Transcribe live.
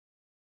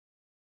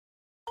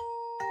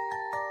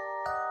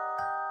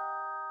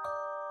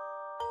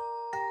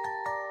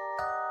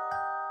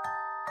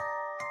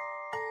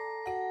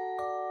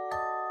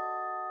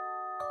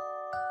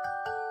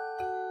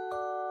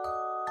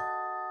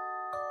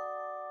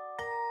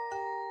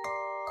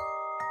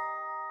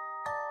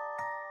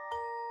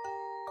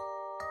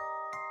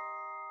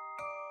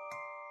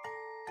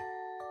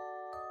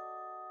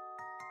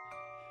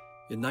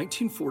In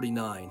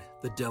 1949,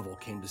 the devil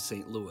came to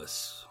St.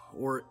 Louis,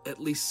 or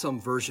at least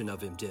some version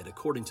of him did,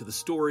 according to the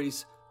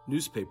stories,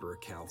 newspaper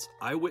accounts,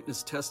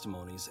 eyewitness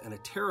testimonies, and a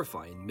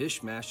terrifying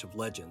mishmash of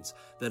legends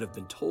that have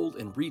been told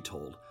and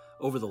retold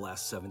over the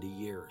last 70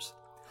 years.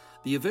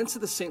 The events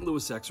of the St.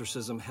 Louis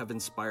exorcism have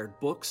inspired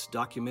books,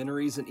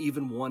 documentaries, and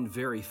even one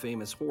very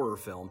famous horror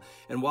film,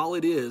 and while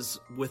it is,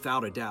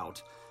 without a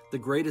doubt, the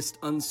greatest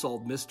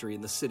unsolved mystery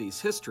in the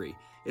city's history,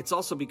 it's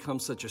also become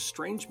such a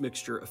strange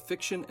mixture of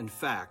fiction and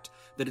fact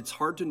that it's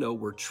hard to know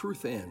where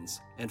truth ends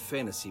and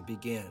fantasy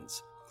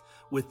begins.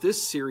 With this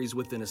series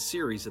within a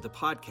series of the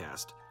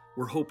podcast,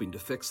 we're hoping to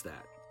fix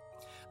that.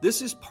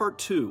 This is part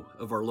 2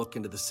 of our look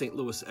into the St.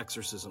 Louis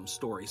exorcism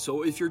story,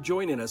 so if you're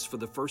joining us for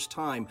the first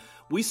time,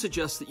 we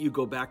suggest that you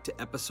go back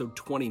to episode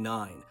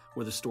 29,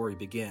 where the story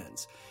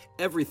begins.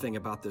 Everything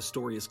about this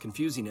story is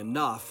confusing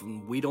enough,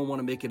 and we don't want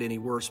to make it any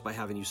worse by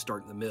having you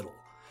start in the middle.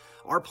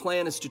 Our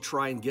plan is to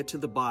try and get to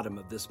the bottom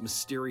of this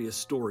mysterious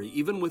story,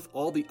 even with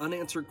all the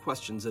unanswered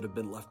questions that have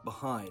been left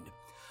behind.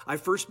 I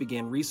first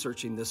began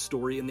researching this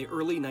story in the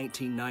early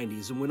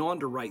 1990s and went on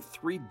to write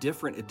 3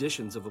 different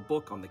editions of a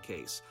book on the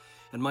case,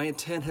 and my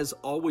intent has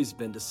always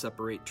been to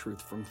separate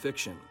truth from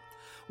fiction.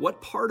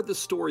 What part of the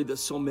story that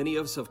so many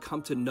of us have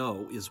come to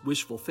know is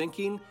wishful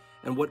thinking,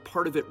 and what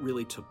part of it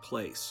really took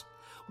place?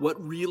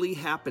 What really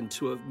happened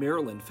to a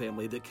Maryland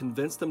family that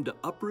convinced them to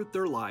uproot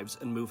their lives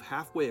and move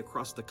halfway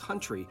across the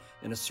country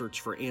in a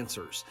search for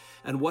answers?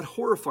 And what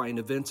horrifying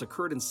events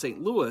occurred in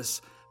St.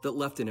 Louis that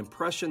left an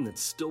impression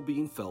that's still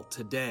being felt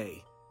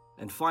today?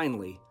 And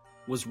finally,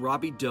 was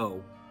Robbie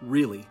Doe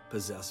really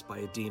possessed by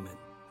a demon?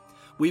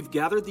 We've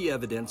gathered the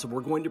evidence and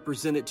we're going to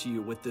present it to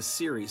you with this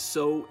series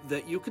so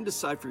that you can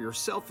decide for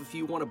yourself if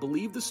you want to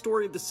believe the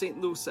story of the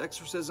St. Louis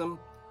exorcism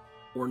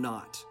or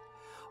not.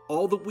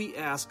 All that we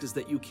ask is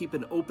that you keep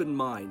an open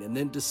mind and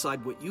then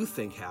decide what you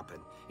think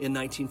happened in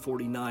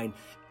 1949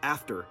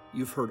 after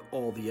you've heard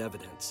all the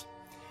evidence.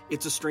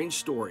 It's a strange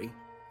story,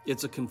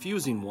 it's a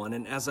confusing one,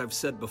 and as I've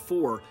said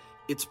before,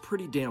 it's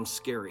pretty damn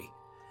scary.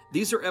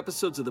 These are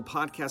episodes of the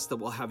podcast that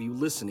will have you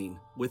listening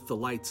with the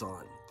lights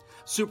on.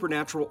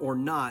 Supernatural or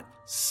not,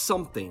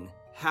 something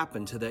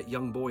happened to that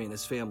young boy and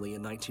his family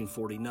in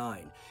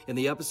 1949. In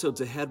the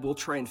episodes ahead, we'll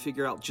try and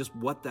figure out just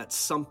what that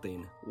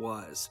something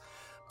was.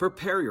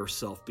 Prepare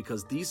yourself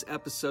because these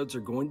episodes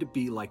are going to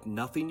be like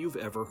nothing you've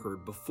ever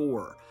heard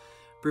before.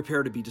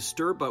 Prepare to be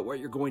disturbed by what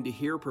you're going to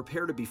hear.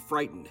 Prepare to be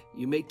frightened.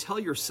 You may tell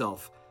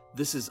yourself,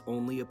 this is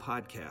only a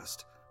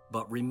podcast.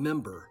 But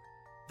remember,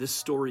 this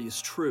story is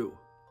true.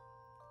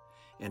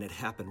 And it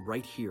happened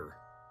right here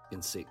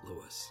in St.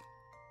 Louis.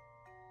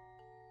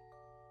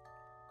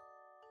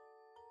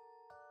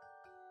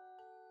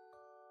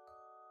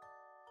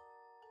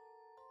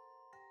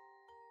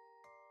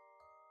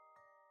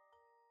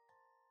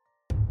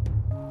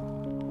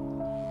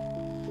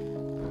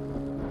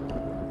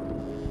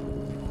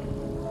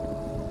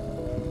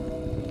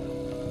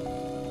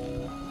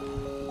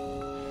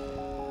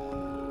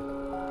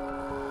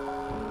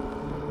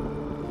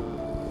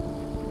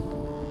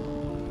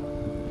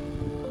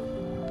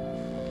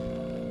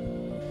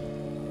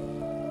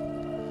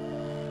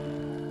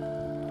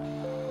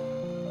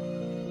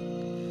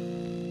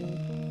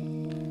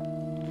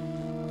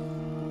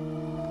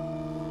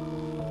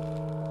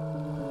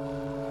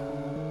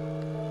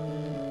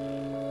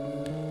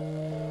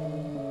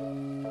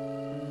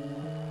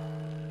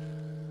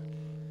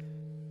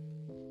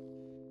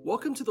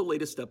 Welcome to the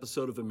latest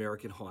episode of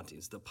American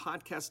Hauntings, the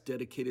podcast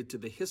dedicated to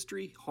the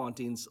history,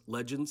 hauntings,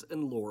 legends,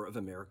 and lore of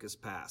America's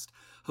past.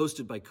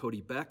 Hosted by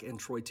Cody Beck and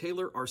Troy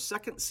Taylor, our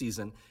second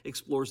season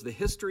explores the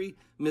history,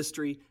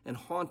 mystery, and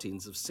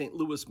hauntings of St.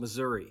 Louis,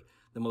 Missouri,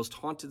 the most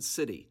haunted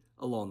city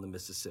along the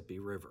Mississippi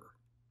River.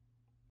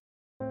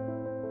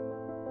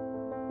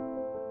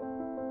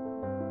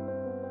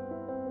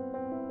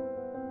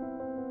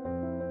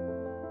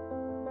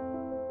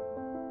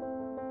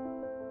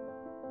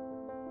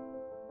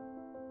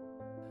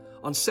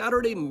 On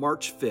Saturday,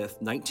 March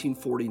 5th,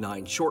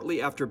 1949,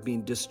 shortly after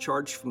being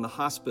discharged from the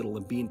hospital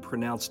and being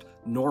pronounced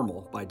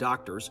normal by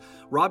doctors,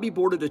 Robbie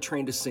boarded a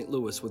train to St.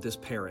 Louis with his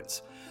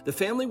parents. The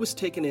family was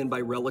taken in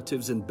by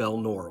relatives in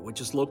Belle-Nore, which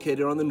is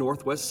located on the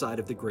northwest side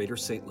of the greater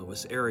St.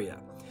 Louis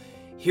area.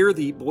 Here,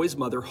 the boy's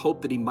mother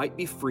hoped that he might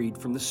be freed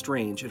from the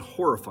strange and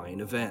horrifying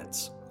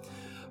events.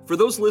 For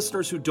those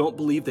listeners who don't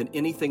believe that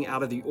anything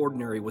out of the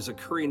ordinary was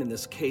occurring in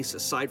this case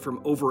aside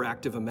from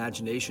overactive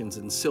imaginations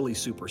and silly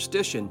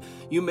superstition,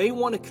 you may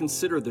want to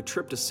consider the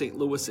trip to St.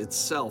 Louis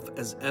itself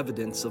as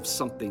evidence of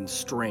something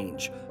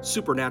strange,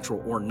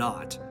 supernatural or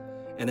not,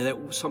 and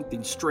that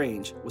something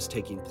strange was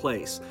taking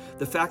place.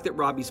 The fact that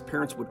Robbie's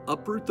parents would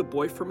uproot the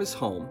boy from his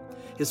home,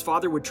 his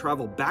father would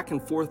travel back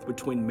and forth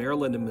between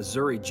Maryland and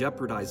Missouri,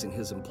 jeopardizing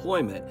his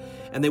employment,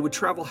 and they would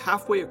travel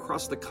halfway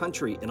across the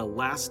country in a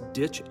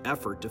last-ditch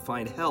effort to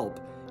find help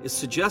is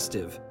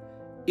suggestive,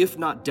 if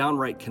not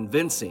downright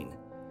convincing,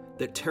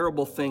 that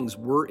terrible things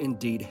were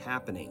indeed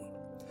happening.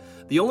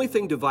 The only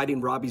thing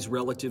dividing Robbie's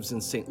relatives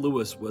in St.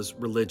 Louis was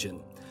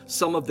religion.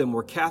 Some of them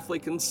were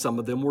Catholic and some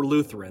of them were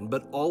Lutheran,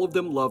 but all of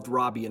them loved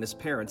Robbie and his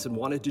parents and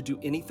wanted to do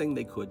anything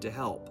they could to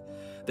help.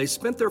 They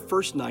spent their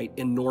first night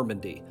in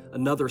Normandy,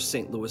 another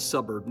St. Louis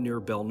suburb near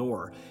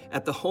Belle-Noire,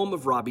 at the home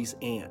of Robbie's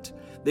aunt.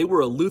 They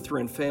were a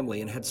Lutheran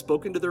family and had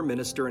spoken to their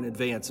minister in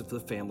advance of the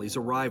family's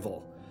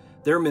arrival.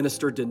 Their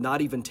minister did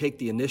not even take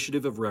the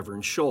initiative of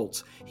Reverend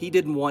Schultz. He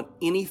didn't want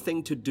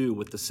anything to do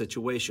with the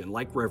situation.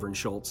 Like Reverend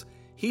Schultz,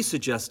 he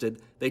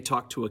suggested they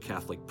talk to a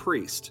Catholic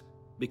priest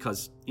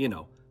because,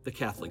 the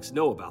Catholics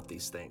know about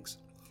these things.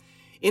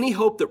 Any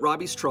hope that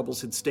Robbie's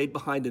troubles had stayed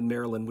behind in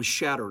Maryland was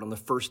shattered on the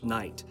first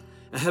night.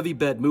 A heavy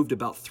bed moved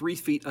about 3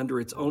 feet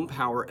under its own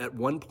power at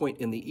one point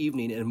in the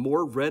evening, and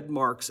more red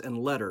marks and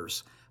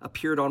letters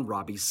appeared on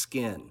Robbie's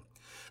skin.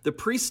 The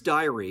priest's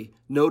diary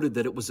noted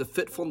that it was a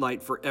fitful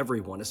night for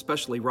everyone,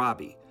 especially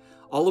Robbie.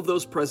 All of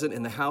those present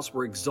in the house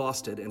were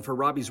exhausted, and for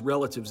Robbie's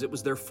relatives, it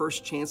was their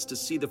first chance to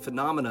see the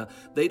phenomena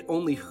they'd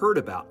only heard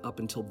about up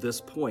until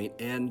this point,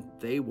 and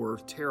they were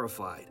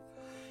terrified.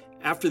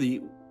 After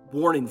the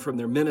warning from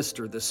their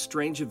minister, the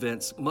strange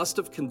events must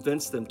have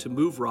convinced them to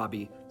move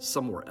Robbie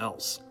somewhere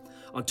else.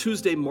 On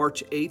Tuesday,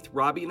 March 8th,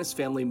 Robbie and his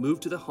family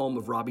moved to the home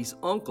of Robbie's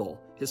uncle,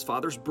 his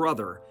father's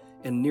brother,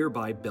 in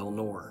nearby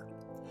Belle-Noire.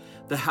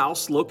 The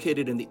house,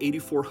 located in the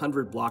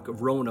 8400 block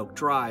of Roanoke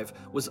Drive,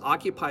 was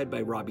occupied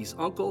by Robbie's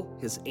uncle,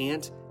 his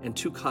aunt, and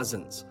 2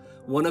 cousins.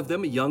 One of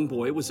them, a young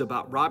boy, was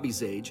about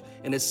Robbie's age,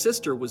 and his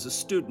sister was a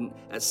student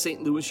at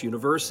St. Louis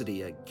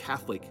University, a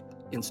Catholic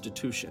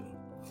institution.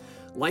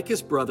 Like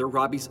his brother,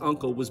 Robbie's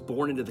uncle was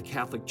born into the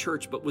Catholic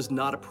Church but was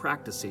not a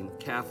practicing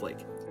Catholic.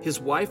 His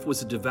wife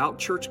was a devout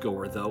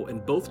churchgoer, though,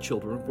 and both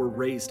children were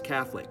raised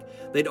Catholic.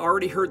 They'd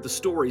already heard the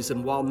stories,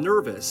 and while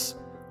nervous,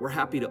 were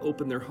happy to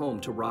open their home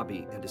to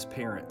Robbie and his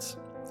parents.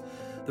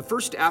 The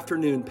first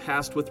afternoon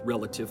passed with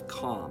relative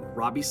calm.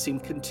 Robbie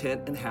seemed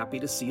content and happy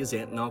to see his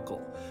aunt and uncle.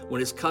 When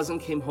his cousin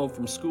came home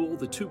from school,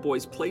 the 2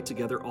 boys played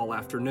together all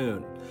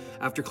afternoon.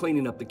 After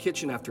cleaning up the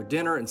kitchen after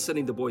dinner and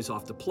sending the boys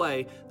off to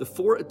play, the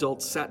 4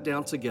 adults sat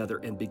down together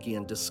and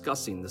began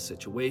discussing the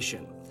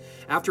situation.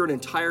 After an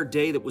entire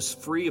day that was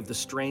free of the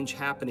strange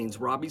happenings,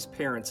 Robbie's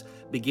parents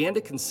began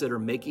to consider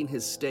making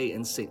his stay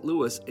in St.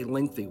 Louis a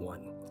lengthy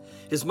one.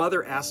 His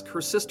mother asked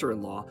her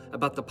sister-in-law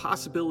about the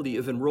possibility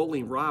of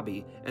enrolling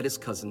Robbie at his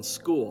cousin's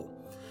school.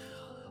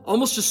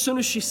 Almost as soon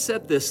as she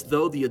said this,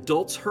 though, the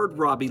adults heard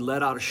Robbie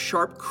let out a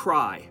sharp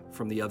cry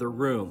from the other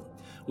room.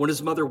 When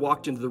his mother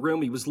walked into the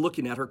room, he was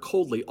looking at her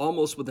coldly,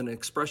 almost with an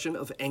expression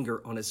of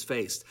anger on his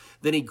face.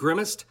 Then he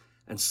grimaced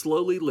and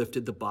slowly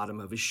lifted the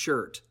bottom of his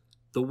shirt.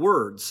 The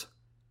words,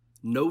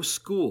 "No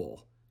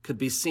school," could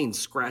be seen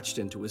scratched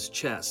into his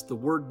chest. The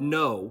word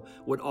 "no"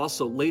 would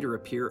also later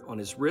appear on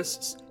his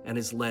wrists and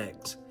his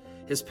legs.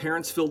 His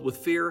parents, filled with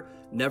fear,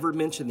 never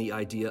mentioned the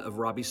idea of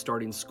Robbie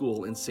starting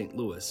school in St.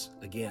 Louis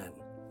again.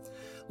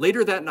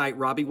 Later that night,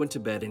 Robbie went to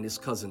bed in his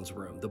cousin's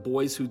room. The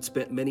boys, who'd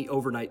spent many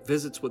overnight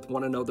visits with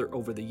one another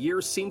over the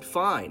years, seemed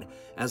fine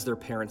as their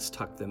parents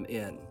tucked them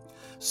in.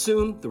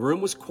 Soon, the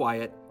room was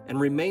quiet and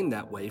remained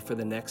that way for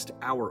the next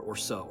hour or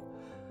so.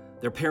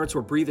 Their parents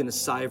were breathing a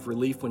sigh of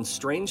relief when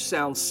strange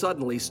sounds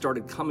suddenly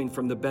started coming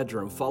from the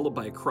bedroom, followed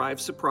by a cry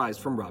of surprise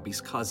from Robbie's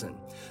cousin.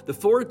 The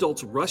 4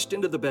 adults rushed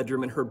into the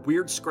bedroom and heard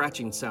weird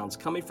scratching sounds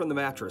coming from the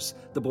mattress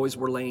the boys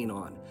were laying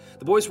on.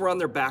 The boys were on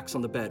their backs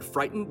on the bed,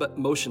 frightened but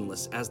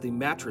motionless as the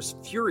mattress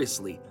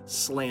furiously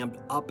slammed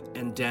up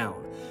and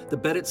down. The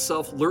bed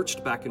itself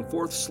lurched back and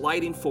forth,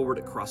 sliding forward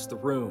across the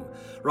room.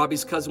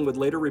 Robbie's cousin would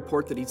later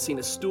report that he'd seen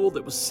a stool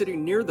that was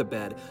sitting near the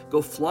bed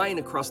go flying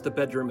across the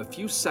bedroom a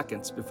few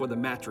seconds before the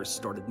mattress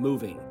started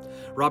moving.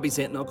 Robbie's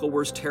aunt and uncle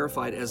were as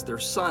terrified as their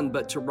son,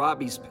 but to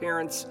Robbie's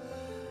parents,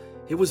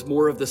 it was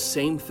more of the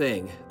same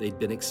thing they'd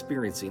been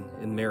experiencing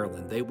in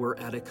Maryland. They were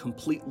at a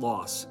complete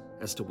loss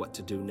as to what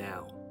to do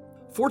now.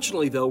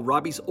 Fortunately, though,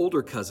 Robbie's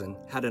older cousin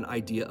had an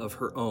idea of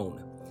her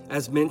own.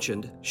 As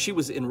mentioned, she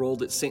was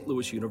enrolled at St.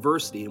 Louis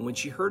University, and when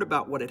she heard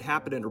about what had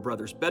happened in her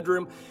brother's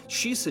bedroom,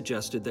 she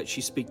suggested that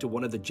she speak to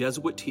one of the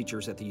Jesuit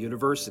teachers at the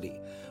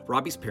university.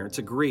 Robbie's parents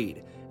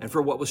agreed, and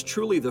for what was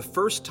truly the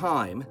first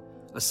time,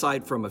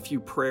 aside from a few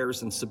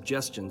prayers and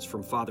suggestions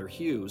from Father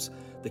Hughes,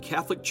 the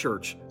Catholic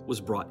Church was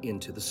brought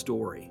into the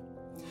story.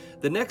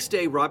 The next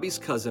day, Robbie's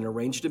cousin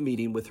arranged a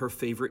meeting with her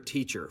favorite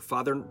teacher,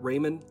 Father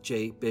Raymond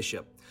J.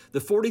 Bishop, the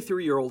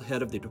 43-year-old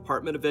head of the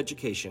Department of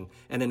Education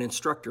and an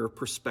instructor of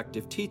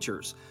prospective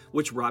teachers,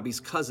 which Robbie's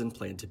cousin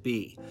planned to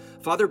be.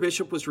 Father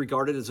Bishop was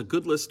regarded as a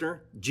good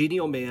listener,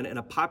 genial man, and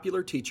a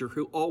popular teacher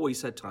who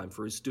always had time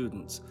for his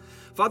students.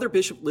 Father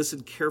Bishop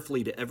listened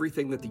carefully to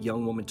everything that the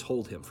young woman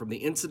told him, from the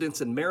incidents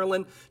in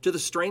Maryland to the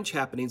strange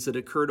happenings that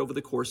occurred over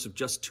the course of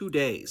just 2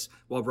 days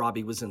while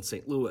Robbie was in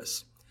St.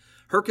 Louis.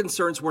 Her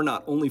concerns were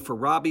not only for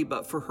Robbie,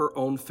 but for her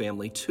own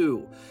family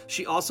too.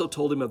 She also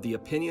told him of the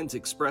opinions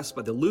expressed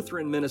by the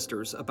Lutheran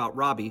ministers about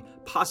Robbie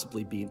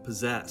possibly being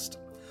possessed.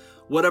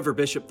 Whatever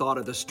Bishop thought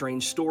of the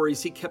strange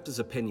stories, he kept his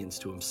opinions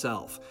to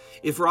himself.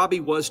 If Robbie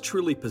was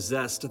truly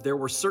possessed, there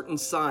were certain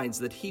signs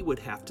that he would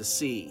have to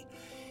see.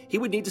 He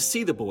would need to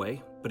see the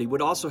boy, but he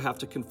would also have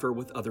to confer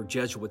with other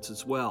Jesuits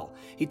as well.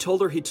 He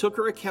told her he took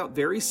her account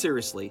very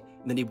seriously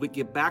and that he would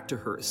get back to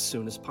her as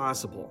soon as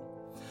possible.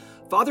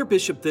 Father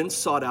Bishop then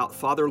sought out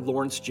Father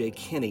Lawrence J.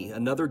 Kinney,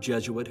 another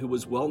Jesuit who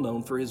was well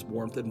known for his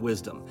warmth and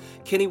wisdom.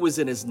 Kinney was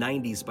in his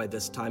 90s by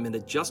this time and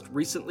had just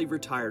recently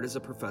retired as a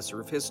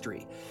professor of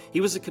history. He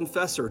was a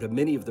confessor to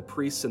many of the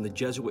priests in the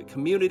Jesuit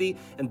community,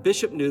 and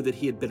Bishop knew that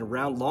he had been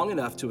around long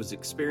enough to have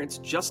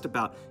experienced just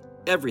about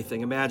everything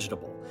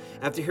imaginable.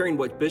 After hearing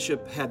what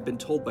Bishop had been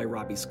told by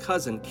Robbie's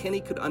cousin, Kinney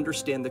could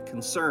understand the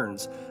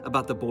concerns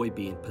about the boy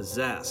being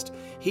possessed.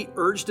 He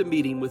urged a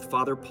meeting with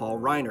Father Paul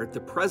Reinert, the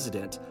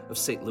president of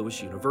St.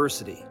 Louis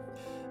University.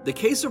 The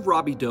case of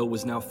Robbie Doe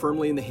was now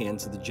firmly in the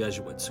hands of the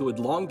Jesuits, who had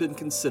long been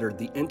considered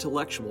the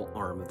intellectual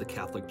arm of the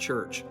Catholic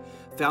Church.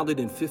 Founded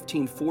in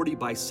 1540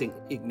 by St.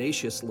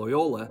 Ignatius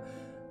Loyola,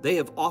 they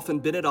have often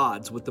been at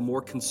odds with the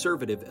more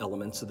conservative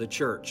elements of the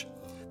Church.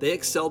 They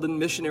excelled in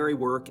missionary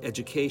work,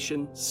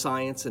 education,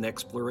 science, and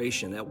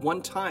exploration. At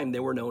one time,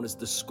 they were known as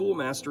the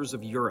schoolmasters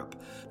of Europe,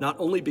 not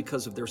only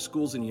because of their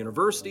schools and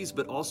universities,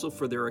 but also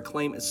for their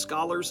acclaim as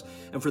scholars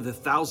and for the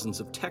thousands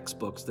of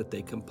textbooks that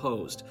they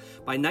composed.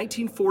 By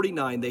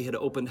 1949, they had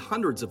opened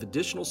hundreds of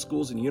additional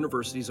schools and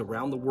universities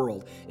around the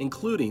world,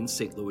 including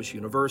St. Louis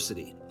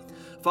University.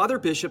 Father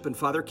Bishop and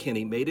Father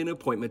Kinney made an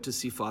appointment to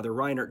see Father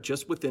Reinert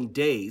just within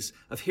days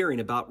of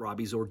hearing about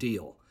Robbie's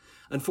ordeal.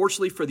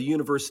 Unfortunately for the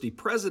university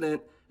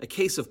president, a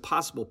case of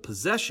possible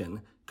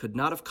possession could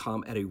not have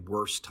come at a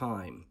worse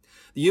time.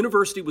 The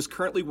university was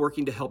currently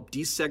working to help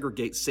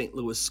desegregate St.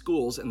 Louis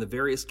schools and the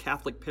various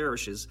Catholic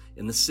parishes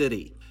in the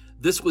city.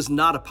 This was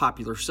not a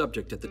popular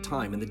subject at the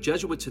time, and the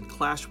Jesuits had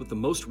clashed with the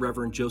Most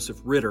Reverend Joseph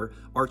Ritter,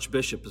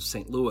 Archbishop of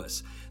St.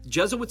 Louis. The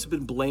Jesuits had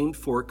been blamed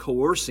for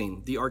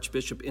coercing the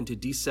Archbishop into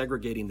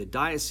desegregating the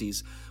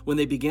diocese when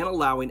they began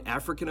allowing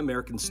African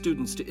American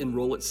students to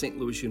enroll at St.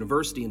 Louis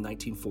University in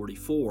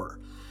 1944.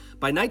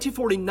 By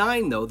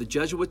 1949, though, the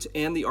Jesuits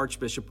and the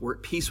Archbishop were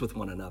at peace with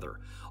one another.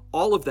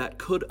 All of that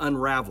could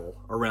unravel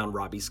around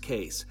Robbie's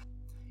case.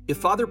 If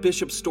Father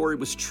Bishop's story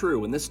was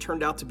true and this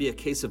turned out to be a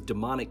case of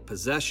demonic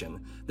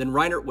possession, then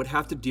Reinert would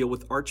have to deal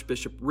with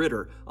Archbishop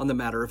Ritter on the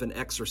matter of an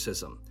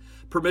exorcism.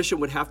 Permission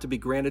would have to be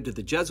granted to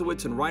the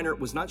Jesuits, and Reinert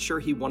was not sure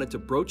he wanted to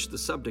broach the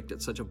subject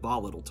at such a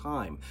volatile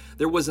time.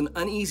 There was an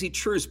uneasy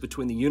truce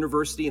between the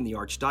university and the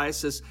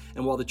archdiocese,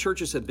 and while the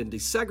churches had been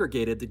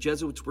desegregated, the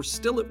Jesuits were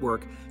still at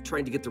work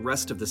trying to get the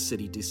rest of the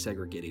city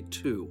desegregated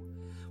too.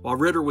 While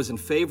Ritter was in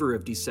favor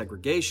of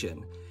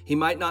desegregation, he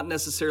might not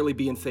necessarily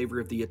be in favor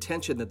of the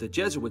attention that the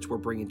Jesuits were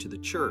bringing to the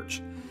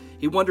church.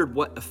 He wondered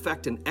what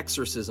effect an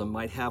exorcism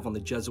might have on the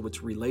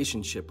Jesuits'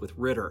 relationship with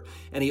Ritter,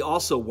 and he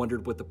also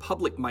wondered what the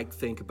public might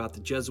think about the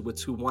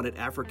Jesuits who wanted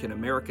African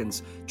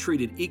Americans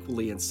treated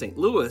equally in St.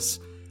 Louis,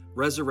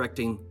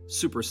 resurrecting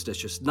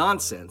superstitious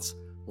nonsense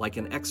like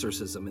an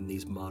exorcism in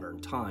these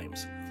modern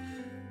times.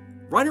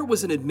 Reinert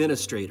was an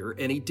administrator,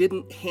 and he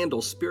didn't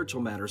handle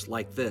spiritual matters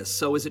like this,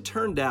 so as it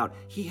turned out,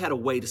 he had a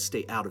way to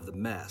stay out of the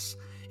mess.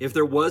 If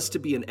there was to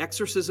be an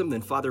exorcism,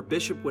 then Father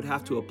Bishop would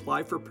have to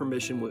apply for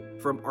permission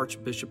from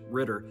Archbishop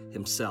Ritter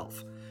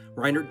himself.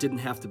 Reinert didn't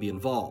have to be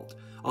involved,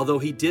 although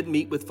he did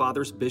meet with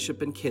Fathers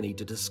Bishop and Kinney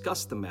to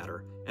discuss the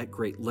matter at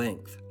great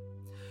length.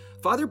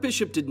 Father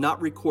Bishop did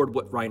not record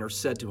what Reinert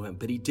said to him,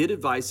 but he did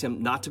advise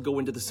him not to go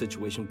into the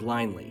situation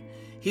blindly.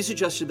 He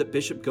suggested that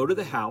Bishop go to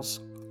the house,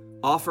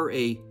 offer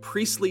a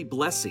priestly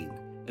blessing,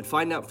 and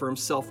find out for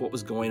himself what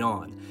was going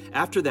on.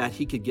 After that,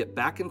 he could get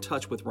back in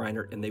touch with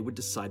Reinert and they would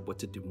decide what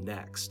to do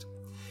next.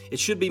 It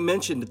should be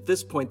mentioned at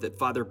this point that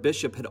Father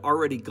Bishop had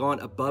already gone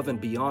above and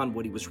beyond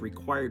what he was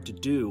required to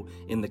do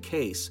in the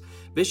case.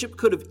 Bishop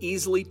could have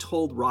easily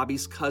told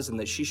Robbie's cousin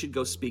that she should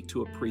go speak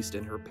to a priest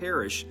in her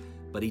parish,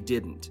 but he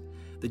didn't.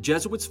 The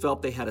Jesuits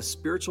felt they had a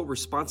spiritual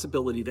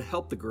responsibility to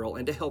help the girl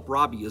and to help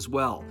Robbie as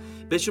well.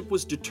 Bishop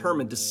was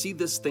determined to see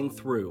this thing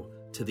through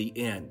to the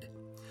end.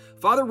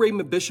 Father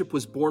Raymond Bishop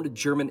was born to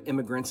German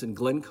immigrants in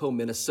Glencoe,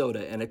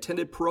 Minnesota, and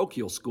attended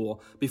parochial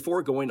school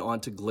before going on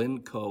to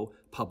Glencoe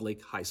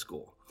Public High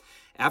School.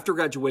 After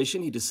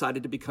graduation, he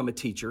decided to become a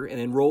teacher and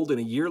enrolled in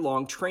a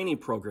year-long training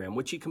program,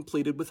 which he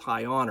completed with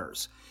high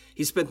honors.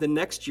 He spent the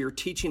next year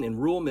teaching in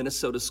rural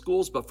Minnesota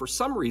schools, but for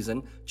some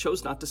reason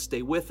chose not to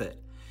stay with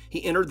it.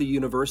 He entered the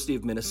University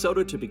of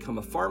Minnesota to become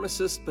a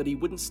pharmacist, but he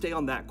wouldn't stay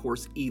on that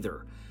course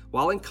either.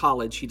 While in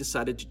college, he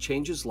decided to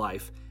change his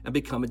life and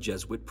become a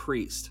Jesuit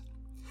priest.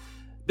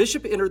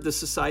 Bishop entered the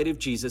Society of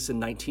Jesus in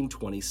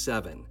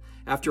 1927.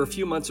 After a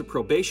few months of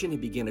probation, he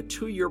began a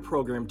 2-year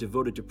program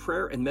devoted to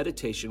prayer and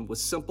meditation with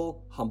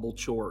simple, humble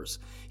chores.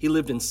 He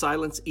lived in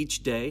silence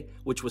each day,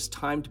 which was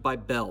timed by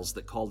bells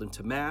that called him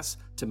to Mass,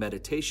 to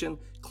meditation,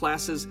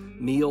 classes,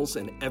 meals,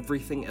 and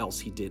everything else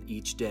he did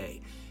each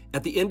day.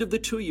 At the end of the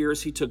 2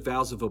 years, he took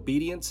vows of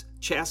obedience,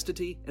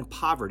 chastity, and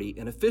poverty,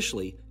 and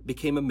officially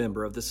became a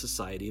member of the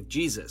Society of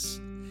Jesus.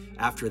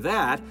 After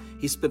that,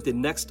 he spent the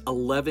next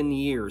 11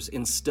 years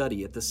in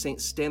study at the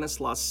St.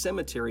 Stanislaus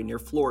Cemetery near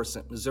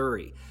Florissant,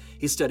 Missouri.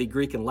 He studied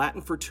Greek and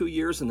Latin for 2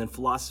 years and then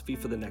philosophy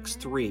for the next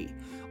 3.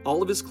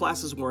 All of his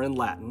classes were in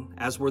Latin,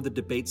 as were the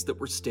debates that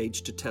were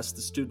staged to test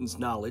the student's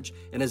knowledge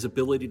and his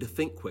ability to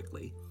think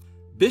quickly.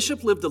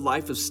 Bishop lived a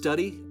life of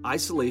study,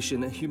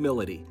 isolation, and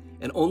humility,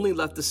 and only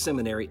left the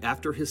seminary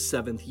after his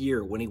 7th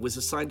year when he was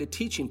assigned a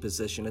teaching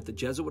position at the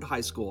Jesuit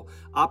high school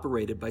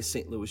operated by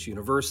St. Louis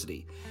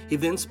University. He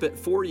then spent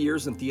 4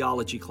 years in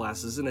theology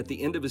classes and at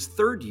the end of his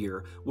 3rd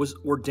year was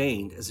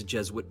ordained as a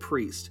Jesuit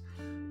priest.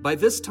 By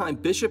this time,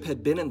 Bishop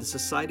had been in the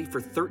society for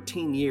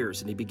 13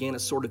 years and he began a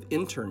sort of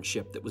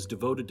internship that was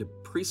devoted to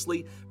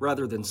priestly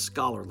rather than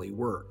scholarly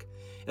work.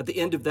 At the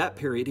end of that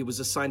period, he was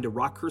assigned to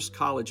Rockhurst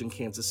College in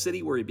Kansas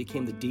City, where he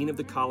became the Dean of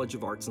the College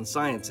of Arts and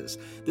Sciences.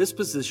 This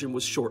position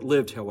was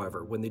short-lived,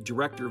 however, when the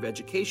Director of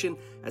Education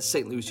at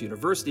St. Louis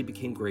University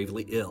became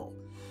gravely ill.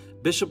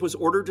 Bishop was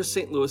ordered to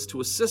St. Louis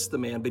to assist the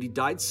man, but he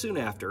died soon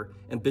after,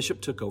 and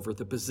Bishop took over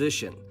the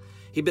position.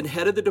 He'd been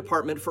head of the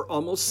department for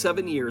almost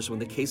 7 years when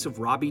the case of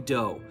Robbie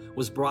Doe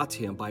was brought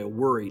to him by a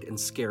worried and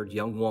scared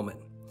young woman.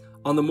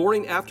 On the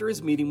morning after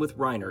his meeting with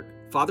Reinert,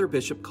 Father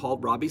Bishop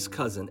called Robbie's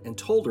cousin and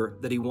told her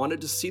that he wanted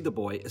to see the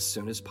boy as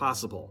soon as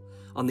possible.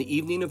 On the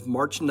evening of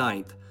March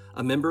 9th,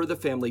 a member of the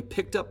family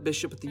picked up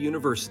Bishop at the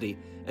university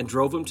and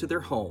drove him to their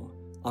home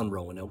on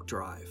Roanoke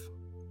Drive.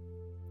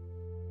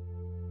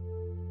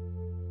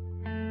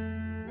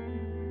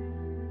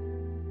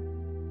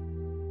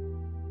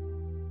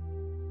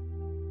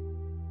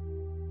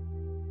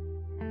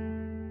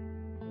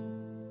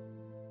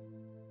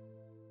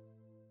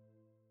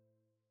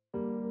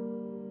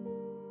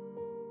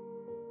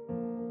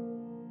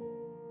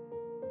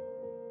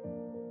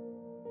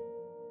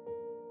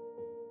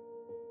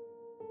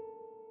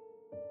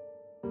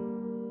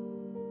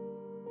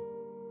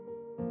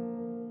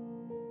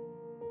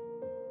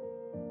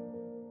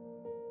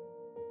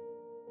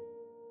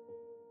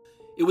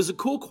 It was a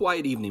cool,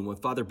 quiet evening when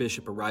Father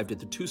Bishop arrived at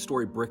the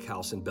 2-story brick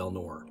house in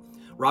Belnor.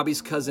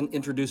 Robbie's cousin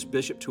introduced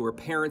Bishop to her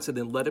parents and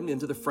then led him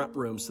into the front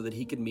room so that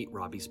he could meet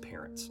Robbie's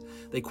parents.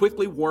 They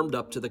quickly warmed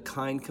up to the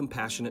kind,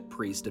 compassionate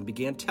priest and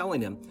began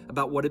telling him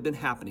about what had been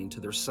happening to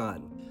their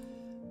son.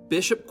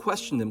 Bishop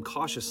questioned them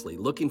cautiously,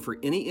 looking for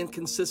any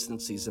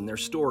inconsistencies in their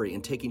story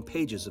and taking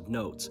pages of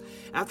notes.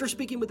 After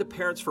speaking with the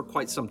parents for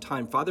quite some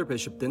time, Father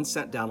Bishop then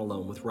sat down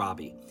alone with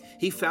Robbie.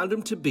 He found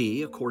him to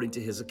be, according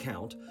to his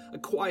account, a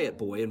quiet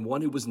boy and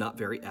one who was not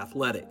very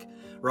athletic.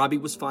 Robbie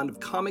was fond of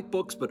comic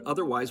books, but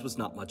otherwise was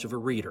not much of a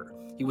reader.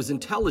 He was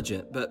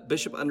intelligent, but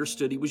Bishop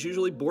understood he was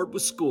usually bored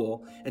with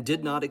school and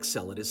did not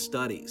excel at his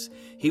studies.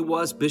 He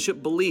was,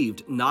 Bishop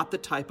believed, not the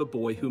type of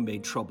boy who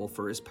made trouble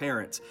for his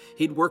parents.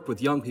 He'd worked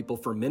with young people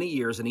for many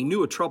years and he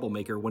knew a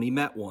troublemaker when he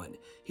met one.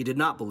 He did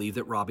not believe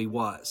that Robbie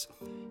was.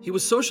 He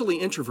was socially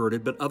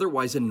introverted but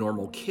otherwise a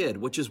normal kid,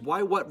 which is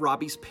why what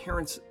Robbie's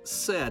parents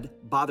said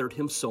bothered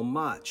him so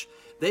much.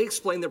 They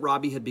explained that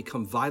Robbie had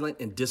become violent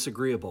and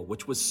disagreeable,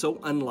 which was so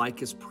unlike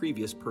his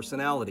previous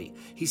personality.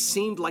 He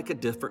seemed like a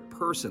different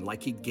person,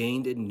 like he'd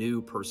gained a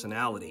new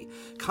personality.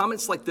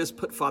 Comments like this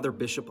put Father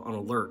Bishop on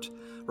alert.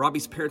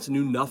 Robbie's parents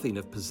knew nothing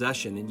of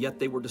possession, and yet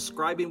they were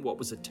describing what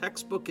was a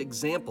textbook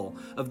example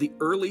of the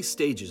early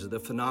stages of the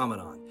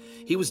phenomenon.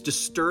 He was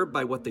disturbed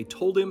by what they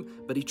told him,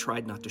 but he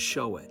tried not to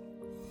show it.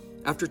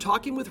 After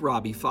talking with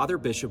Robbie, Father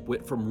Bishop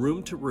went from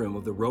room to room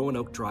of the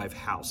Roanoke Drive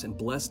house and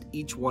blessed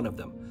each one of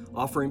them,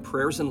 offering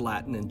prayers in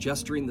Latin and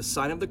gesturing the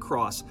sign of the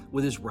cross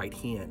with his right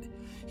hand.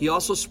 He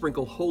also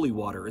sprinkled holy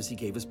water as he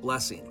gave his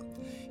blessing.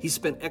 He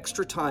spent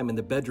extra time in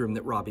the bedroom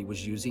that Robbie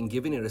was using,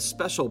 giving it a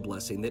special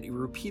blessing that he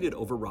repeated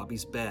over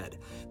Robbie's bed.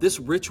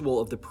 This ritual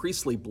of the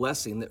priestly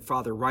blessing that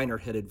Father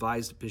Reinert had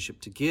advised Bishop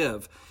to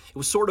give, it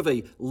was sort of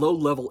a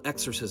low-level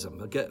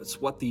exorcism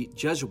against what the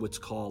Jesuits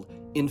called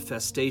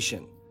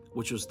infestation,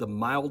 which was the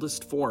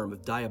mildest form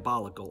of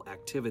diabolical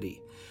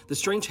activity. The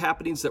strange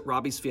happenings that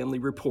Robbie's family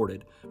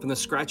reported, from the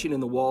scratching in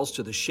the walls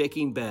to the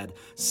shaking bed,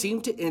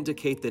 seemed to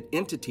indicate that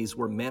entities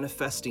were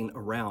manifesting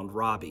around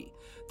Robbie.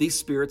 These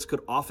spirits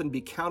could often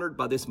be countered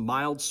by this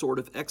mild sort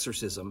of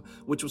exorcism,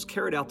 which was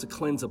carried out to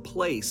cleanse a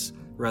place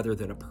rather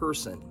than a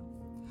person.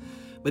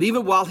 But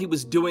even while he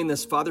was doing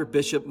this, Father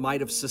Bishop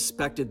might have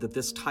suspected that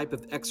this type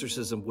of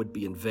exorcism would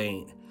be in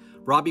vain.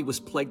 Robbie was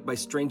plagued by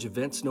strange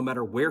events no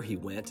matter where he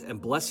went, and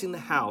blessing the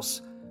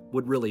house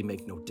would really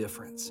make no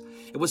difference.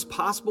 It was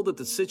possible that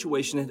the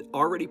situation had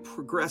already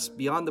progressed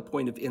beyond the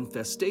point of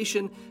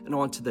infestation and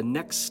on to the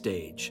next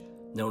stage,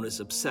 known as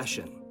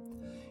obsession.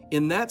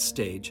 In that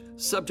stage,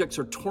 subjects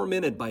are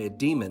tormented by a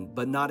demon,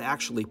 but not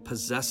actually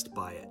possessed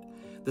by it.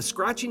 The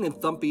scratching and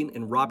thumping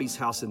in Robbie's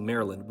house in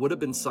Maryland would have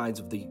been signs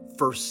of the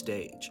first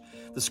stage.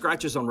 The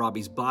scratches on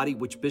Robbie's body,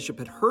 which Bishop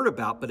had heard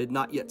about but had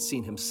not yet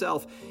seen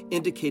himself,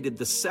 indicated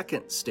the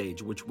second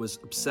stage, which was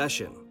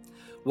obsession.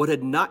 What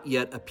had not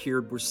yet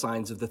appeared were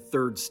signs of the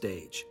third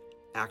stage,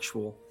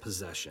 actual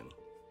possession.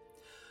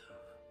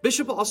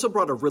 Bishop also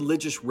brought a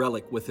religious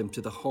relic with him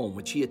to the home,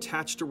 which he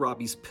attached to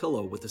Robbie's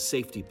pillow with a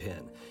safety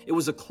pin. It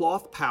was a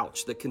cloth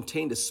pouch that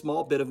contained a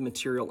small bit of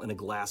material in a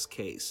glass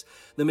case.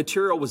 The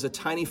material was a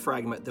tiny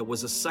fragment that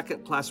was a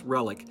second-class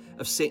relic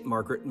of St.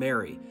 Margaret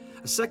Mary.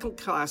 A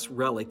second-class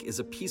relic is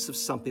a piece of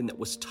something that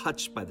was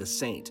touched by the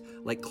saint,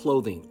 like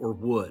clothing or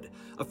wood.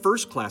 A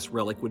first-class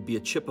relic would be a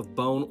chip of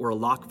bone or a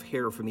lock of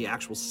hair from the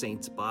actual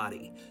saint's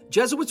body.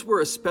 Jesuits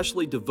were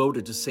especially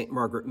devoted to St.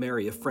 Margaret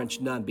Mary, a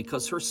French nun,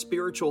 because her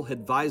spiritual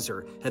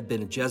advisor had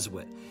been a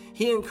Jesuit.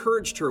 He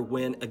encouraged her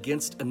when,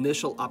 against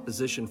initial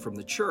opposition from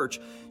the church,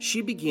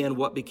 she began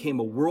what became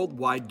a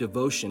worldwide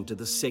devotion to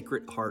the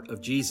Sacred Heart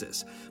of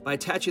Jesus. By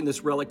attaching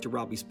this relic to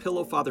Robbie's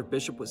pillow, Father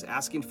Bishop was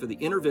asking for the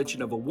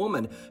intervention of a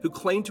woman who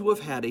claimed to have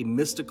had a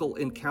mystical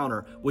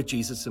encounter with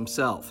Jesus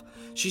himself.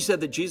 She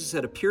said that Jesus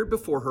had appeared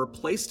before her,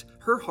 placed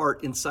her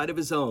heart inside of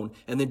his own,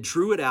 and then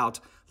drew it out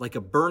like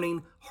a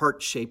burning,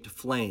 heart-shaped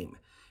flame.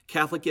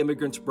 Catholic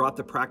immigrants brought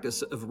the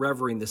practice of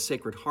revering the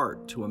Sacred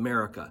Heart to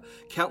America.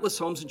 Countless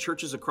homes and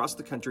churches across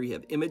the country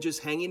have images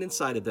hanging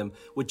inside of them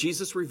with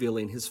Jesus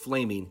revealing his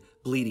flaming,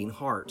 bleeding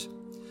heart.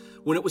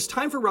 When it was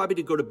time for Robbie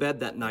to go to bed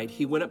that night,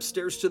 he went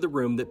upstairs to the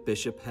room that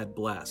Bishop had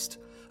blessed.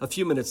 A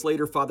few minutes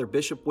later, Father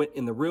Bishop went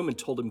in the room and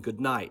told him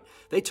good night.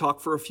 They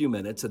talked for a few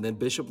minutes, and then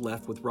Bishop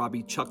left with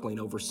Robbie chuckling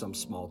over some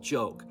small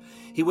joke.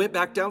 He went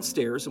back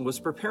downstairs and was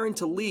preparing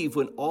to leave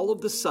when all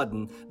of a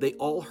sudden, they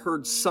all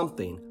heard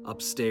something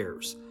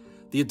upstairs.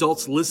 The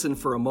adults listened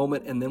for a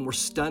moment and then were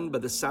stunned by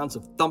the sounds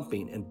of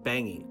thumping and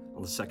banging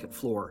on the second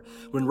floor.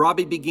 When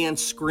Robbie began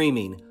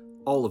screaming,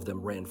 all of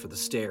them ran for the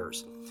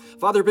stairs.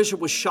 Father Bishop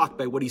was shocked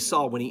by what he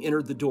saw when he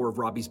entered the door of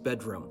Robbie's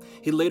bedroom.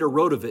 He later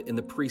wrote of it in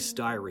the priest's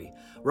diary.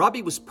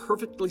 Robbie was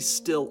perfectly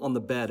still on the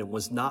bed and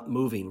was not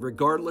moving.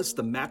 Regardless,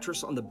 the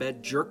mattress on the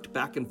bed jerked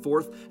back and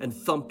forth and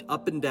thumped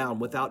up and down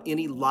without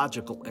any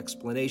logical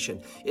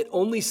explanation. It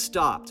only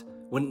stopped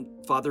when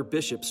Father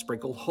Bishop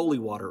sprinkled holy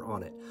water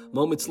on it.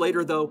 Moments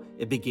later, though,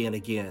 it began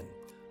again.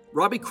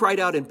 Robbie cried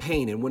out in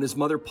pain, and when his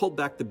mother pulled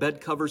back the bed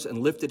covers and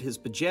lifted his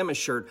pajama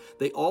shirt,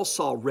 they all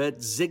saw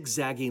red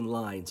zigzagging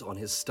lines on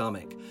his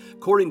stomach.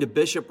 According to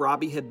Bishop,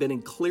 Robbie had been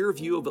in clear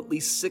view of at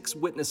least 6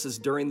 witnesses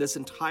during this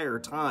entire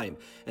time,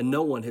 and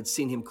no one had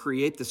seen him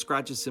create the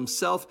scratches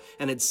himself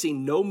and had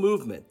seen no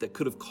movement that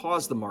could have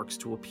caused the marks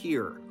to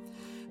appear.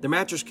 The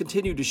mattress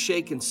continued to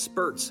shake in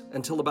spurts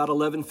until about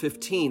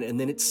 11:15, and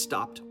then it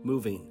stopped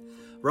moving.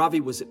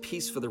 Robbie was at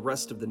peace for the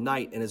rest of the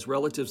night, and his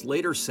relatives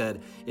later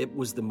said it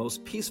was the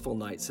most peaceful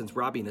night since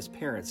Robbie and his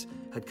parents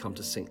had come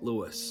to St.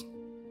 Louis.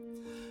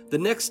 The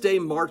next day,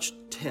 March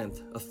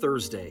 10th, a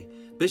Thursday,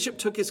 Bishop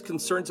took his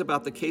concerns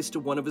about the case to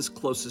one of his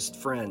closest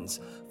friends,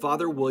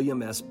 Father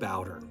William S.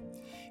 Bowdern.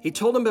 He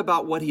told him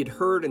about what he had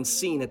heard and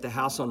seen at the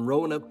house on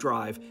Roanoke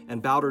Drive,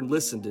 and Bowdern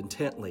listened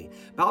intently.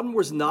 Bowdern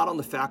was not on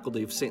the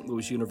faculty of St.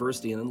 Louis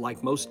University, and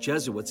unlike most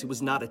Jesuits, he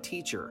was not a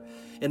teacher.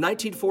 In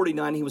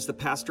 1949, he was the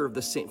pastor of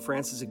the St.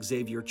 Francis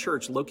Xavier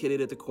Church,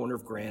 located at the corner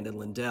of Grand and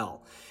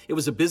Lindell. It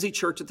was a busy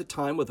church at the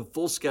time with a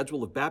full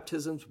schedule of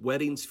baptisms,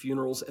 weddings,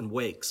 funerals, and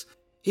wakes.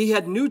 He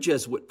had new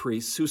Jesuit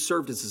priests who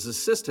served as his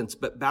assistants,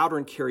 but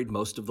Bowdern carried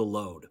most of the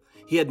load.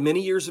 He had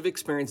many years of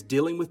experience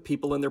dealing with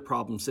people and their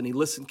problems, and he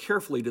listened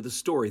carefully to the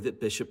story that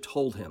Bishop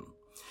told him.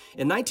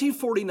 In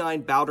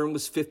 1949, Bowdern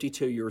was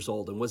 52 years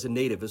old and was a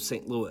native of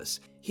St.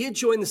 Louis. He had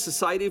joined the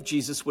Society of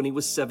Jesus when he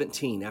was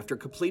 17 after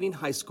completing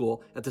high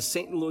school at the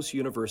St. Louis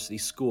University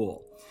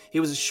School. He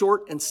was a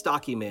short and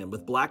stocky man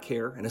with black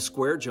hair and a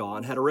square jaw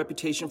and had a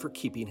reputation for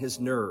keeping his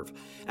nerve.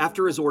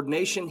 After his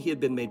ordination, he had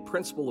been made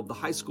principal of the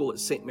high school at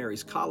St.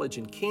 Mary's College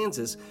in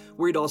Kansas,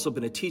 where he'd also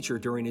been a teacher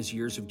during his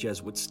years of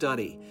Jesuit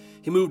study.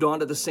 He moved on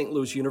to the St.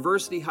 Louis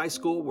University High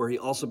School, where he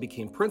also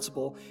became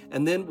principal,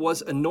 and then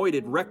was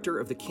anointed rector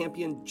of the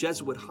Campion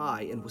Jesuit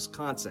High in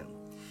Wisconsin.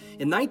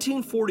 In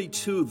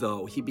 1942,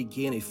 though, he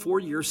began a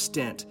 4-year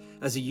stint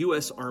as a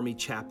U.S. Army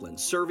chaplain,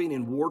 serving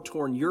in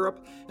war-torn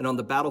Europe and on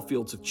the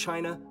battlefields of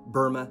China,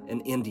 Burma,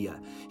 and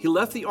India. He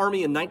left the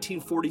Army in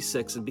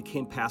 1946 and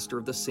became pastor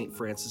of the St.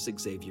 Francis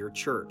Xavier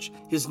Church.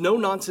 His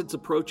no-nonsense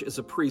approach as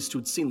a priest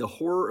who'd seen the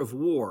horror of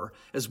war,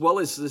 as well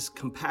as his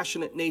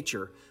compassionate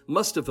nature,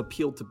 must have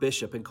appealed to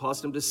Bishop and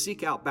caused him to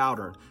seek out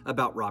Bowdern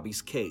about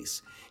Robbie's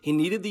case. He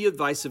needed the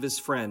advice of his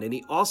friend, and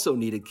he also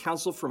needed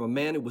counsel from a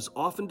man who was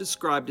often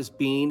described as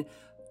being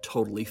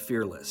totally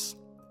fearless.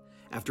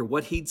 After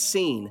what he'd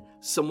seen,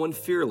 someone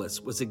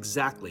fearless was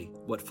exactly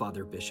what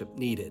Father Bishop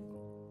needed.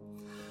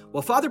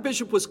 While Father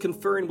Bishop was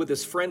conferring with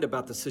his friend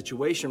about the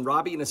situation,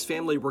 Robbie and his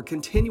family were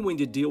continuing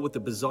to deal with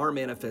the bizarre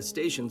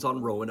manifestations on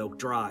Roanoke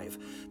Drive.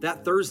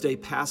 That Thursday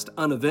passed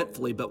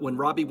uneventfully, but when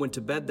Robbie went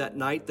to bed that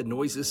night, the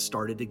noises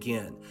started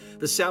again.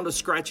 The sound of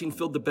scratching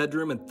filled the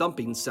bedroom, and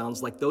thumping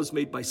sounds like those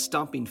made by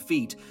stomping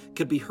feet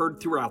could be heard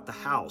throughout the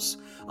house.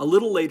 A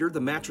little later, the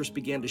mattress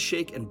began to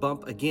shake and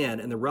bump again,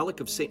 and the relic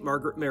of St.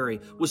 Margaret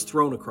Mary was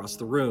thrown across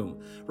the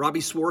room.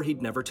 Robbie swore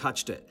he'd never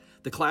touched it.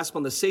 The clasp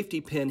on the safety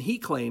pin, he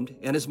claimed,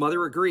 and his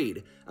mother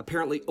agreed,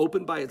 apparently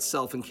opened by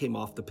itself and came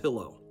off the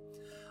pillow.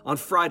 On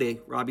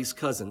Friday, Robbie's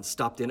cousin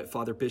stopped in at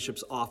Father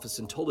Bishop's office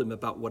and told him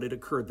about what had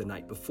occurred the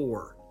night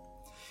before.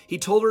 He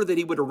told her that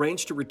he would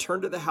arrange to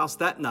return to the house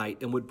that night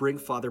and would bring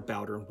Father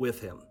Bowdern with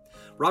him.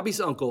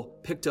 Robbie's uncle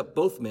picked up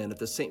both men at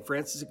the St.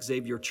 Francis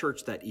Xavier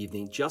Church that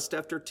evening just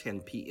after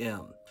 10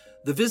 p.m.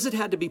 The visit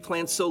had to be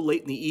planned so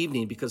late in the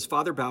evening because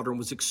Father Bowdern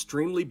was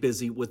extremely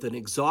busy with an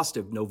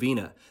exhaustive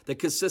novena that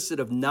consisted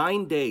of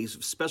 9 days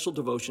of special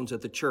devotions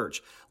at the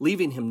church,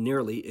 leaving him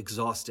nearly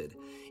exhausted.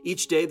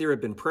 Each day there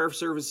had been prayer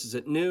services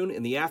at noon,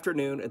 in the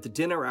afternoon, at the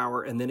dinner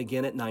hour, and then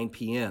again at 9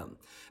 p.m.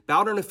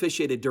 Bowdern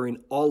officiated during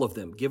all of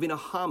them, giving a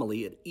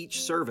homily at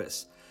each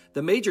service.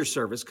 The major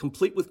service,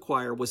 complete with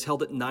choir, was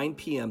held at 9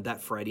 p.m.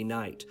 that Friday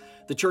night.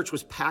 The church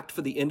was packed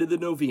for the end of the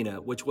novena,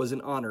 which was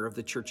in honor of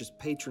the church's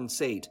patron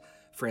saint,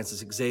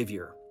 Francis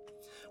Xavier.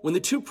 When the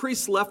two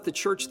priests left the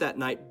church that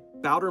night,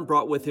 Bowdern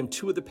brought with him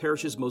two of the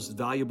parish's most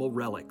valuable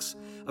relics,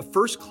 a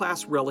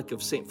first-class relic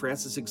of St.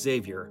 Francis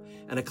Xavier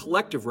and a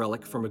collective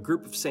relic from a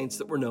group of saints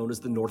that were known as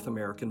the North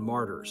American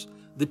Martyrs.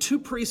 The two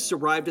priests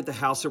arrived at the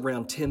house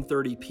around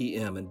 10:30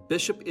 p.m., and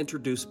Bishop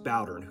introduced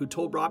Bowdern, who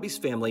told Robbie's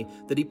family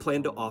that he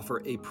planned to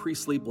offer a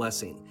priestly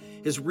blessing.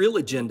 His real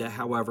agenda,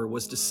 however,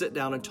 was to sit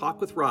down and talk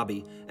with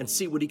Robbie and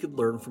see what he could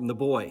learn from the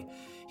boy.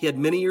 He had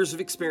many years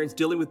of experience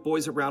dealing with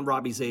boys around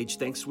Robbie's age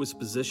thanks to his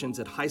positions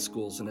at high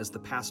schools and as the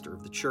pastor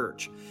of the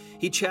church.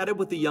 He chatted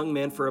with the young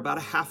man for about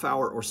a half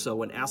hour or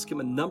so and asked him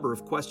a number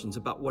of questions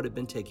about what had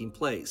been taking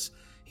place.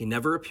 He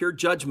never appeared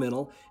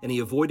judgmental, and he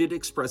avoided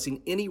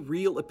expressing any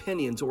real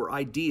opinions or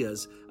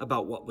ideas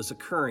about what was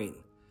occurring.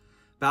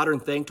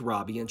 Bowdern thanked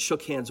Robbie and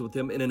shook hands with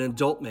him in an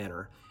adult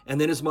manner, and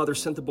then his mother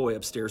sent the boy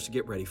upstairs to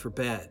get ready for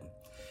bed.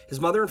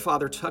 His mother and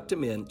father tucked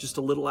him in just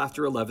a little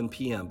after 11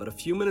 p.m., but a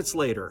few minutes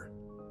later,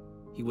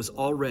 he was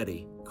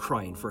already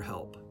crying for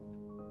help.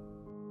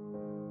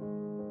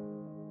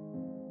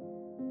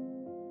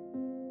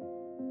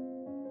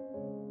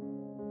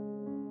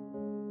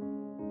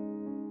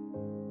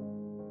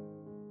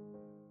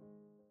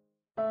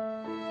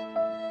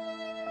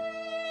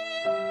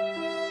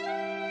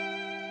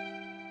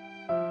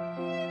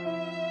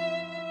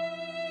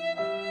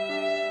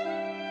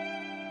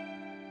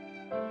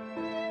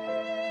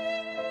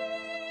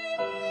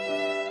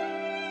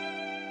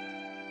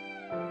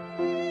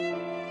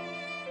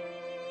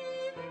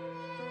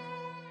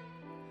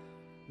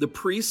 The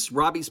priests,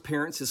 Robbie's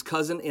parents, his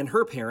cousin, and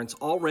her parents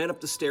all ran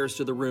up the stairs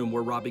to the room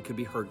where Robbie could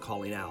be heard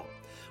calling out.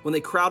 When they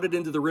crowded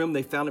into the room,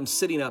 they found him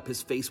sitting up,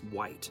 his face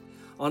white.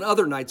 On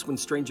other nights when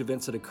strange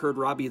events had occurred,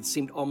 Robbie had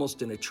seemed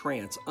almost in a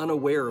trance,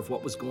 unaware of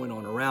what was going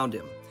on around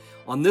him.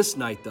 On this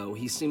night, though,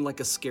 he seemed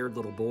like a scared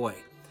little boy.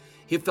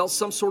 He had felt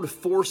some sort of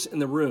force in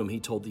the room, he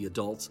told the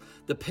adults.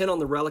 The pin on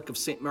the relic of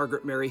St.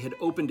 Margaret Mary had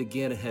opened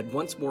again and had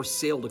once more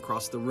sailed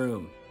across the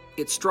room.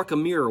 It struck a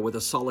mirror with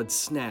a solid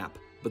snap,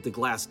 but the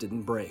glass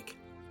didn't break.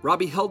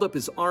 Robbie held up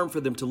his arm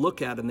for them to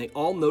look at, and they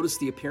all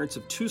noticed the appearance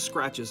of 2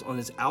 scratches on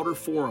his outer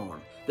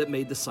forearm that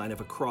made the sign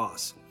of a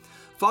cross.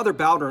 Father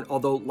Bowdern,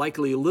 although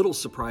likely a little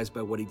surprised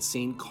by what he'd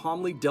seen,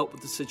 calmly dealt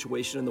with the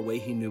situation in the way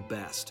he knew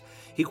best.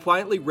 He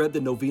quietly read the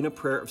novena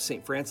prayer of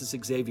St. Francis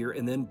Xavier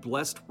and then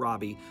blessed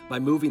Robbie by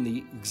moving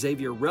the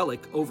Xavier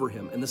relic over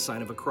him in the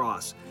sign of a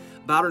cross.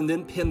 Bowdern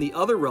then pinned the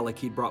other relic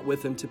he'd brought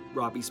with him to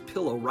Robbie's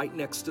pillow right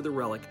next to the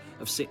relic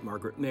of St.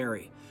 Margaret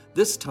Mary.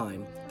 This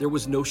time, there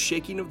was no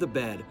shaking of the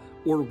bed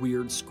or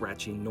weird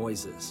scratching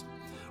noises.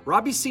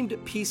 Robbie seemed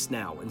at peace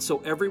now, and so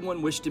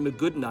everyone wished him a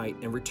good night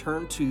and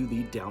returned to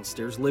the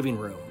downstairs living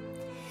room.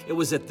 It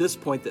was at this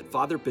point that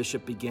Father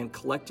Bishop began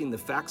collecting the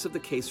facts of the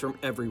case from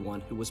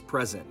everyone who was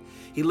present.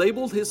 He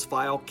labeled his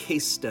file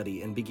Case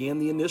Study and began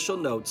the initial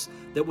notes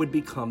that would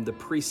become the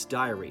priest's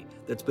diary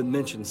that's been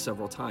mentioned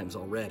several times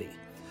already.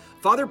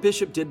 Father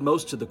Bishop did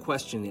most of the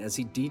questioning as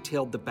he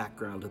detailed the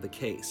background of the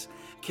case.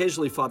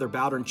 Occasionally, Father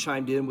Bowdern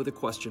chimed in with a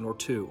question or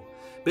two.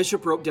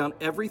 Bishop wrote down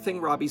everything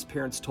Robbie's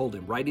parents told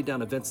him, writing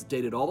down events that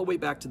dated all the way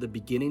back to the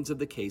beginnings of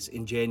the case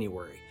in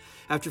January.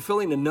 After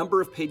filling a number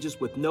of pages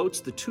with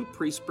notes, the two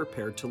priests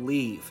prepared to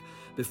leave.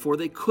 Before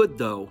they could,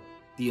 though,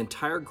 the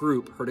entire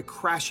group heard a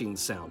crashing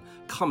sound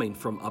coming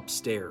from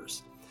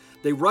upstairs.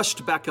 They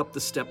rushed back up the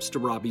steps to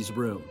Robbie's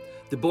room.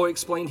 The boy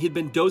explained he'd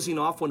been dozing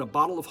off when a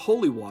bottle of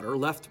holy water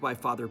left by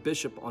Father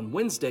Bishop on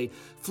Wednesday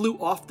flew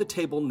off the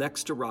table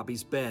next to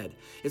Robbie's bed.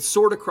 It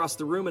soared across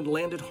the room and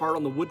landed hard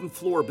on the wooden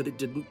floor, but it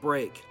didn't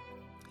break.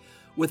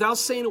 Without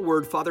saying a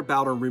word, Father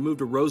Bowdern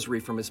removed a rosary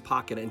from his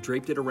pocket and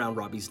draped it around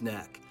Robbie's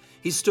neck.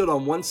 He stood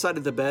on one side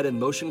of the bed and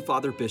motioned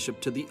Father Bishop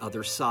to the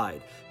other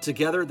side.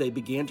 Together, they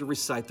began to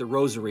recite the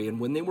rosary, and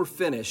when they were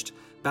finished,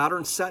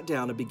 Bowdern sat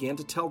down and began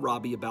to tell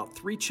Robbie about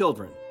 3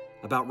 children,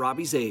 about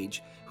Robbie's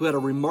age, who had a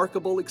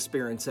remarkable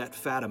experience at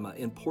Fatima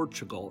in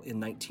Portugal in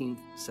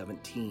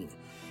 1917.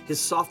 His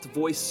soft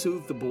voice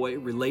soothed the boy,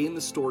 relaying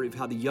the story of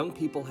how the young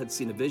people had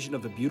seen a vision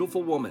of a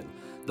beautiful woman,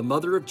 the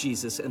mother of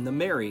Jesus, and the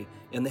Mary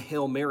and the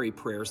Hail Mary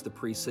prayers the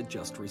priests had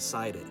just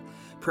recited.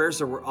 Prayers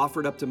that were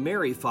offered up to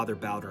Mary, Father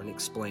Bowdern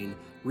explained,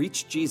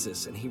 reached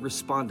Jesus, and he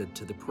responded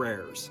to the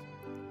prayers.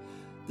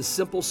 The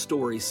simple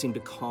story seemed to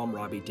calm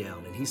Robbie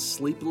down, and he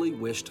sleepily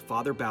wished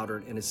Father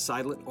Bowdern and his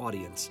silent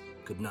audience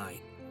good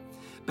night.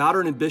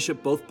 Bowdern and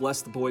Bishop both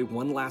blessed the boy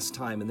one last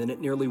time, and then at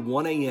nearly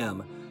 1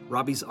 a.m.,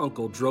 Robbie's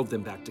uncle drove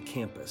them back to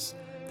campus.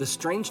 The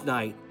strange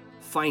night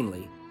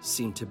finally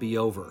seemed to be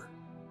over.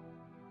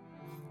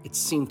 It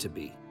seemed to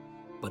be,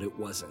 but it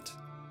wasn't.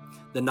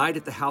 The night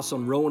at the house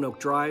on Roanoke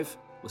Drive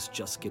was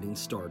just getting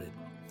started.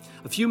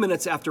 A few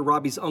minutes after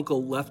Robbie's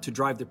uncle left to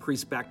drive the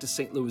priest back to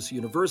St. Louis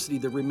University,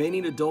 the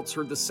remaining adults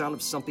heard the sound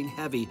of something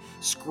heavy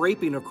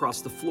scraping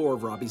across the floor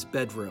of Robbie's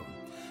bedroom.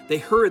 They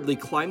hurriedly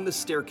climbed the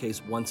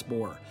staircase once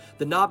more.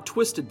 The knob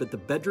twisted, but the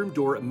bedroom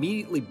door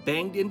immediately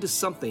banged into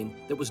something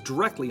that was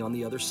directly on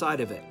the other side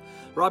of it.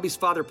 Robbie's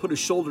father put his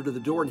shoulder to the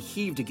door and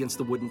heaved against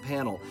the wooden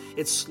panel.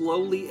 It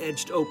slowly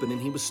edged open,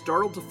 and he was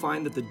startled to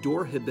find that the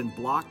door had been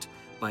blocked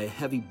by a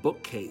heavy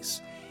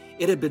bookcase.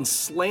 It had been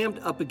slammed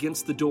up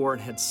against the door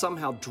and had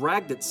somehow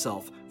dragged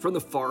itself from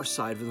the far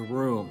side of the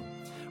room.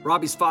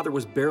 Robbie's father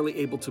was barely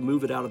able to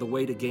move it out of the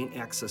way to gain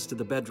access to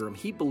the bedroom.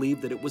 He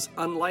believed that it was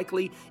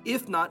unlikely,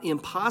 if not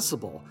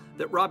impossible,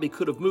 that Robbie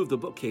could have moved the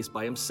bookcase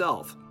by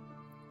himself,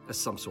 as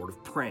some sort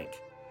of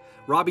prank.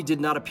 Robbie did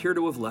not appear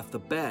to have left the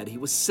bed. He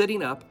was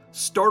sitting up,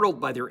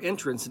 startled by their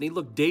entrance, and he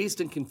looked dazed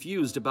and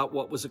confused about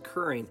what was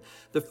occurring.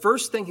 The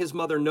first thing his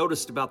mother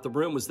noticed about the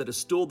room was that a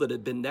stool that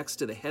had been next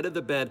to the head of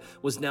the bed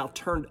was now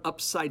turned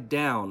upside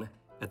down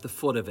at the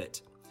foot of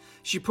it.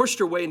 She pushed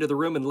her way into the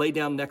room and lay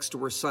down next to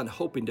her son,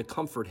 hoping to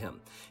comfort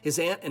him. His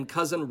aunt and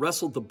cousin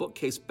wrestled the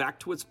bookcase back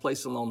to its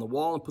place along the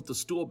wall and put the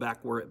stool back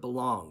where it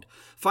belonged.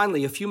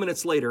 Finally, a few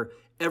minutes later,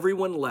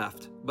 everyone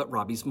left but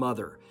Robbie's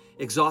mother.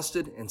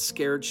 Exhausted and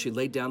scared, she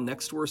lay down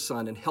next to her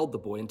son and held the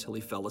boy until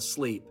he fell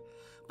asleep.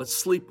 But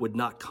sleep would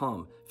not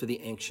come for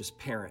the anxious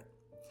parent.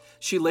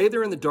 She lay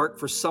there in the dark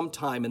for some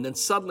time and then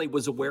suddenly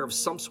was aware of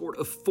some sort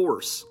of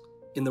force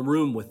in the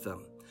room with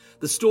them.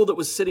 The stool that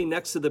was sitting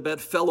next to the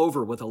bed fell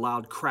over with a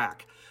loud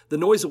crack. The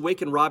noise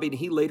awakened Robbie, and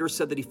he later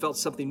said that he felt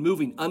something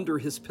moving under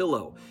his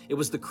pillow. It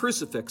was the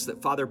crucifix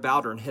that Father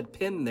Bowdern had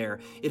pinned there.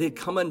 It had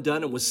come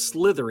undone and was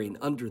slithering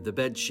under the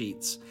bed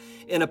sheets.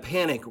 In a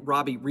panic,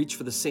 Robbie reached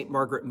for the St.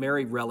 Margaret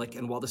Mary relic,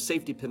 and while the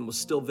safety pin was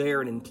still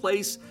there and in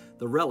place,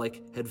 the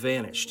relic had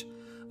vanished.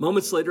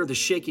 Moments later, the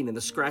shaking and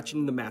the scratching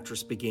in the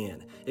mattress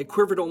began. It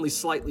quivered only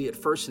slightly at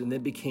first and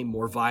then became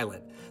more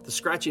violent. The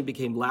scratching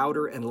became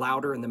louder and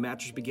louder, and the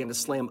mattress began to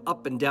slam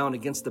up and down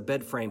against the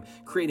bed frame,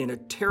 creating a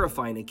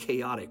terrifying and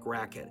chaotic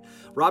racket.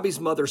 Robbie's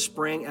mother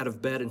sprang out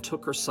of bed and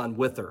took her son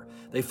with her.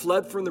 They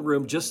fled from the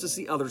room just as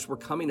the others were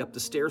coming up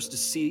the stairs to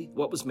see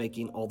what was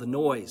making all the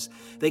noise.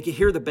 They could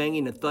hear the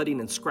banging and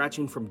thudding and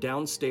scratching from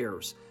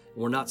downstairs,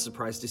 and were not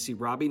surprised to see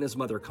Robbie and his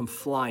mother come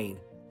flying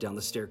down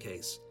the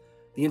staircase.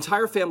 The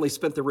entire family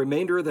spent the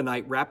remainder of the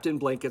night wrapped in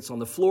blankets on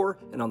the floor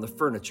and on the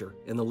furniture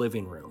in the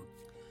living room.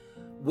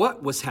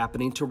 What was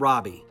happening to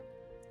Robbie?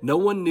 No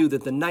one knew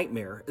that the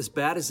nightmare, as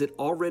bad as it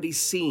already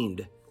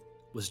seemed,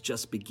 was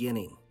just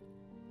beginning.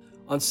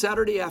 On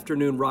Saturday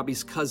afternoon,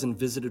 Robbie's cousin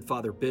visited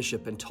Father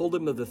Bishop and told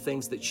him of the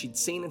things that she'd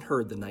seen and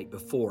heard the night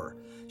before.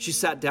 She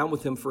sat down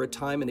with him for a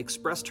time and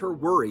expressed her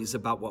worries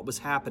about what was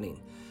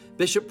happening.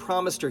 Bishop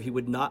promised her he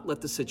would not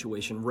let the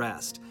situation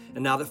rest,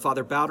 and now that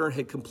Father Bowdern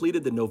had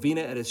completed the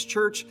novena at his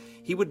church,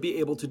 he would be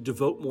able to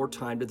devote more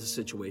time to the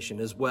situation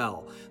as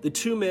well. The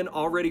two men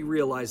already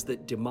realized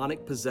that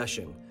demonic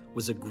possession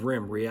was a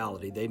grim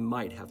reality they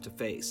might have to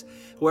face.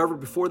 However,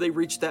 before they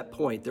reached that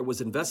point, there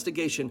was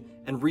investigation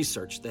and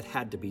research that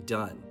had to be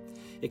done.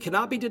 It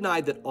cannot be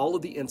denied that all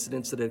of the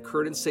incidents that had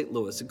occurred in St.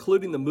 Louis,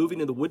 including the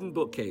moving of the wooden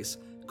bookcase,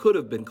 could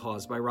have been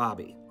caused by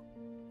Robbie.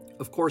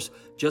 Of course,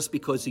 just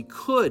because he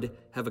could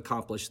have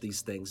accomplished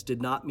these things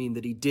did not mean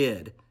that he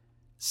did,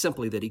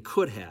 simply that he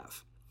could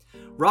have.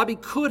 Robbie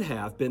could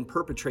have been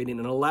perpetrating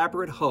an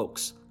elaborate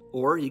hoax,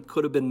 or he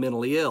could have been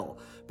mentally ill,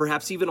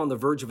 perhaps even on the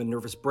verge of a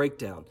nervous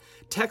breakdown.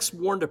 Tex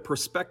warned a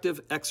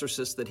prospective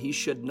exorcist that he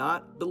should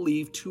not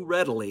believe too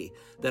readily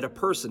that a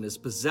person is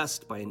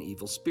possessed by an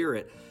evil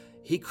spirit.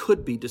 He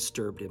could be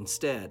disturbed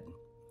instead.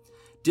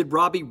 Did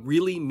Robbie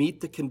really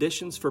meet the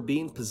conditions for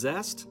being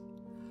possessed?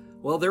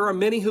 Well, there are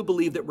many who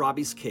believe that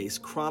Robbie's case,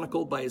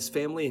 chronicled by his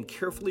family and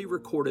carefully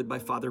recorded by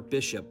Father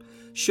Bishop,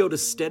 showed a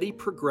steady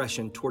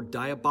progression toward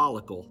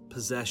diabolical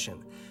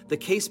possession. The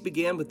case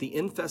began with the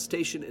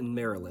infestation in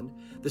Maryland,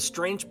 the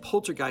strange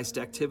poltergeist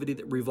activity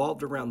that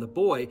revolved around the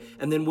boy,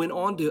 and then went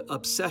on to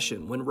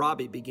obsession when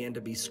Robbie began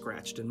to be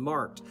scratched and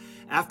marked.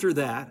 After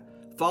that,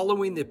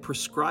 following the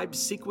prescribed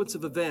sequence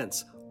of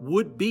events,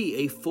 would be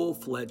a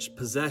full-fledged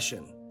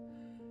possession.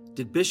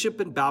 Did Bishop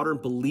and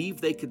Bowdern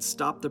believe they could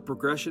stop the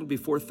progression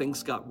before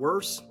things got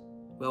worse?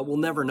 Well, we'll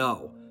never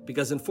know,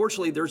 because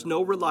unfortunately there's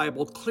no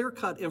reliable,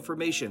 clear-cut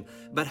information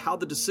about how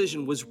the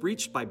decision was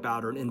reached by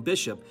Bowdern and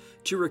Bishop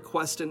to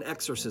request an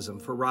exorcism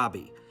for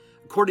Robbie.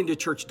 According to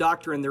church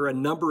doctrine, there are a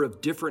number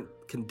of different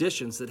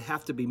conditions that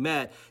have to be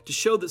met to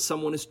show that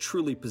someone is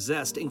truly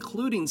possessed,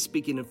 including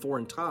speaking in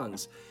foreign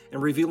tongues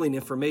and revealing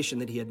information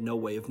that he had no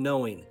way of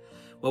knowing.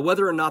 Well,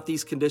 whether or not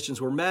these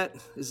conditions were met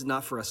is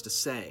not for us to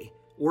say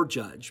or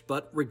judge,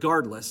 but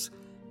regardless,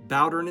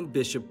 Bowdern and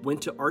Bishop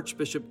went to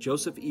Archbishop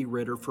Joseph E.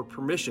 Ritter for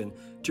permission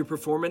to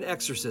perform an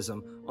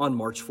exorcism on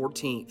March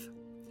 14th.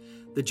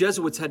 The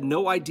Jesuits had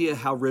no idea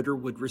how Ritter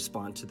would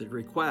respond to the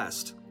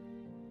request,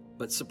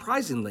 but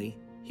surprisingly,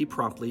 he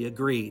promptly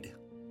agreed.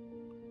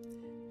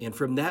 And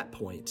from that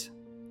point,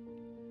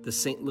 the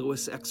St.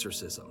 Louis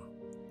exorcism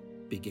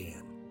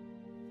began.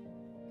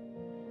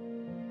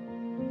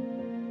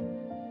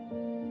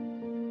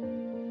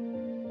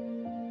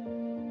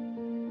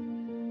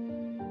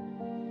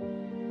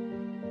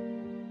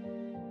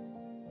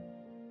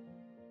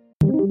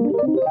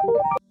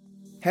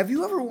 Have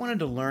you ever wanted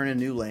to learn a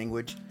new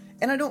language?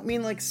 And I don't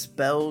mean like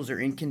spells or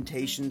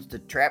incantations to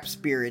trap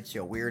spirits,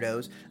 you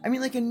weirdos. I mean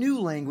like a new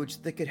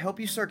language that could help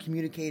you start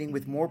communicating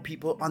with more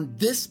people on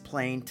this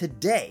plane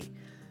today.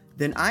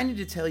 Then I need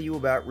to tell you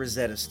about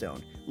Rosetta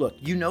Stone. Look,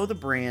 you know the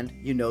brand,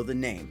 you know the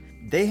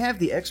name. They have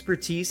the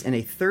expertise and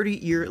a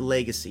 30-year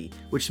legacy,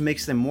 which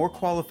makes them more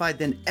qualified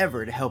than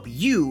ever to help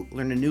you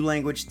learn a new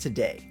language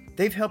today.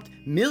 They've helped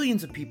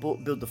millions of people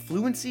build the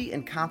fluency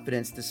and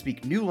confidence to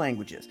speak new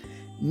languages.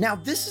 Now,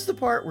 this is the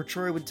part where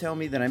Troy would tell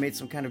me that I made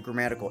some kind of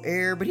grammatical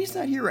error, but he's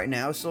not here right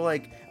now, so I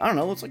don't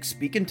know, it's like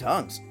speaking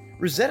tongues.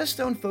 Rosetta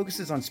Stone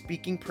focuses on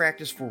speaking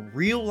practice for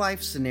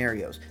real-life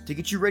scenarios to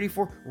get you ready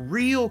for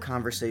real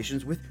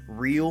conversations with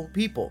real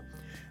people.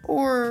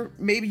 Or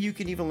maybe you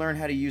can even learn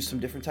how to use some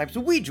different types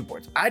of Ouija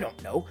boards. I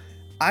don't know.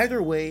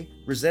 Either way,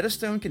 Rosetta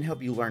Stone can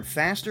help you learn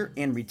faster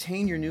and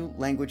retain your new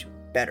language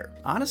better.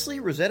 Honestly,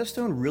 Rosetta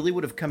Stone really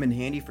would have come in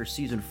handy for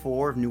season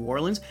 4 of New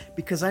Orleans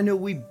because I know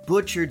we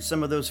butchered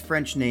some of those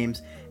French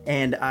names,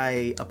 and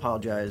I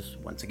apologize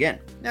once again.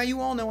 Now,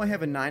 you all know I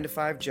have a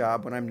 9-to-5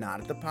 job when I'm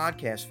not at the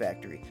podcast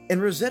factory, and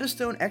Rosetta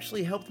Stone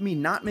actually helped me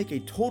not make a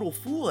total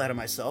fool out of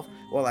myself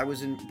while I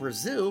was in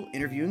Brazil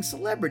interviewing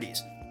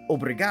celebrities.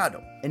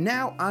 Obrigado. And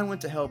now I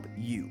want to help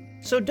you.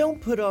 So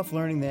don't put off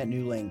learning that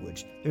new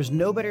language. There's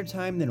no better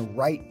time than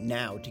right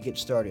now to get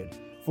started.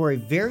 For a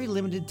very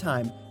limited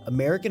time,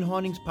 American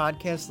Hauntings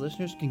podcast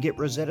listeners can get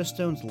Rosetta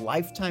Stone's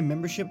lifetime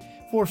membership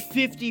for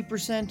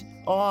 50%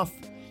 off.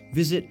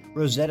 Visit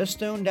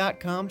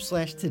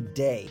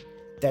rosettastone.com/today.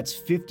 That's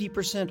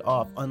 50%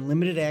 off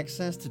unlimited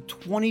access to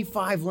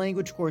 25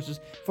 language courses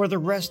for the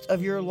rest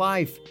of your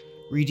life.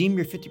 Redeem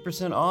your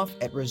 50% off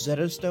at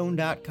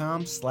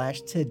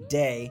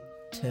rosettastone.com/today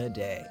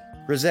today.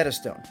 Rosetta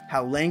Stone,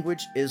 how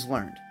language is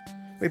learned.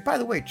 Wait, by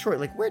the way, Troy,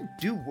 where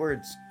do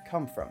words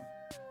come from?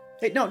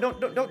 Hey, no,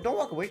 don't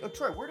walk away. Oh,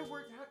 Troy, where do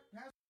words...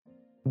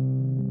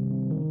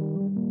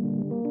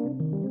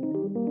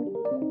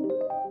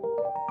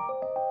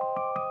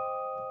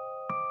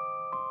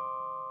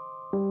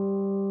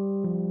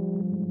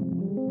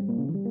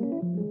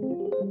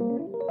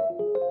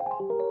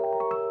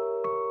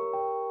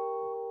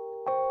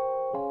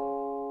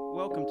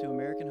 Welcome to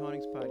American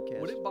Hauntings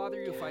Podcast. Would it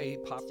bother you if I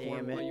ate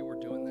popcorn while you were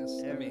doing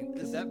this? I mean,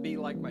 could that be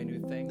like my new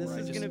thing? This where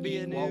is I just going to be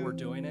eat a new... while we're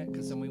doing it?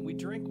 Because, I mean, we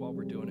drink while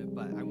we're doing it,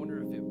 but I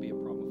wonder if it would be a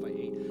problem if I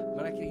ate.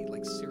 But I could eat,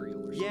 like,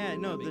 cereal or something. Yeah,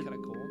 no, That'd be kind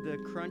of cool. The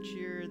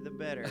crunchier, the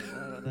better.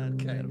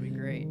 Okay. That'll be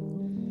great.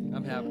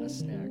 I'm having a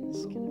snack.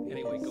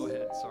 Anyway, go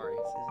ahead. Sorry.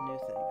 This is a new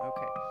thing.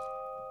 Okay.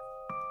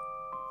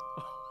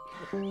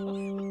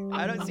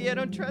 I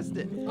don't trust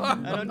it.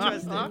 I don't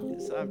trust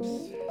it. So I'm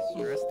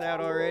stressed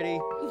out already.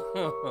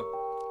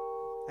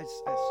 As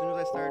soon as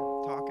I started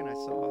talking, I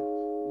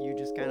saw you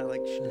just kind of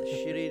like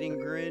shit-eating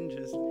grin.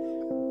 Just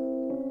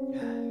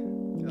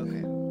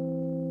okay.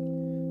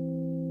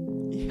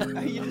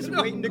 Are you just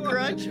waiting to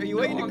crunch? Are you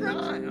waiting to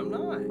crunch? I'm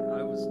not.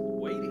 I was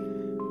waiting.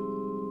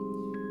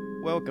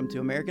 Welcome to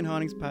American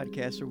Hauntings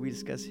Podcast, where we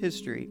discuss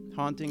history,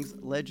 hauntings,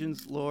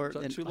 legends, lore,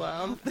 and too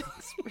loud? all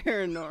things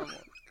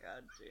paranormal.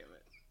 God damn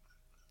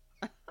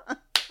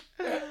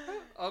it.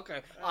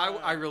 Okay.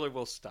 I really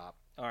will stop.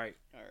 All right.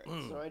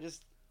 So I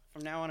just,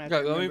 from now on, I have to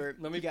remember.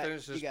 Let me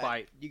finish this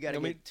bite. You got to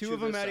get 2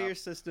 of them out of your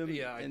system.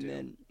 Yeah, I do.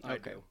 Then, I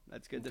okay, do.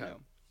 that's good to know.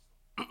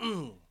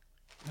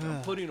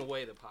 I'm putting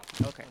away the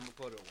popcorn. Okay. I'm going to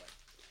put it away.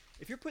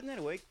 If you're putting that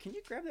away, can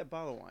you grab that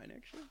bottle of wine,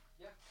 actually?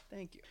 Yeah.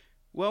 Thank you.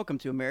 Welcome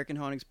to American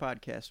Hauntings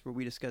Podcast, where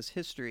we discuss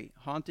history,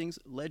 hauntings,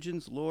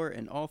 legends, lore,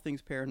 and all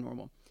things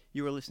paranormal.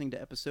 You are listening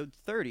to episode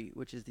 30,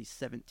 which is the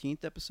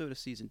 17th episode of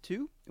season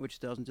 2,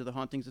 which delves into the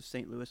hauntings of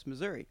St. Louis,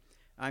 Missouri.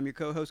 I'm your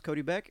co-host,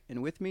 Cody Beck,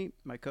 and with me,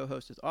 my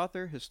co-host is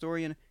author,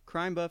 historian,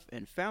 crime buff,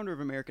 and founder of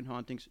American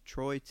Hauntings,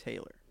 Troy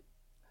Taylor.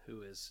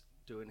 Who is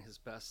doing his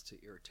best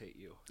to irritate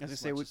you. As I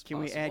say, can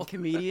we add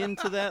comedian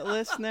to that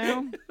list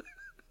now?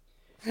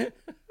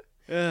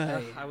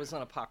 I was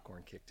on a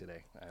popcorn kick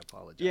today. I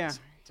apologize. Yeah,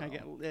 So,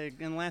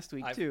 and last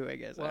week too, I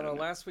guess. Well,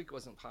 last week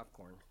wasn't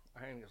popcorn.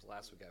 I think it was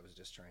last week I was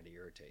just trying to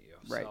irritate you.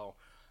 Right. So,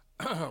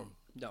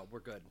 no, we're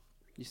good.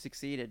 You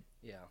succeeded.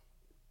 Yeah.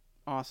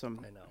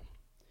 Awesome. I know.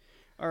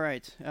 All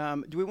right.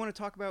 Do we want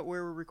to talk about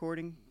where we're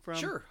recording from?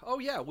 Sure. Oh,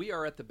 yeah. We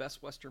are at the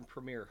Best Western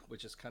Premiere,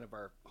 which is kind of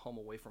our home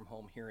away from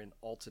home here in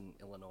Alton,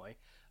 Illinois.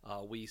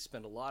 We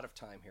spend a lot of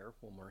time here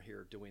when we're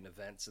here doing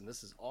events, and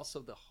this is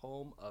also the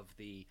home of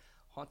the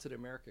Haunted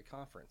America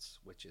Conference,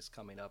 which is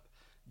coming up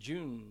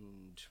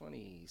June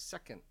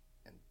 22nd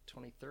and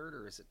 23rd,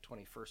 or is it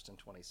 21st and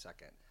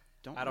 22nd?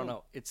 I don't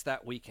know. It's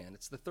that weekend.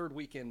 It's the third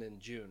weekend in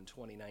June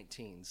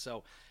 2019.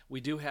 So we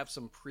do have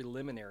some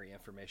preliminary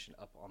information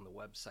up on the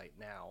website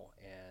now.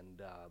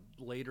 And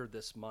later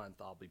this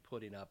month, I'll be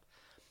putting up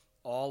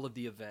all of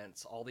the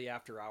events, all the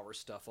after-hours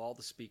stuff, all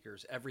the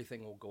speakers.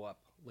 Everything will go up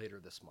later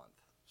this month.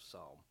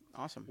 So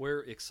awesome. We're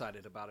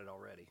excited about it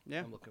already.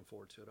 Yeah. I'm looking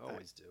forward to it. I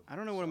always do. I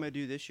don't know what I'm going to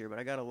do this year, but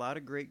I got a lot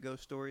of great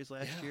ghost stories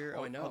last year.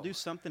 I know. I'll do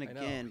something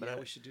again. But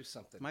we should do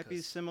something. Might be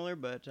similar,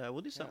 but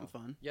we'll do something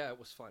fun. Yeah, it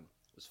was fun.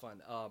 It was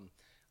fun.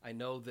 I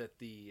know that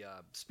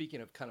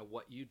speaking of kind of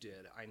what you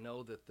did, I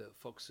know that the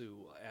folks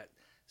who at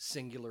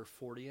Singular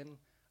Fortean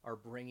are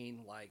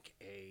bringing like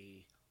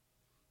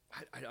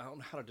I don't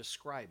know how to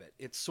describe it.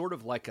 It's sort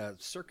of like a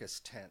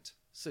circus tent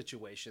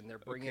situation. They're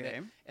bringing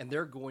it, and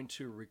they're going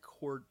to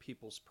record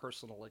people's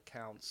personal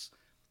accounts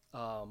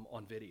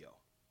on video.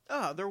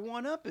 Oh, they're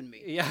one-upping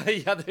me.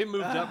 Yeah, they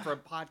moved up from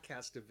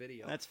podcast to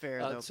video. That's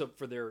fair, so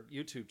for their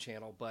YouTube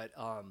channel, but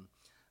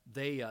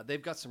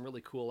they've got some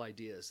really cool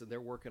ideas, and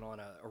they're working on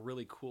a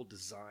really cool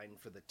design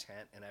for the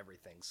tent and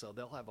everything. So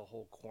they'll have a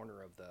whole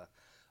corner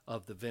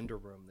of the vendor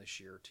room this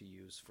year to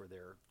use for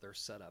their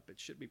setup. It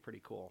should be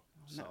pretty cool.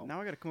 So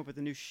now I got to come up with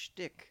a new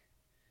shtick,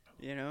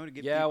 to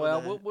get yeah. people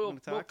Well, to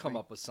we'll come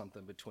up with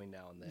something between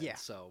now and then. Yeah.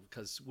 So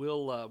because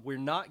we're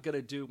not gonna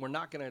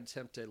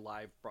attempt a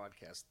live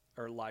broadcast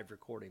or live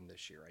recording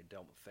this year. I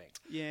don't think.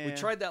 Yeah. We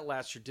tried that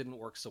last year, didn't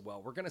work so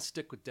well. We're gonna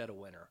stick with Dead of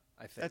Winter.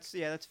 I think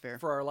that's fair.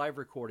 For our live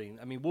recording,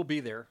 I mean, we'll be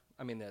there.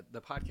 I mean,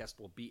 the podcast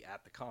will be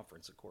at the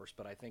conference, of course,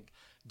 but I think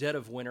Dead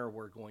of Winter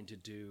we're going to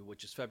do,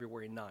 which is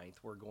February 9th,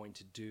 we're going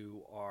to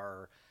do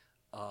our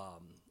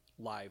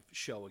live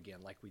show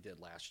again like we did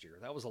last year.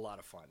 That was a lot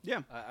of fun.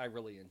 Yeah. I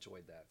really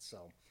enjoyed that.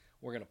 So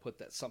we're going to put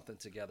something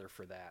together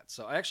for that.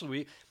 So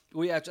actually,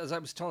 we as I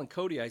was telling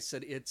Cody, I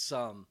said it's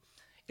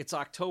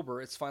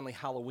October. It's finally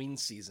Halloween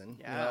season.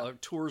 Yeah.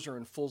 Tours are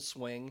in full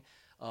swing.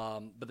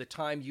 By the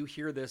time you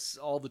hear this,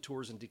 all the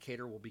tours in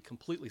Decatur will be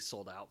completely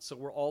sold out. So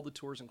all the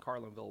tours in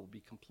Carlinville will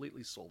be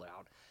completely sold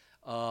out.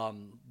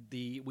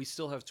 We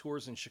still have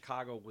tours in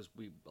Chicago.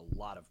 A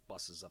lot of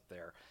buses up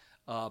there.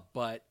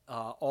 But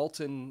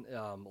Alton,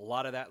 a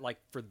lot of that, like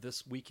for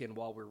this weekend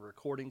while we're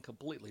recording,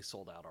 completely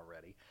sold out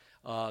already.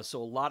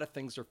 So a lot of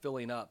things are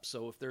filling up.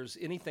 So if there's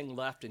anything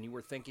left and you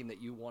were thinking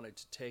that you wanted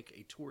to take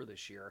a tour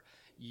this year,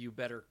 you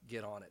better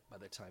get on it by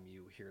the time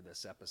you hear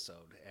this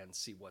episode and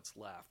see what's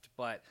left.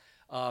 But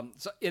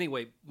so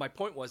anyway, my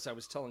point was I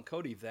was telling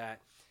Cody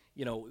that,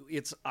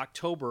 it's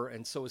October.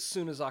 And so as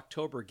soon as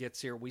October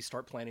gets here, we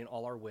start planning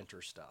all our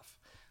winter stuff.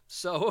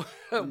 So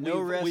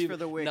no rest for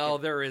the wicked. No,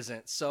 there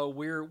isn't. So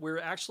we're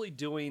actually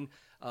doing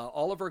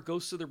all of our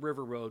Ghosts of the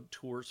River Road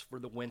tours for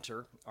the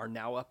winter are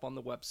now up on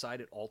the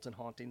website at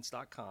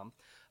altonhauntings.com.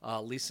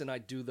 Lisa and I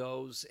do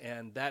those,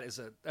 and that's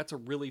a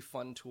really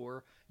fun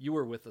tour. You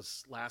were with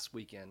us last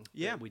weekend.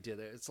 Yeah, we did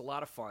it. It's a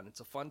lot of fun. It's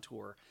a fun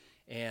tour,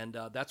 and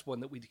that's one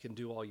that we can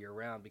do all year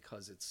round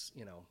because it's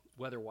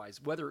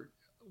weather-wise.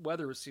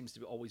 Weather seems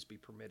to always be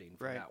permitting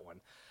for that one,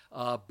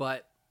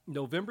 but.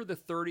 November the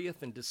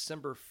 30th and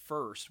December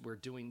 1st, we're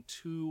doing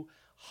 2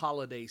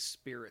 Holiday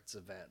Spirits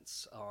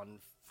events. On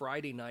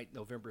Friday night,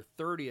 November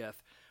 30th,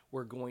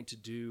 we're going to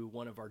do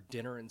one of our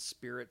Dinner and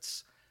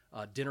Spirits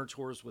dinner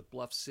tours with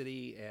Bluff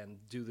City and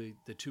do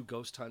the 2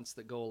 ghost hunts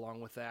that go along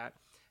with that.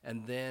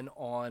 And then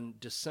on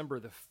December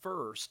the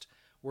 1st,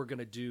 we're going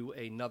to do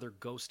another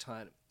ghost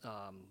hunt.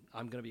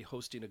 I'm going to be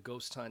hosting a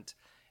ghost hunt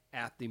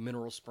at the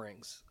Mineral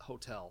Springs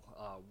Hotel,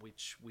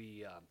 which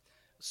we...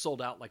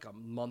 sold out like a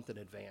month in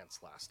advance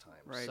last time.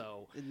 Right.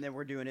 So, and then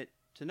we're doing it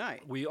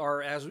tonight. We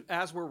are,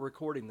 as we're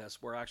recording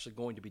this, we're actually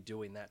going to be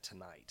doing that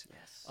tonight.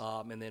 Yes.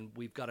 And then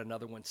we've got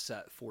another one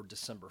set for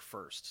December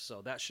 1st.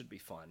 So that should be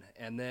fun.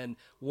 And then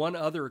one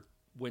other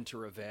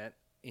winter event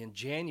in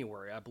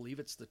January, I believe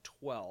it's the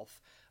 12th,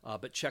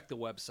 but check the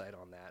website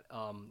on that.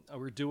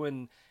 We're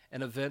doing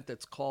an event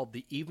that's called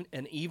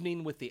An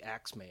Evening with the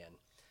Axeman.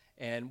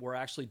 And we're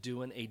actually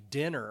doing a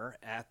dinner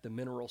at the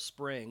Mineral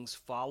Springs,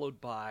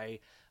 followed by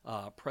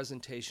a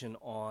presentation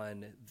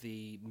on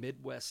the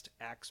Midwest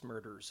axe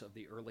murders of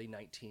the early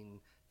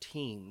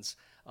 19-teens,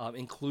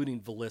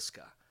 including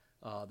Villisca.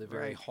 The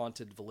very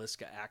haunted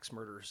Villisca axe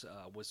murders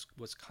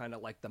was kind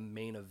of like the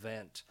main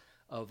event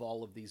of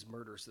all of these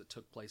murders that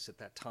took place at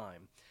that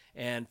time.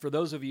 And for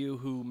those of you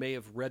who may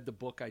have read the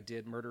book I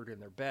did, Murdered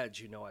in Their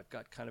Beds, I've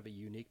got kind of a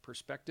unique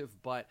perspective,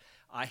 but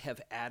I have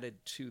added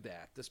to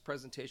that. This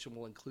presentation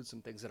will include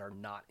some things that are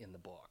not in the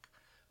book.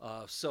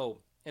 So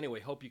anyway,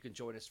 hope you can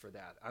join us for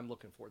that. I'm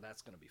looking forward.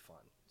 That's going to be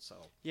fun.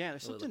 So yeah,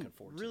 there's something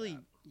really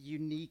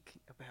unique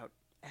about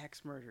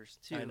axe murders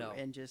too. I know.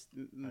 And just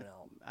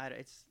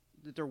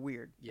they're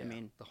weird. Yeah, I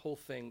mean, the whole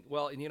thing.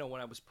 Well, and when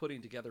I was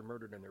putting together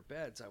Murdered in Their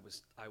Beds,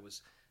 I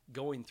was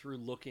going through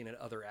looking at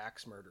other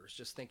axe murders,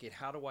 just thinking,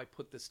 how do I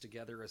put this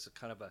together as a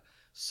kind of a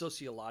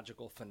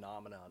sociological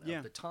phenomenon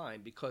of the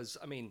time? Because,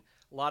 I mean,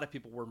 a lot of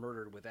people were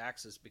murdered with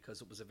axes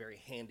because it was a very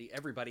handy,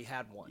 everybody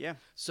had one. Yeah.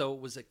 So it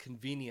was a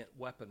convenient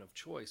weapon of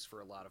choice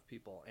for a lot of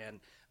people. And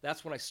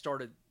that's when I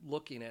started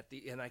looking at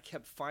and I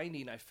kept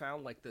I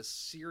found like this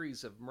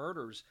series of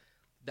murders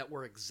that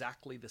were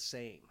exactly the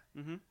same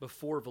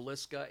before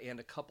Villisca and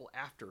a couple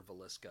after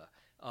Villisca.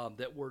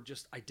 That were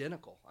just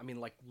identical. I mean,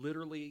 like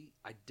literally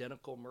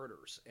identical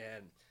murders.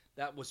 And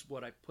that was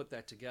what I put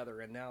that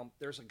together. And now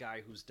there's a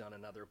guy who's done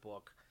another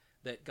book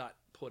that got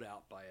put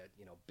out by a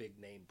big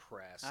name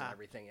press and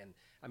everything. And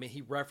I mean,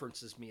 he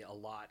references me a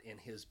lot in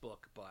his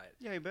book, but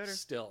yeah, you better.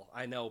 Still,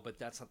 I know, but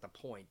that's not the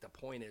point. The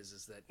point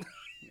is that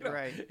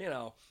right.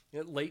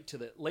 Late to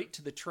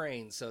the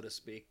train, so to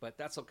speak. But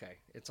that's okay.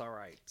 It's all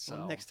right. So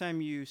well, next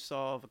time you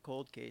solve a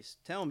cold case,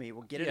 tell me.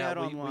 We'll get it out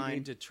online. We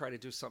need to try to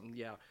do something.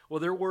 Yeah. Well,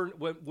 there were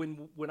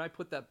when I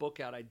put that book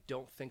out, I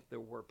don't think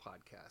there were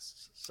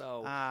podcasts.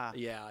 So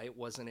yeah, it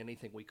wasn't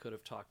anything we could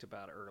have talked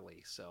about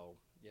early. So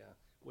yeah,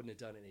 wouldn't have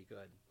done any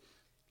good.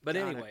 But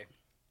anyway,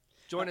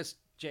 join us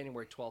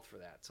January 12th for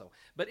that. So,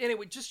 but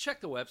anyway, just check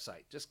the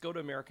website. Just go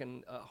to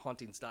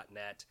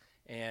AmericanHauntings.net,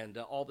 and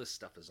all this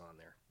stuff is on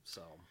there.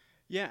 So.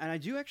 Yeah, and I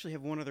do actually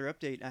have one other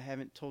update I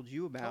haven't told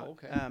you about. Oh,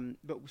 okay.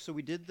 But so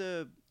we did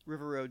the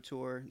River Road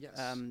tour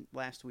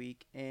last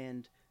week,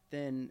 and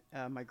then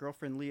my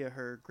girlfriend Leah,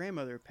 her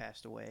grandmother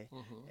passed away,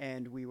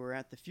 and we were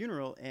at the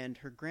funeral, and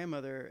her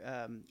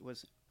grandmother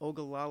was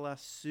Ogallala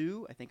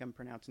Sioux. I think I'm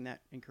pronouncing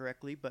that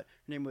incorrectly, but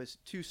her name was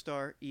Two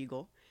Star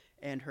Eagle.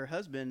 And her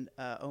husband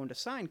owned a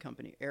sign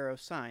company, Arrow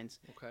Signs.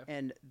 Okay.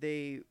 And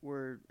they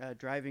were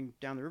driving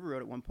down the river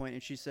road at one point,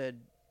 and she said,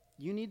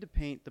 "You need to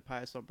paint the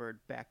Piasol bird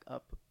back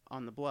up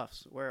on the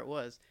bluffs where it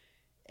was."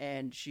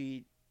 And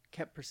she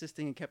kept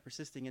persisting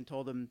and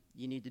told him,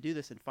 "You need to do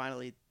this." And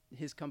finally,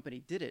 his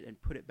company did it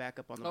and put it back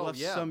up on the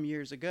bluffs some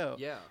years ago.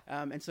 Yeah.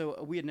 And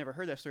so we had never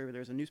heard that story, but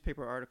there was a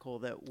newspaper article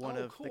that one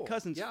of the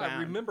cousins found. Yeah, I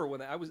remember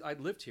when I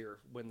lived here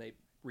when they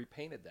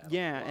repainted that.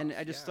 Yeah, and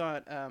I just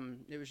thought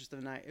it was just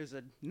a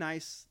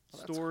nice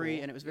story,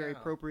 cool. And it was very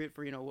appropriate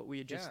for what we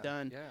had just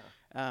done.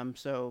 Yeah.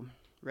 So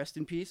rest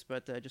in peace,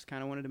 but just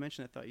kind of wanted to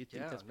mention. I thought you'd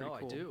think that's pretty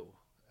cool. I do,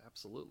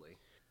 absolutely.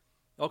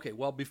 Okay,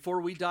 well,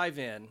 before we dive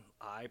in,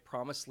 I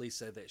promised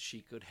Lisa that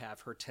she could have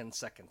her 10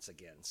 seconds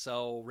again.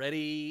 So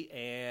ready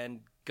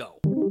and go.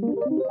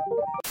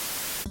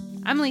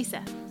 I'm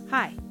Lisa.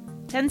 Hi.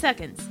 10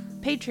 seconds.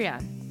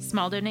 Patreon.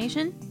 Small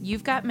donation.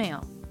 You've got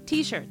mail.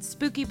 T-shirts.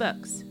 Spooky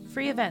books.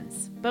 Free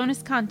events,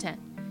 bonus content,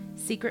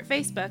 secret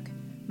Facebook,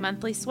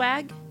 monthly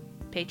swag,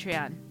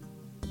 Patreon.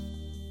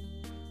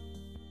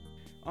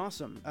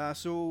 Awesome.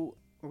 So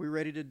are we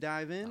ready to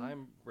dive in?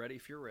 I'm ready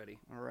if you're ready.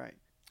 All right.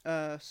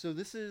 So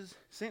this is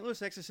St.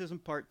 Louis Exorcism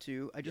Part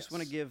 2. I just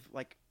want to give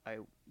like a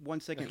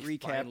 1 second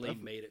recap. Finally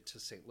made it to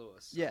St.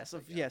 Louis.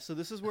 So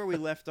this is where we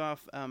left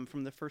off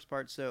from the first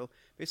part. So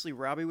basically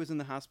Robbie was in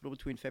the hospital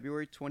between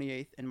February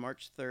 28th and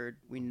March 3rd.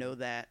 We know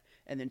that.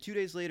 And then 2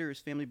 days later, his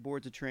family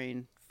boards a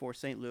train for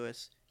St.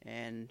 Louis,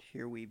 and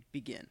here we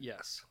begin.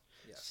 Yes.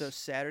 So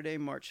Saturday,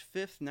 March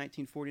 5th,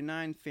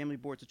 1949, family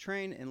boards a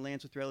train and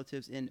lands with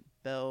relatives in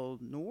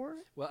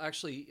Belle-Noire? Well,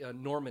 actually,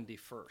 Normandy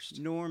first.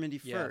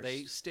 Yeah,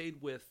 they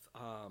stayed with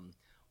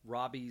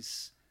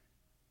Robbie's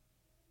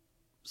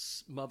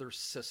mother's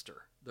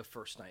sister the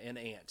first night, and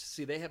aunt.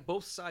 See, they had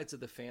both sides of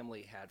the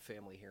family had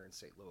family here in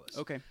St. Louis.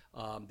 Okay.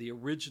 The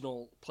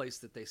original place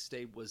that they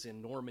stayed was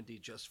in Normandy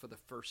just for the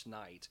first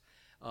night.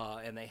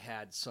 And they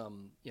had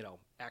some,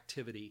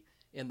 activity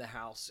in the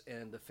house,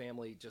 and the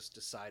family just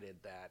decided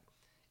that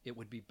it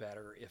would be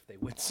better if they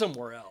went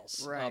somewhere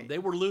else. Right. They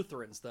were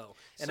Lutherans, though,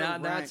 and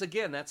that's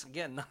again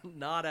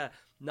not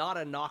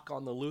a knock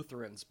on the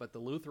Lutherans, but the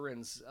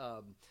Lutherans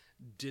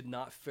did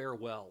not fare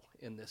well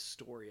in this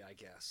story, I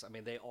guess. I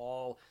mean, they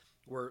all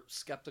were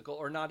skeptical,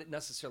 or not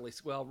necessarily.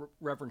 Well,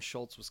 Reverend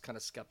Schultz was kind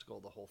of skeptical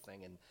of the whole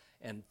thing,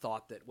 and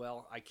thought that,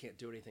 well, I can't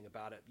do anything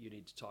about it. You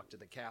need to talk to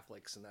the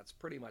Catholics, and that's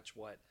pretty much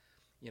what.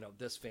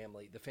 This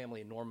family, the family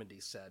in Normandy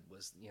said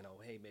was,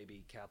 hey,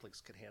 maybe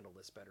Catholics could handle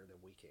this better than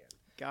we can.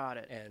 Got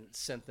it. And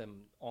sent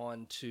them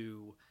on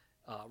to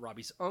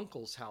Robbie's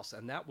uncle's house,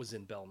 and that was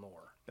in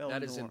Belle-Noire.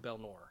 That is in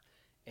Belle-Noire.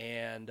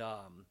 And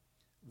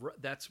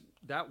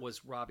that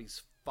was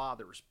Robbie's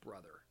father's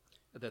brother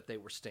that they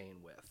were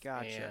staying with.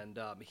 Gotcha. And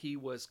he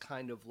was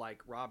kind of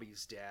like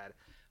Robbie's dad,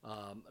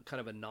 kind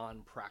of a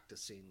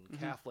non-practicing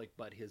Catholic,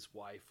 but his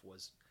wife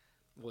was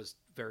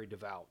very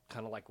devout,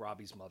 kind of like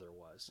Robbie's mother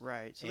was.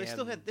 Right. So they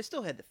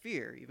still had the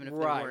fear, even if they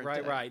weren't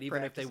right.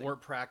 Even if they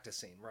weren't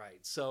practicing, right.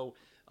 So,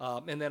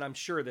 and then I'm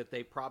sure that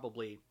they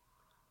probably,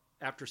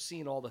 after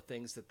seeing all the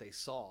things that they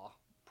saw,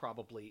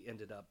 probably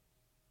ended up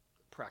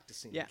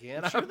practicing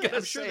again.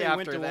 I'm sure they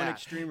went to one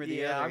extreme or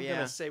the other. I'm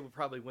gonna say we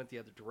probably went the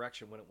other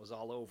direction when it was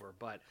all over.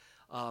 But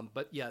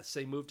yes,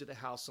 they moved to the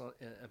house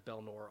at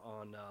Belle-Noire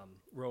on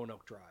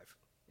Roanoke Drive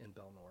in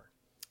Belle-Noire.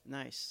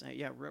 Nice.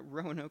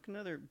 Roanoke,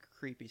 another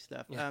creepy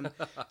stuff.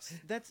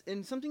 That's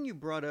and something you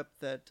brought up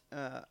that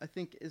I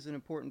think is an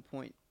important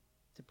point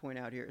to point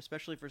out here,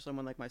 especially for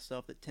someone like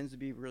myself that tends to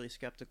be really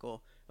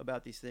skeptical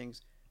about these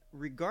things.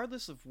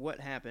 Regardless of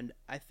what happened,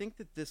 I think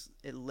that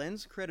it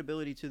lends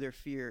credibility to their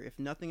fear. If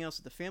nothing else,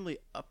 the family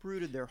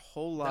uprooted their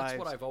whole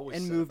lives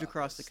and moved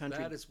across the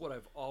country. That is what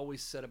I've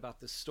always said about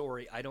this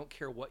story. I don't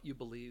care what you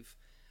believe,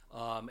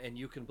 and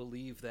you can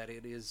believe that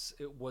it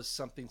was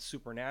something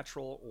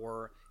supernatural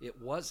or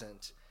it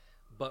wasn't,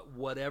 but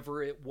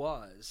whatever it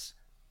was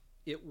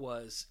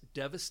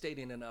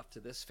devastating enough to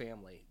this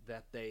family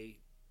that they,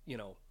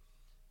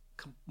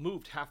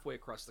 moved halfway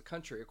across the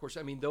country. Of course,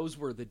 I mean, those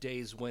were the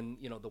days when,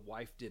 the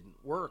wife didn't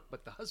work,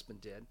 but the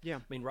husband did. Yeah.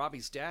 I mean,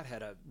 Robbie's dad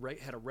had a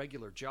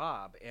regular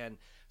job. And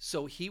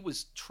so he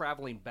was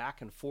traveling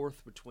back and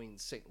forth between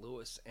St.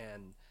 Louis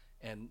and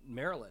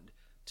Maryland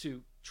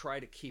to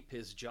try to keep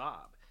his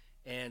job.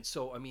 And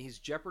so, I mean, he's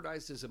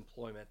jeopardized his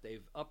employment.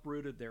 They've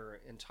uprooted their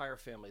entire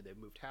family. They've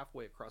moved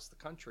halfway across the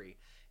country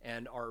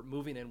and are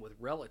moving in with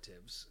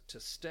relatives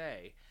to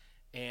stay.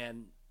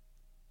 And,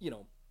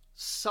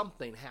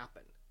 something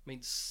happened. I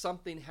mean,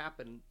 something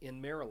happened in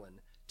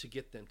Maryland to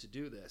get them to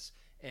do this.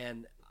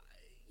 And,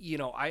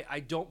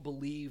 I don't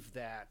believe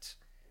that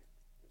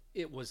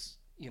it was,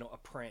 a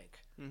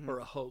prank or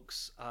a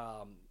hoax.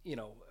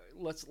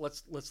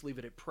 Let's leave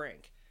it at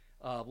prank.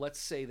 Let's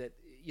say that,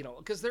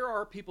 because there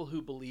are people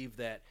who believe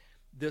that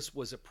this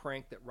was a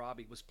prank that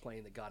Robbie was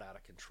playing that got out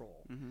of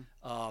control.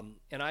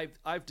 And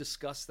I've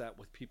discussed that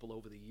with people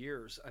over the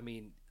years. I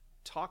mean,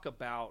 talk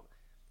about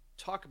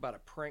a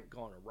prank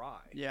gone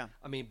awry. Yeah.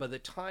 I mean, by the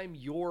time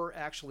you're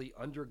actually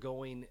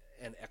undergoing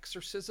an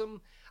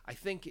exorcism, I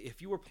think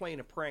if you were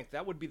playing a prank,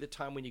 that would be the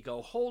time when you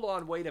go, hold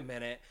on, wait a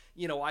minute.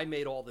 I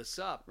made all this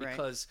up.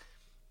 Because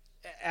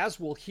as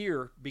we'll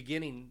hear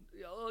beginning,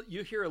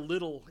 you hear a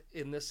little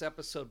in this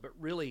episode, but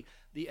really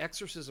the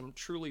exorcism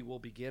truly will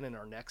begin in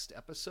our next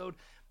episode.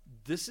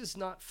 This is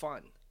not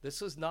fun.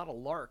 This is not a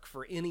lark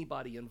for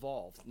anybody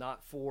involved,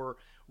 not for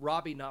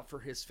Robbie, not for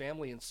his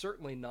family, and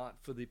certainly not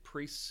for the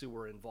priests who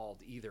were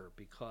involved either,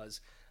 because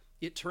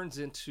it turns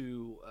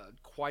into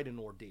quite an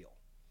ordeal.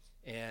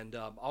 And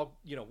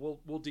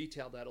we'll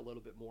detail that a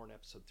little bit more in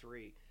episode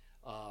 3,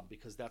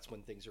 because that's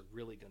when things are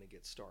really going to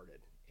get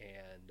started.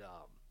 And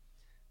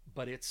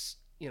but it's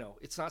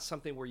not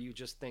something where you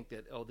just think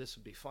that, oh, this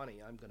would be funny,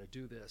 I'm going to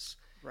do this.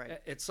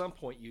 Right. At some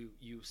point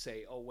you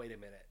say, oh, wait a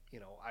minute,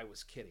 I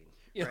was kidding.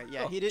 Right.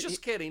 Yeah. He didn't.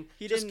 Just kidding.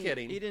 He just didn't.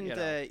 Kidding. He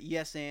didn't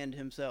yes and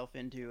himself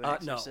into an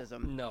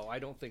exorcism. No, I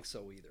don't think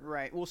so either.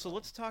 Right. Well, so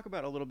let's talk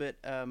about a little bit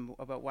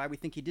about why we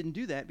think he didn't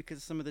do that, because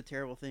of some of the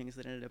terrible things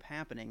that ended up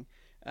happening.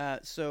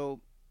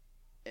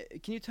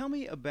 Can you tell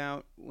me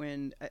about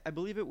when I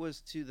believe it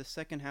was to the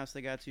second house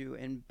they got to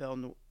in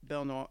Belnor,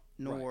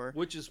 right,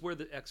 which is where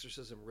the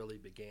exorcism really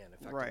began. In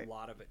fact, right. A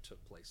lot of it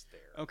took place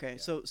there. Okay,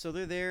 yeah. So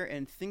they're there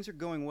and things are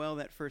going well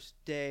that first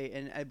day,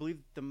 and I believe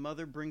the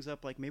mother brings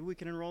up, like, maybe we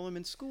can enroll him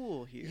in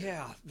school here.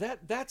 Yeah,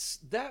 that's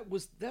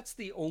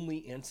the only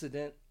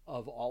incident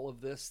of all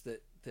of this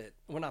that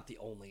well, not the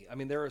only. I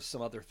mean, there are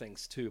some other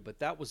things too, but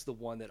that was the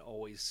one that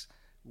always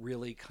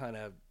really kind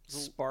of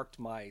sparked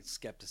my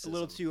skepticism. A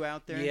little too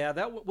out there. Yeah,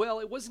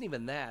 well, it wasn't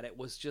even that. It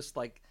was just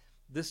like,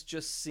 this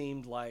just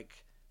seemed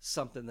like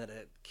something that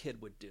a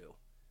kid would do.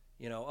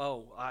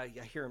 I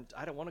hear him,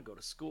 I don't want to go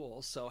to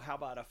school, so how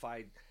about if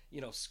I,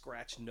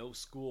 scratch no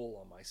school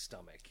on my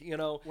stomach?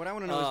 What I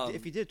want to know is,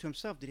 if he did it to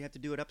himself, did he have to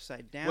do it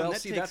upside down? Well,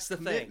 that's the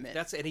thing.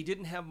 And he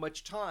didn't have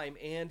much time,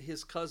 and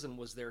his cousin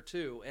was there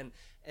too. And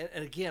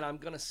again, I'm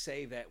going to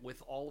say that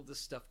with all of this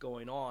stuff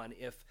going on,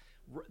 if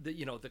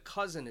the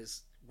cousin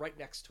is right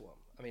next to him.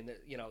 I mean,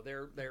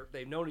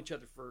 they've known each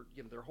other for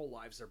their whole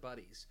lives. They're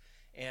buddies,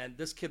 and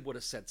this kid would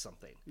have said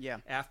something. Yeah.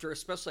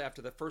 Especially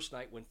after the first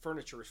night when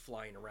furniture is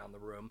flying around the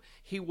room,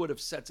 he would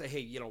have said,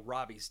 "Hey,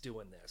 Robbie's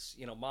doing this.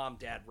 Mom,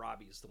 Dad,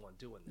 Robbie is the one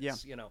doing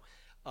this." Yeah.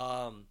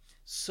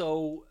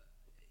 So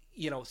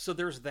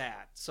there's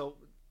that. So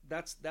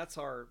that's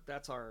our.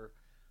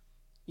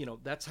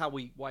 That's how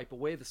we wipe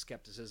away the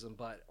skepticism.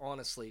 But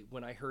honestly,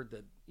 when I heard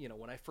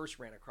when I first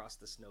ran across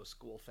this no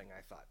school thing,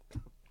 I thought,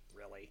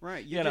 really?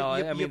 Right.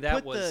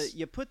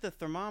 You put the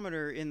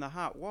thermometer in the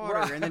hot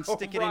water and then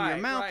stick it in your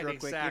mouth real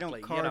quick. Exactly.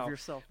 You don't carve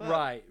yourself up.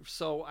 Right.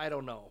 So I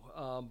don't know.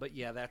 But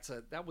yeah,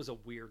 that was a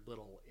weird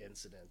little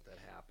incident that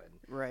happened.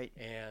 Right.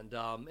 And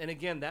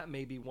again, that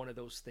may be one of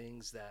those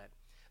things that,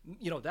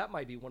 that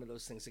might be one of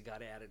those things that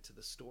got added to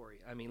the story.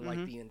 I mean,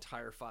 like the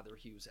entire Father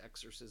Hughes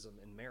exorcism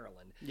in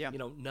Maryland,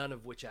 none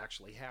of which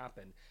actually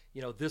happened.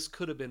 This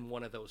could have been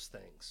one of those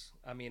things.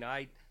 I mean,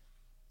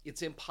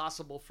 it's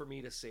impossible for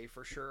me to say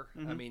for sure.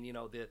 I mean,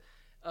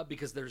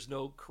 because there's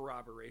no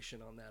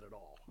corroboration on that at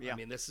all. Yeah. I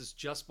mean, this is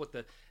just what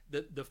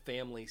the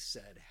family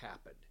said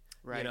happened.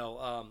 Right.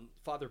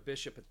 Father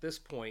Bishop at this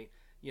point,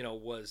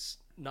 was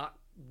not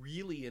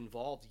really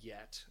involved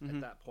yet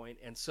at that point.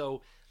 And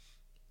so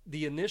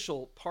the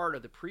initial part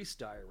of the priest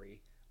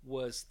diary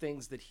was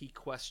things that he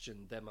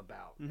questioned them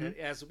about,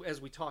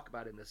 as we talk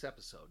about in this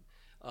episode.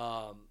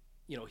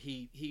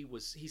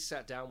 he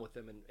sat down with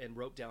them and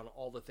wrote down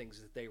all the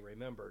things that they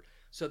remembered.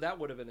 So that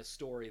would have been a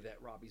story that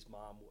Robbie's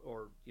mom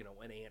or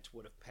an aunt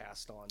would have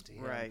passed on to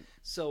him. Right.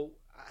 So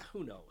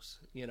who knows?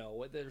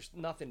 There's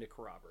nothing to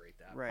corroborate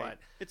that. Right. But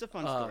it's a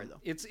fun story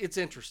though. It's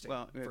interesting.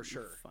 Well, for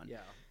sure. Fun.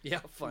 Yeah.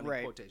 Fun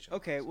right. quotation.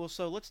 Okay. Well,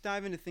 so let's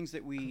dive into things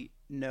that we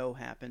know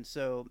happened.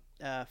 So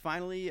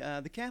finally,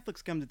 the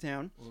Catholics come to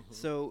town. Mm-hmm.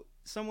 So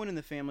someone in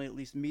the family at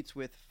least meets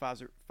with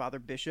Father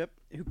Bishop,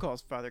 who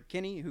calls Father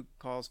Kinney, who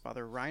calls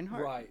Father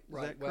Reinhardt. Right.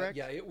 Is that correct?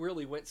 Yeah, it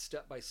really went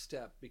step by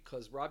step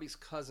because Robbie's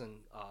cousin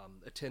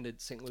attended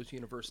St. Louis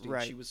University.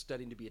 Right. She was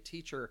studying to be a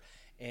teacher,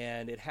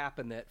 and it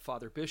happened that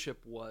Father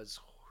Bishop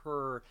was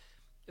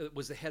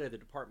the head of the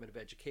Department of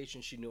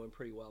Education. She knew him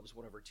pretty well. He was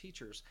one of her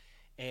teachers,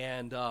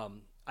 and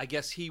I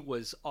guess he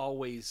was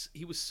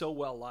so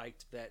well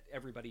liked that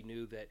everybody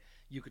knew that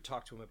you could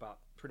talk to him about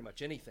pretty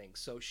much anything.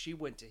 So she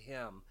went to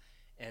him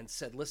and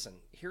said, listen,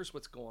 here's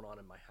what's going on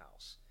in my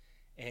house.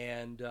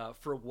 And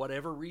for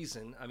whatever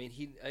reason, I mean,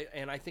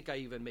 I think I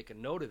even make a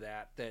note of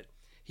that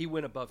he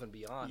went above and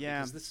beyond. Yeah.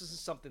 Because this isn't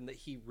something that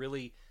he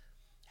really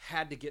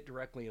had to get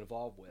directly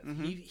involved with.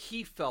 Mm-hmm.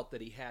 He felt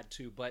that he had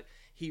to, but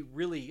he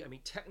really,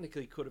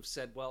 technically could have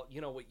said, well, you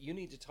know what, you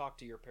need to talk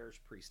to your parish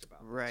priest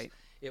about this. Right.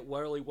 It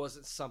really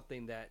wasn't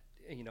something that,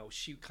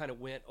 she kind of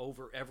went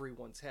over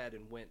everyone's head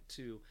and went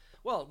to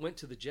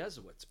the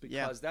Jesuits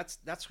because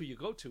that's who you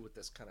go to with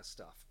this kind of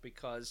stuff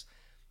because,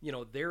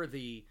 they're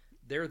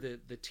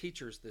the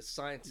teachers, the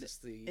scientists,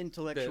 the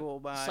intellectual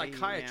body,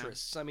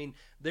 psychiatrists.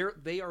 Yeah.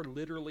 They are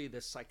literally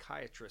the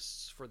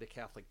psychiatrists for the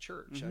Catholic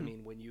Church.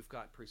 Mm-hmm. When you've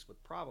got priests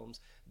with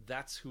problems,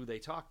 that's who they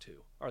talk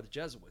to, are the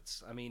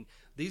Jesuits.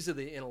 These are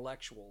the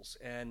intellectuals.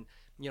 And,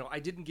 I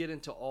didn't get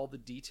into all the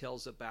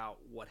details about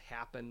what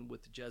happened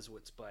with the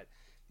Jesuits, but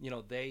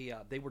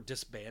they were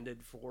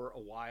disbanded for a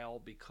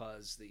while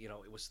because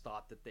it was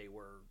thought that they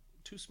were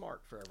too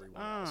smart for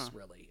everyone else,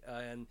 really,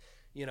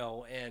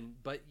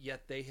 but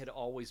yet they had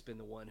always been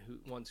the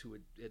ones who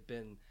had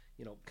been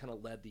kind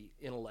of led the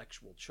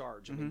intellectual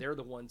charge. They're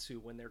the ones who,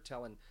 when they're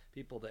telling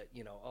people that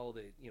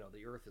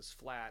the Earth is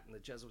flat, and the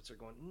Jesuits are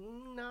going,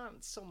 not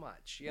so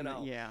much,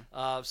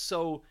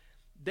 so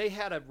they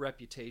had a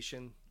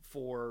reputation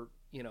for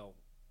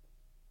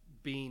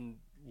being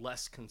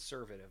less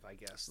conservative, I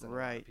guess, than a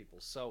lot of people.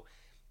 So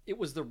it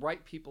was the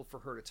right people for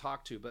her to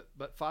talk to.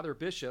 But Father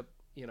Bishop,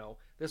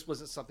 this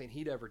wasn't something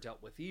he'd ever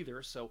dealt with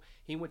either. So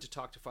he went to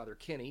talk to Father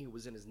Kinney, who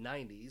was in his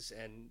 90s,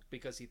 and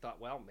because he thought,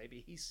 well,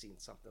 maybe he's seen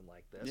something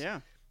like this. Yeah.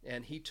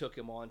 And he took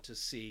him on to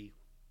see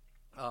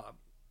Father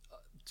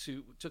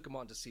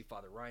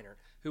Reinhardt,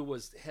 who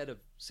was head of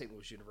St.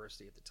 Louis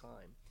University at the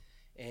time.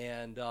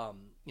 And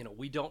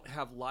we don't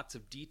have lots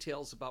of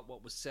details about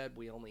what was said.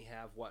 We only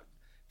have what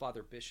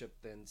Father Bishop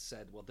then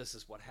said, well, this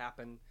is what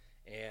happened.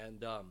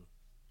 And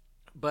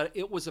but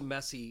it was a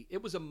messy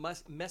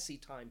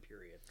time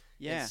period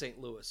in St.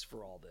 Louis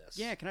for all this.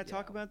 Yeah, can I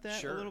talk about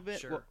that a little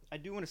bit? Sure. Well, I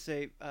do want to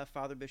say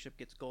Father Bishop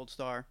gets Gold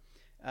Star.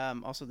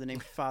 Also, the name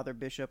Father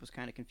Bishop was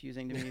kind of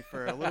confusing to me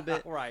for a little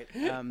bit. Right.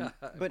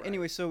 But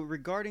anyway, so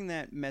regarding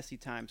that messy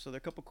time, so there are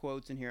a couple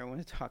quotes in here I want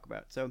to talk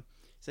about. So it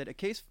said, a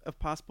case of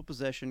possible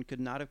possession could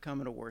not have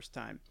come at a worse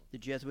time. The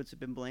Jesuits have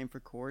been blamed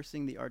for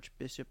coercing the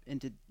Archbishop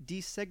into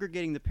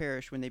desegregating the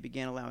parish when they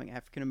began allowing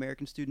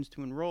African-American students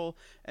to enroll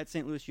at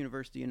St. Louis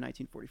University in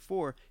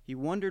 1944. He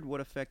wondered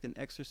what effect an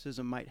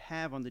exorcism might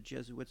have on the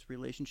Jesuits'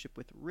 relationship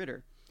with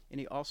Ritter. And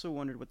he also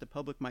wondered what the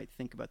public might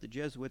think about the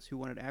Jesuits, who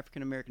wanted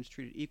African Americans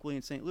treated equally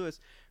in St. Louis,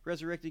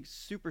 resurrecting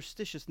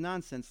superstitious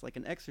nonsense like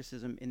an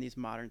exorcism in these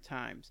modern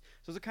times.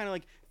 So it's kind of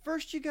like,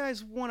 first you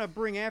guys want to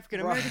bring African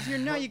Americans here,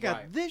 now you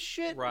got this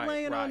shit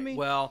laying on me.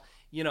 Well,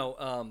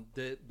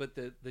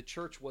 the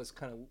church was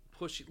kind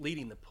of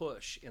leading the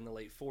push in the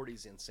late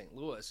 40s in St.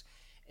 Louis,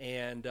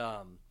 and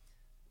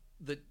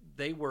the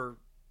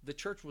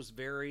church was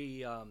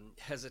very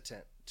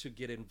hesitant to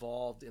get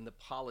involved in the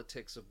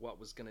politics of what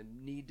was going to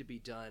need to be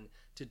done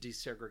to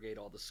desegregate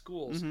all the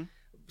schools. Mm-hmm.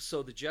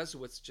 So the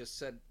Jesuits just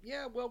said,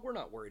 yeah, well, we're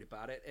not worried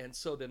about it. And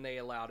so then they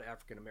allowed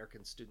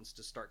African-American students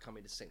to start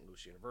coming to St.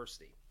 Louis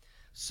University.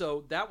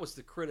 So that was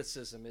the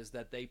criticism, is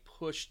that they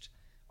pushed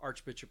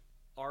Archbishop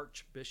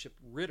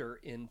Ritter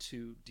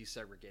into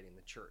desegregating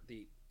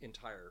the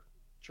entire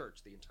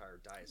church, the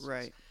entire diocese.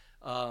 Right.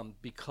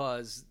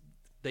 Because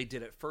they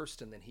did it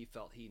first, and then he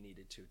felt he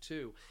needed to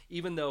too,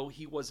 even though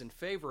he was in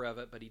favor of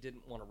it, but he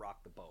didn't want to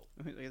rock the boat.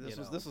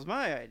 This was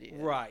my idea.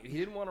 Right. He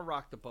didn't want to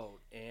rock the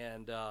boat.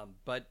 And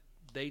but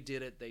they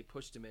did it. They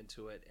pushed him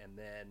into it. And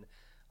then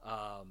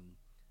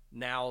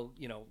now,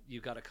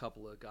 you've got a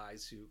couple of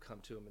guys who come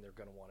to him and they're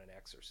going to want an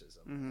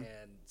exorcism. Mm-hmm.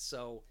 And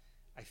so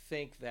I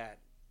think that,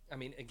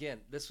 again,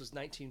 this was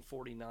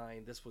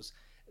 1949. This was,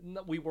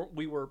 we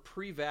were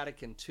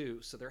pre-Vatican II,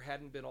 so there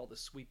hadn't been all the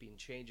sweeping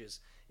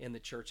changes in the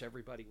church.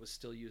 Everybody was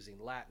still using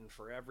Latin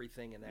for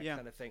everything and that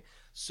kind of thing.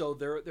 So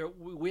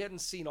we hadn't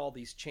seen all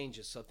these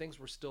changes, so things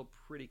were still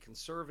pretty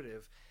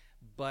conservative.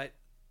 But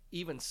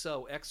even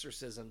so,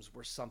 exorcisms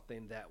were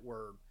something that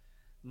were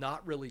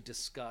not really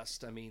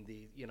discussed. I mean,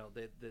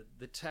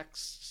 the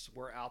texts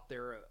were out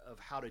there of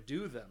how to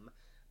do them,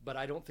 but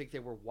I don't think they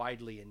were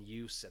widely in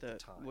use at the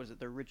time. Was it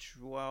the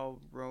Ritual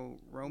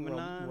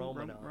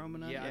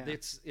Romanon? Yeah,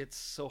 it's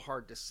so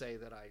hard to say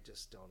that I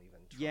just don't even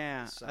try.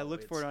 Yeah, so I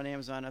looked for it on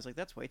Amazon. I was like,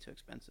 that's way too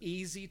expensive.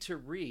 Easy to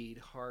read,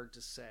 hard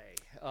to say.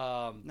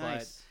 Nice.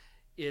 But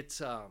it's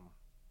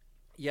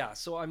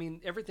so I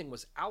mean, everything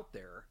was out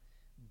there,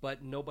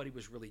 but nobody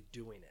was really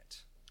doing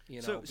it.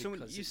 Because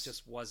it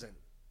just wasn't.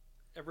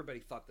 Everybody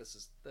thought this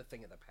is the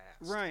thing of the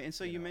past, right? And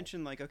so you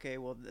mentioned like, okay,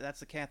 well,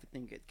 that's the Catholic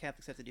thing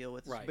Catholics have to deal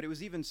with, right? But it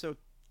was even so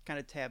kind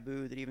of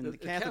taboo that even the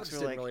Catholics were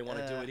didn't like, really want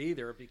to do it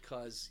either,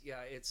 because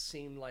it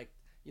seemed like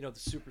the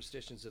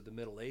superstitions of the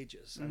Middle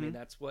Ages. I mean,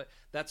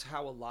 that's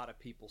how a lot of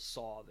people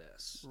saw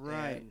this,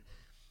 right? And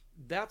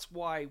that's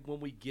why when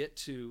we get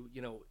to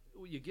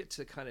you get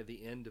to kind of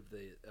the end of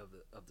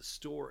the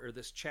story, or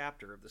this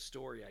chapter of the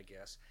story, I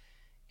guess.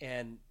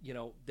 And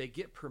they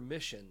get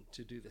permission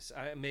to do this.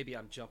 Maybe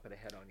I'm jumping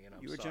ahead on you. And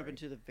I'm You were sorry. jumping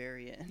to the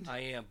very end. I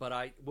am, but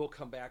I will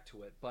come back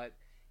to it. But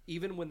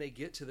even when they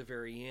get to the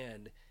very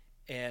end,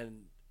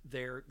 and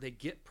they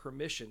get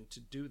permission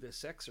to do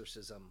this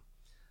exorcism,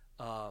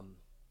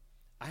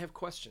 I have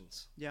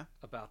questions.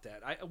 About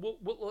that.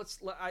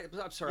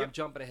 I'm sorry, I'm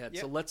jumping ahead.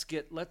 So let's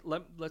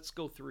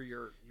go through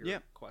your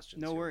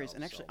questions. No worries.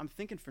 And actually, I'm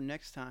thinking for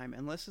next time,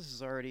 unless this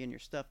is already in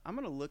your stuff, I'm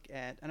going to look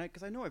at,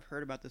 because I know I've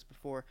heard about this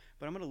before,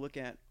 but I'm going to look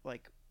at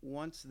like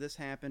once this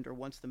happened or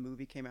once the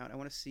movie came out, I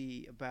want to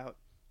see about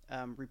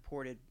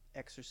reported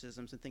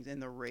exorcisms and things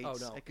and the rates. Oh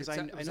no, because I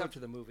know after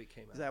the movie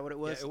came out. Is that what it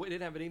was? Yeah, it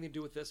didn't have anything to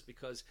do with this,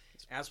 because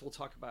as we'll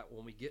talk about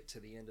when we get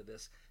to the end of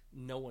this,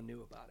 no one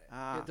knew about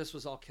it. This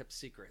was all kept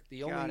secret.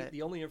 The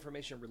only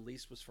information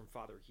released was from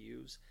Father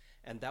Hughes,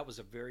 and that was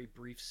a very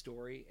brief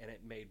story, and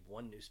it made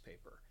one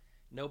newspaper.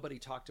 Nobody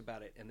talked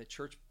about it, and the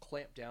church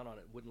clamped down on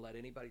it, wouldn't let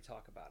anybody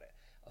talk about it.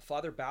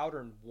 Father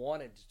Bowdern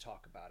wanted to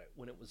talk about it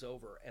when it was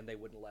over, and they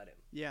wouldn't let him.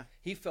 Yeah.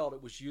 He felt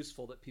it was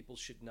useful that people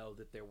should know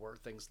that there were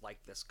things like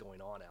this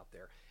going on out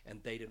there,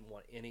 and they didn't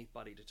want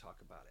anybody to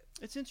talk about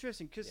it. It's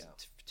interesting because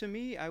to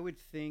me, I would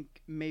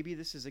think maybe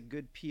this is a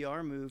good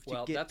PR move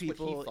to get that's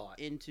people what he thought.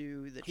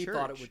 into the church. He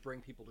thought it would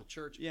bring people to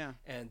church,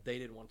 and they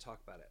didn't want to talk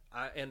about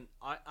it.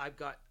 I've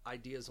got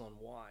ideas on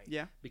why.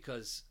 Yeah.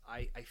 Because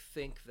I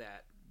think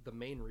that the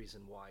main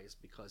reason why is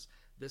because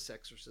this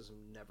exorcism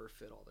never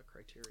fit all the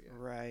criteria.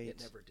 Right.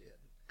 It never did.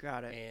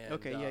 Got it. And,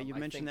 okay, yeah, you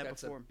mentioned that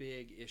that's before. That's a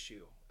big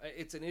issue.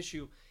 It's an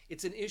issue.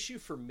 It's an issue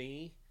for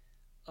me.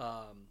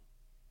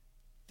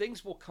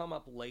 Things will come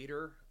up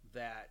later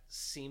that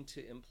seem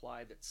to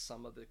imply that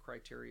some of the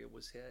criteria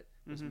was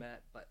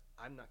met, but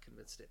I'm not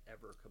convinced it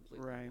ever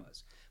completely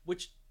was.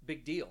 Which,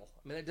 big deal.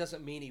 I mean, that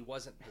doesn't mean he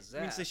wasn't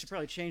possessed. Means they should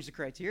probably change the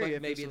criteria.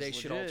 But maybe they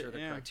should alter the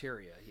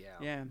criteria.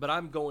 Yeah. But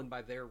I'm going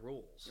by their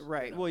rules.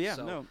 Right. Well, yeah.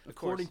 So no.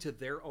 According to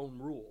their own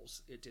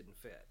rules, it didn't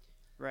fit.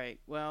 Right.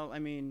 Well, I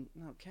mean,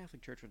 no,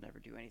 Catholic Church would never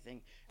do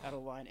anything out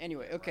of line.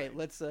 Anyway, okay,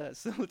 let's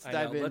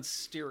dive in. Let's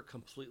steer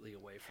completely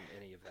away from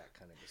any of that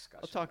kind of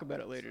discussion. I'll talk about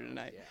it later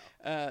tonight.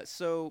 Yeah.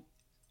 So,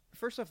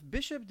 first off,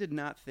 Bishop did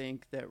not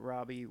think that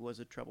Robbie was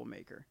a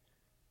troublemaker.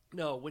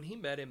 No, when he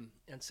met him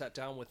and sat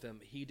down with him,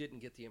 he didn't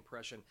get the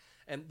impression.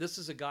 And this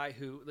is a guy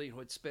who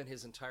had spent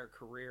his entire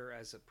career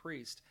as a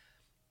priest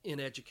in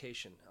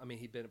education. I mean,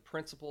 he'd been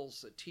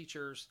principals,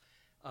 teachers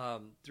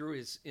through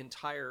his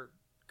entire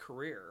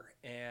career,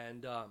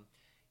 and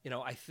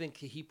I think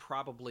he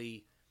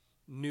probably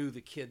knew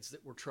the kids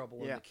that were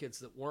trouble and the kids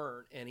that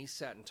weren't, and he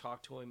sat and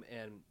talked to him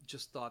and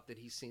just thought that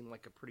he seemed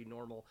like a pretty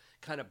normal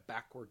kind of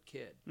backward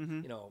kid.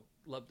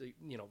 Loved to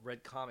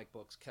read comic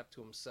books, kept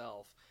to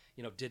himself,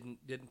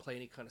 didn't play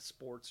any kind of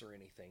sports or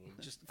anything. He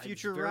just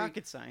future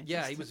rocket scientist.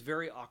 Yeah, he was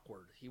very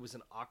awkward. He was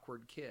an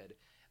awkward kid,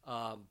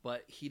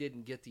 but he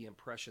didn't get the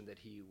impression that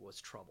he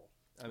was trouble.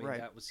 I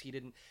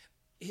mean,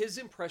 his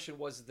impression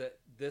was that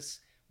this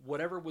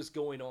whatever was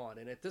going on,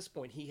 and at this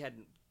point he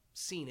hadn't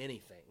seen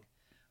anything.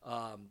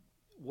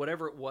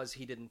 Whatever it was,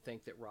 he didn't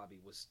think that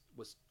Robbie was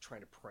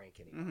trying to prank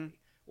anybody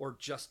or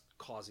just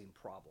causing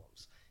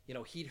problems.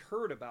 He'd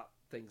heard about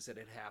things that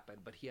had happened,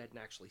 but he hadn't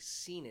actually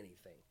seen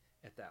anything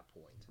at that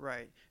point.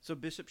 Right. So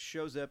Bishop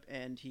shows up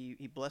and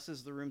he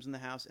blesses the rooms in the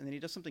house, and then he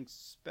does something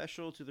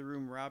special to the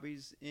room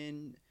Robbie's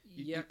in.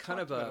 You kind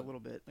of a little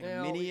bit, like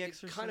a mini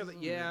exorcism. Kind of,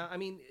 I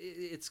mean,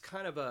 it's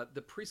kind of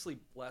the priestly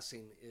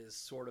blessing is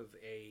sort of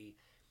a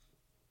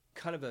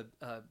kind of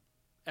a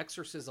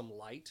exorcism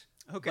light,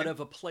 but of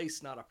a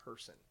place, not a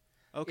person.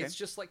 Okay. It's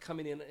just like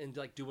coming in and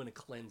like doing a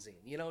cleansing.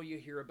 You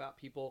hear about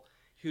people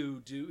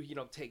who do,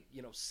 take,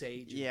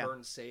 sage and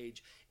burn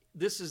sage.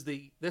 This is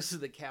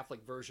the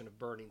Catholic version of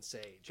burning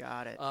sage.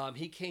 Got it.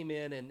 He came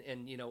in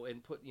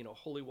and put,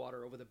 holy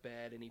water over the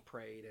bed, and he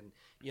prayed and,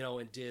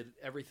 and did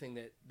everything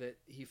that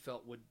he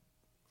felt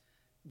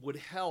would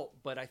help.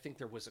 But I think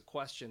there was a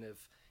question of,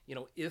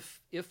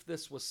 if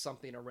this was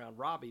something around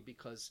Robbie,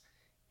 because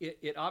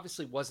it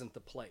obviously wasn't the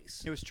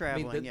place. It was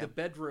traveling. The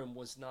bedroom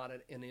was not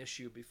an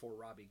issue before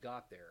Robbie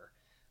got there.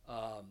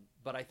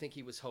 But I think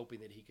he was hoping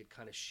that he could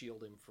kind of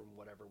shield him from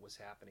whatever was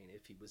happening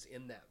if he was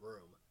in that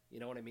room. You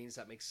know what I mean? Does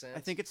that make sense?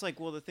 I think it's like,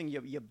 well, the thing,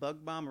 you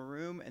bug bomb a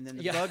room, and then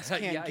the bugs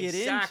can't get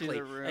exactly,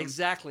 into the room.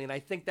 Exactly, and I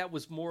think that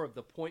was more of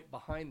the point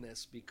behind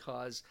this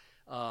because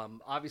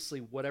obviously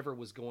whatever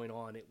was going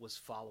on, it was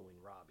following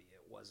Robbie.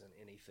 It wasn't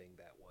anything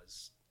that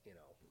was,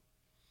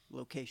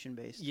 location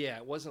based. Yeah,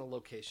 it wasn't a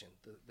location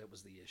that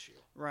was the issue.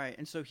 Right,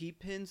 and so he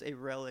pins a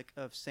relic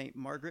of Saint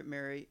Margaret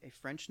Mary, a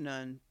French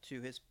nun,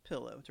 to his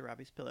pillow, to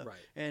Robbie's pillow. Right.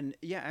 And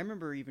yeah, I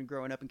remember even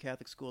growing up in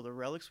Catholic school, the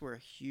relics were a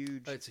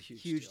huge, it's a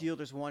huge deal.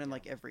 There's one in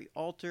like every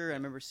altar. I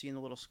remember seeing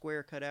the little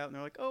square cut out, and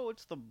they're like, "Oh,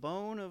 it's the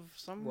bone of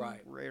some or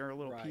a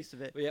little piece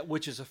of it." Yeah,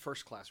 which is a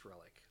first class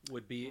relic.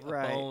 Would be a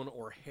bone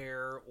or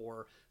hair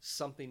or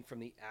something from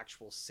the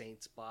actual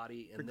saint's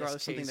body. In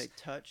regardless this case, something they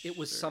touched. It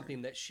was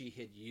something that she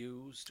had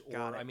used,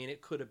 or I mean,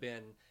 it could have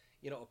been,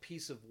 a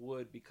piece of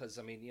wood because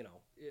I mean,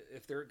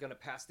 if they're going to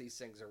pass these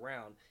things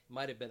around, it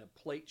might have been a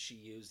plate she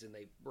used and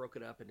they broke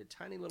it up into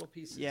tiny little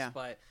pieces. Yeah.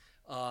 But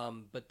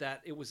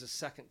that it was a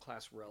second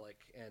class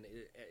relic, and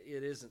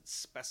it isn't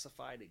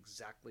specified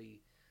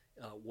exactly.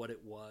 What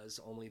it was,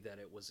 only that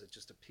it was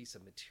just a piece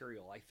of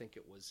material. I think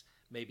it was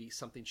maybe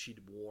something she'd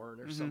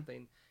worn or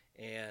something,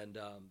 and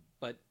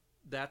but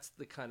that's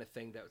the kind of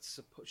thing that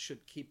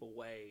should keep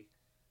away,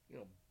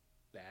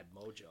 bad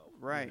mojo.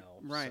 Right,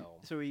 right.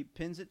 So he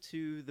pins it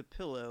to the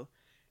pillow,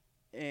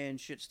 and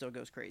shit still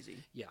goes crazy.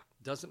 Yeah,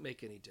 doesn't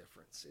make any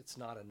difference. It's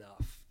not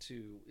enough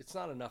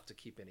to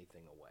keep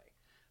anything away.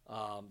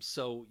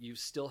 So you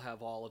still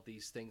have all of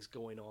these things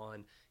going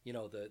on,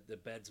 the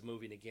bed's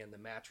moving again, the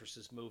mattress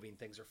is moving,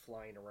 things are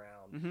flying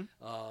around.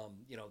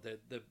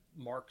 The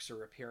marks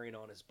are appearing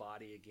on his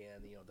body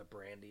again, the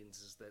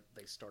brandings is that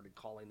they started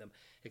calling them,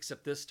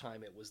 except this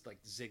time it was like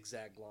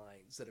zigzag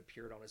lines that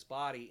appeared on his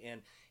body.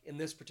 And in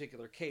this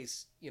particular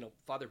case,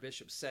 Father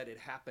Bishop said it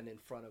happened in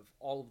front of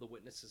all of the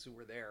witnesses who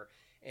were there,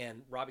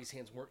 and Robbie's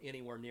hands weren't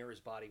anywhere near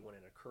his body when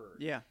it occurred.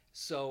 Yeah.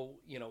 So,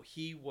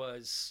 he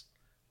was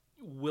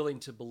willing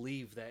to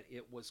believe that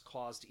it was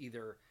caused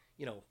either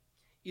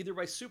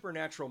by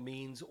supernatural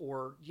means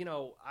or,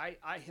 I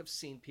have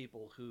seen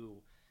people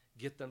who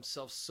get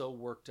themselves so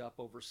worked up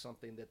over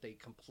something that they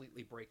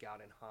completely break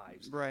out in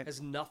hives. Right. It has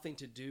nothing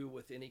to do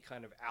with any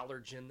kind of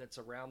allergen that's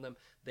around them.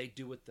 They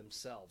do it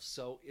themselves.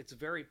 So it's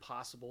very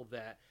possible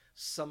that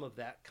some of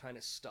that kind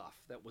of stuff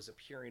that was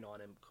appearing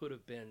on him could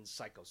have been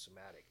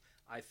psychosomatic.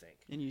 I think.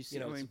 And you see,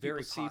 it's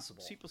very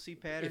possible. People see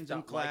patterns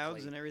and clouds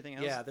likely. And everything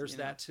else. Yeah, there's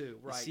that too.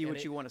 Right. You see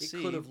what you want to see.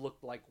 It could have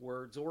looked like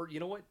words, or you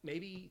know what?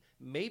 Maybe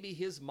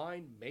his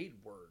mind made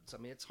words. I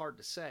mean, it's hard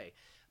to say,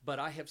 but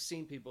I have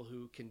seen people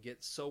who can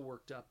get so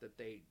worked up that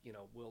they,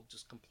 will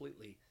just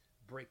completely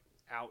break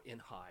out in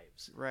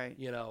hives. Right.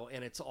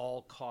 And it's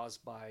all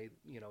caused by,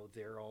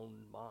 their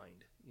own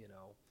mind.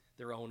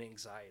 Their own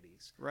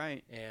anxieties.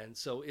 Right. And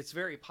so it's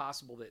very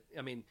possible that,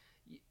 I mean,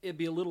 it'd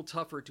be a little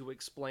tougher to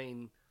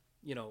explain,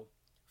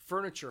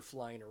 furniture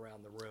flying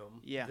around the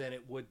room than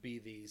it would be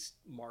these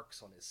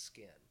marks on his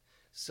skin.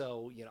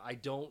 So, I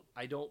don't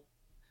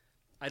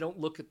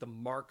look at the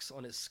marks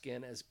on his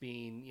skin as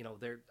being,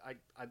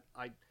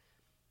 I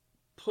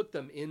put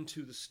them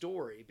into the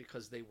story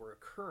because they were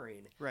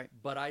occurring. Right.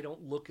 But I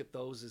don't look at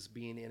those as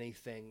being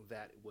anything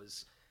that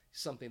was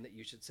something that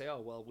you should say, oh,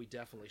 well, we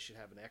definitely should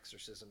have an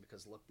exorcism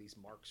because look, these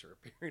marks are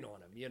appearing on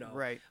him,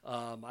 Right.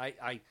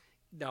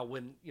 Now,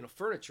 when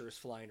furniture is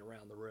flying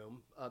around the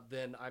room,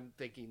 then I'm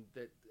thinking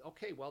that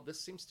okay, well, this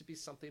seems to be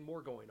something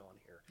more going on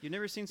here. You've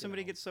never seen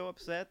somebody get so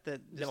upset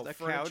that just a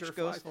couch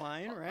goes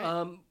flying,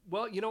 right?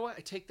 Well, you know what?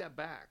 I take that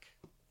back.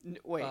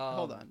 Wait,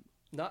 hold on.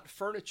 Not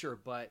furniture,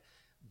 but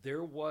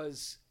there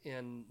was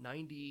in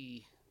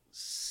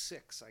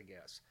 '96, I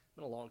guess,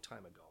 been a long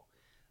time ago.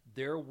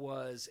 There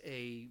was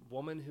a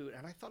woman who,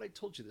 and I thought I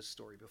told you this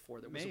story before.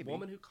 There was a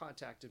woman who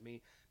contacted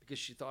me because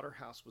she thought her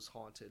house was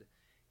haunted.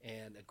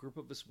 And a group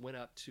of us went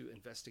up to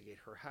investigate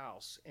her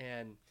house.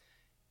 And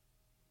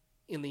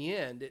in the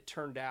end, it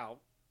turned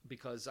out,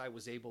 because I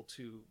was able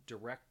to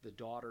direct the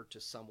daughter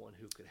to someone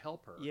who could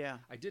help her. Yeah.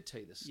 I did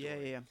tell you this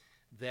story. Yeah.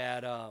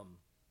 That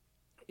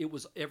it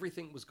was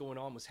everything that was going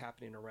on was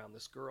happening around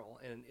this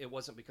girl. And it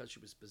wasn't because she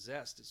was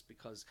possessed. It's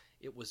because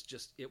it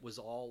was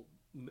all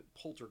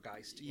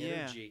poltergeist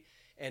energy.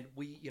 And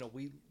we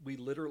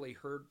literally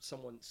heard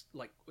someone,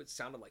 like, it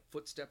sounded like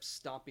footsteps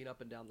stomping up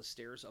and down the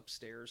stairs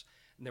upstairs.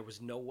 And there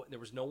was no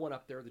one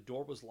up there. The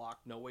door was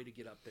locked, no way to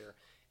get up there.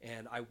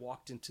 And I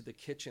walked into the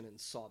kitchen and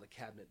saw the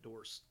cabinet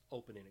doors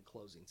opening and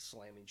closing,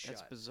 slamming shut.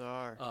 That's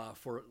bizarre.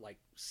 For like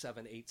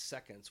 7-8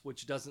 seconds,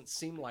 which doesn't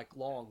seem like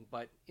long,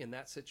 but in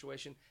that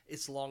situation,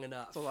 it's long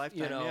enough. It's a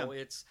lifetime.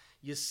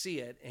 You see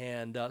it,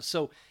 and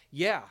so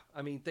yeah,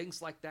 I mean,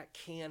 things like that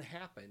can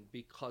happen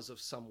because of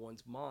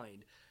someone's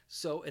mind.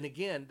 So, and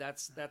again,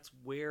 that's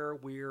where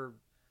we're,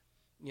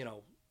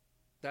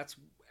 that's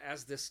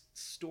as this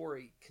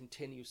story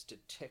continues to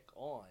tick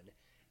on,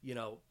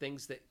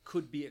 things that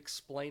could be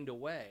explained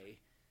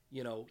away,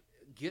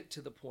 get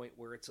to the point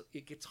where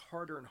it gets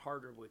harder and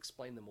harder to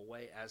explain them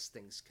away as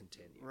things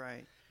continue.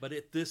 Right. But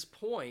at this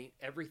point,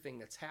 everything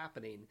that's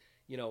happening,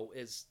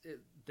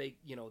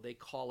 they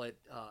call it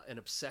an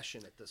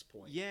obsession at this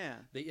point. Yeah.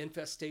 The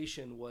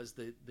infestation was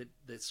the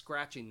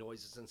scratching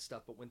noises and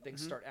stuff, but when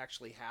things start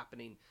actually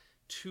happening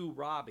to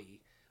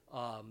Robbie,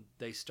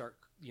 they start,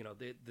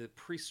 the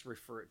priests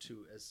refer it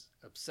to as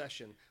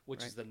obsession,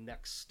 which is the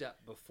next step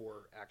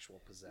before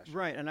actual possession.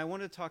 Right, and I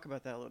want to talk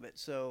about that a little bit.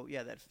 So,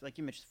 yeah, that, like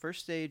you mentioned,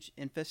 first stage,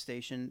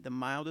 infestation, the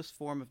mildest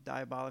form of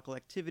diabolical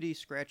activity,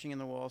 scratching in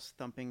the walls,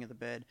 thumping in the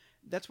bed.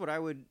 That's what I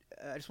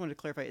just wanted to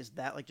clarify, is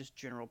that like just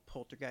general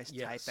poltergeist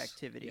type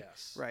activity?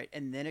 Yes. Right,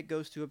 and then it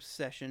goes to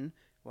obsession.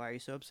 Why are you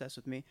so obsessed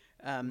with me?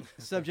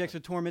 Subjects are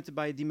tormented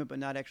by a demon but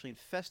not actually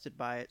infested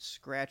by it,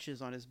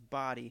 scratches on his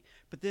body.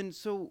 But then,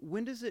 so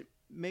when does it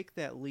make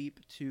that leap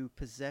to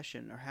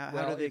possession, or how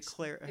do they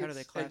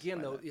classify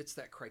again, though, that? it's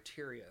that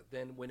criteria.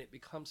 Then when it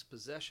becomes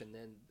possession,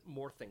 then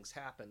more things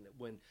happen.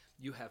 When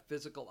you have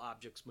physical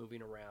objects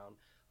moving around,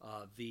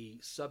 the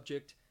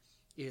subject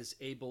is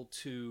able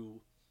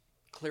to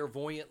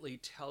clairvoyantly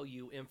tell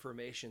you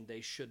information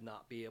they should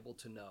not be able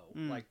to know,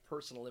 like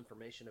personal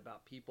information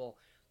about people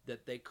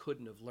that they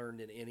couldn't have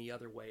learned in any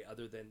other way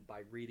other than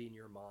by reading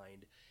your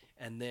mind.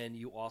 And then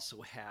you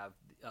also have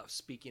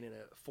speaking in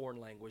a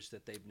foreign language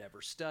that they've never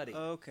studied.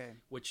 Okay.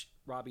 Which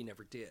Robbie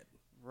never did.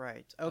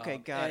 Right. Okay,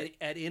 got it.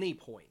 At any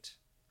point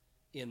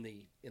in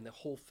the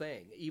whole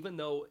thing, even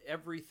though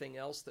everything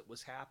else that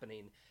was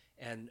happening,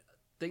 and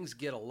things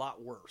get a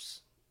lot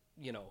worse.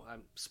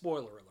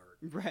 Spoiler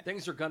alert. Right.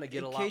 Things are going to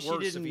get a lot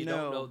worse if you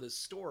don't know this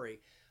story.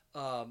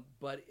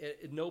 But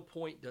at no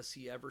point does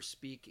he ever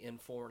speak in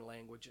foreign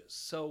languages.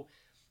 So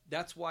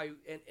that's why,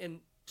 and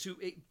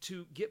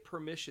to get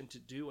permission to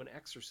do an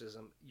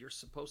exorcism, you're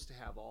supposed to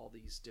have all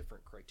these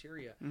different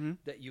criteria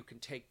that you can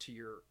take to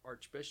your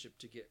archbishop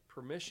to get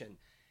permission.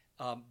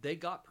 They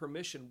got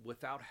permission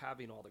without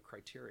having all the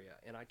criteria.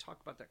 And I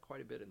talk about that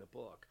quite a bit in the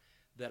book,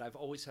 that I've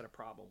always had a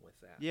problem with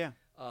that. Yeah.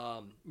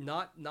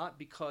 Not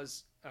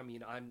because,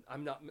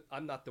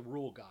 I'm not the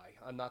rule guy.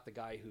 I'm not the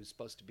guy who's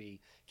supposed to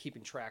be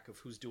keeping track of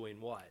who's doing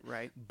what.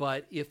 Right.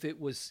 But if it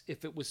was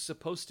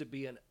supposed to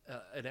be an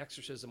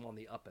exorcism on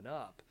the up and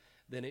up,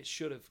 then it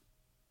should have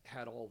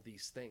had all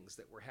these things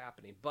that were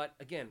happening. But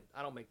again,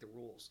 I don't make the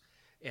rules,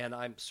 and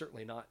I'm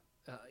certainly not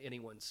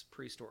anyone's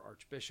priest or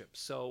archbishop,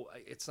 so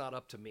it's not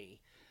up to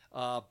me.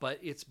 But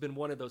it's been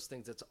one of those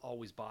things that's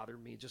always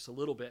bothered me just a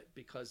little bit,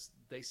 because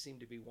they seem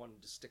to be wanting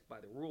to stick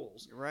by the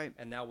rules. Right.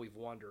 And now we've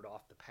wandered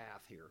off the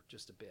path here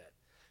just a bit.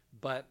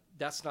 But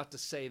that's not to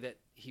say that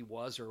he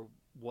was or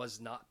was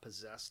not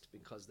possessed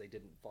because they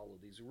didn't follow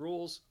these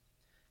rules.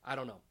 I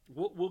don't know.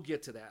 We'll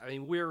get to that. I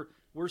mean, we're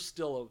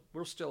still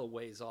a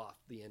ways off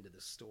the end of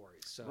this story.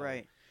 So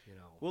right.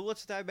 Well,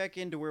 let's dive back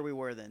into where we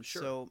were then.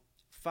 Sure. So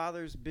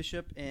Fathers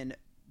Bishop and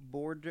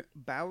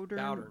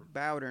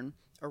Bowdern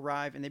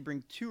arrive, and they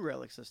bring 2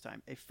 relics this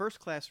time. A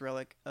first-class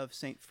relic of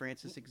St.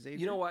 Francis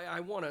Xavier. I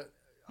want to,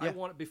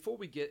 before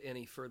we get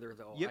any further,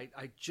 though,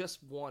 I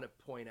just want to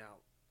point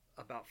out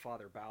about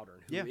Father Bowdern,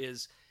 who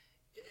is,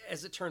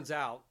 as it turns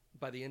out,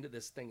 by the end of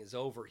this thing is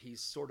over,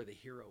 he's sort of the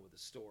hero of the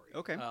story.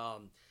 Okay.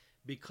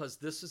 Because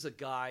this is a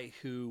guy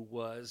who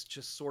was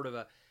just sort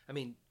of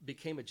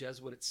became a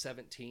Jesuit at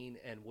 17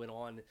 and went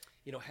on,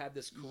 had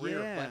this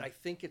career. Yeah. But I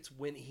think it's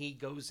when he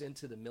goes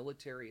into the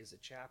military as a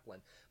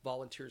chaplain,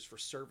 volunteers for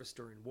service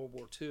during World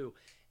War II.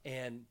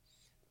 And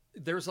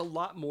there's a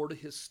lot more to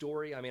his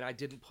story. I mean, I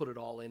didn't put it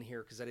all in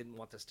here because I didn't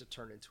want this to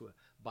turn into a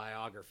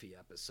biography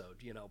episode,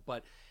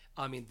 But,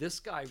 this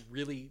guy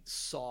really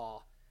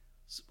saw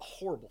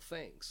horrible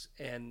things.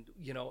 And,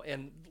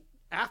 and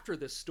after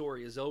this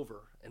story is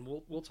over, and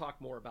we'll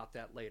talk more about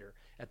that later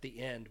at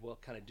the end, we'll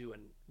kind of do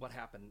what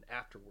happened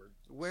afterward.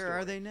 Where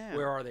are they now?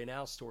 Where are they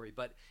now story.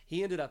 But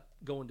he ended up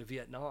going to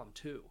Vietnam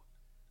too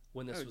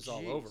when this was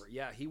all over.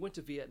 Yeah, he went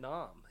to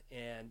Vietnam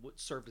and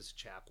served as a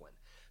chaplain.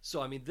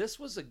 So, this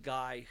was a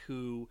guy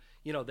who,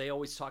 they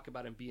always talk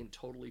about him being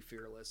totally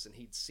fearless, and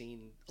he'd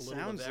seen a little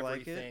Sounds of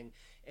everything.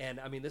 Like it.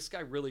 And this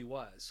guy really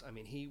was.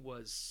 He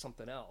was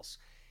something else.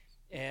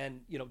 And,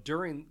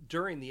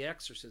 during the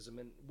exorcism,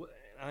 and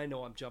I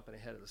know I'm jumping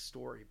ahead of the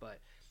story, but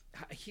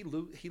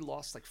he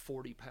lost like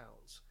 40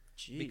 pounds.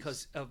 Jeez.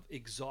 Because of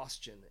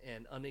exhaustion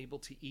and unable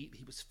to eat.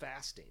 He was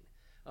fasting,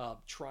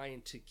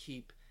 trying to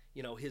keep,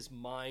 his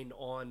mind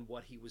on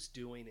what he was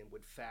doing, and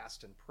would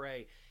fast and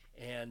pray.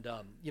 And,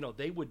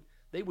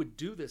 they would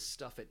do this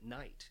stuff at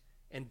night.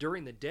 And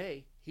during the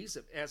day,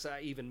 as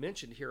I even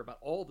mentioned here about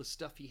all the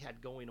stuff he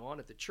had going on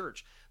at the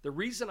church. The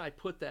reason I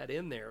put that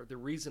in there, the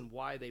reason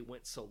why they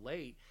went so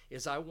late,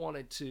 is I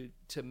wanted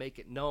to make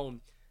it known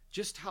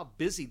just how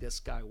busy this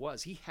guy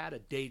was. He had a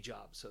day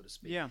job, so to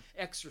speak. Yeah.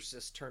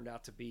 Exorcist turned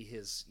out to be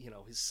his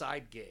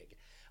side gig.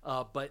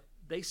 But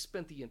they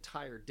spent the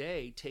entire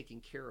day taking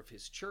care of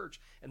his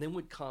church, and then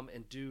would come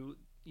and do,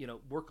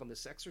 work on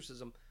this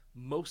exorcism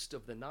most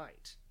of the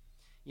night.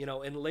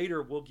 And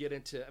later we'll get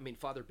into,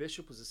 Father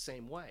Bishop was the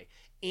same way,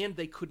 and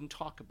they couldn't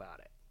talk about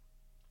it.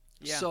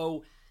 Yeah.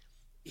 So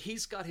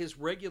he's got his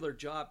regular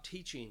job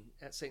teaching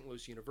at St.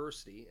 Louis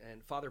University,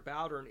 and Father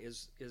Bowdern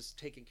is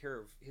taking care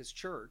of his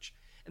church.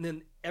 And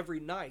then every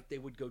night they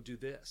would go do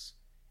this,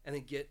 and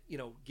then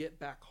get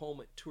back home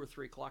at 2 or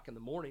 3 o'clock in the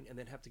morning, and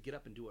then have to get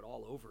up and do it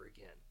all over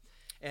again.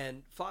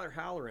 And Father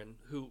Halloran,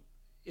 who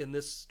in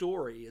this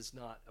story is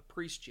not a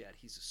priest yet,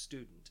 he's a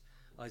student.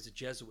 He's a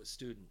Jesuit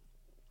student.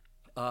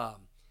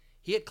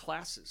 He had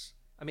classes.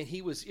 I mean,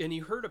 and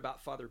you heard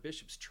about Father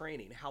Bishop's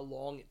training, how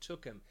long it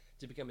took him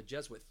to become a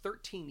Jesuit,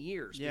 13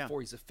 years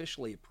before he's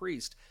officially a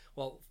priest.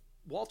 Well,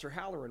 Walter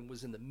Halloran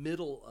was in the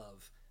middle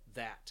of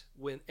that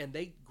and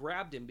they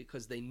grabbed him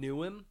because they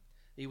knew him.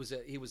 He was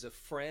a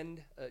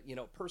friend,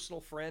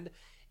 personal friend,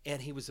 and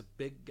he was a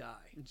big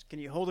guy. Can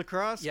you hold a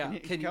cross? Yeah.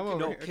 Can you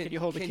hold a kid? Can you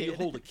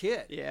hold a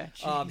kid? Yeah.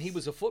 He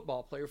was a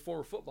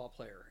former football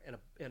player, and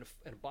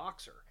a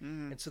boxer,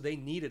 and so they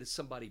needed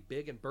somebody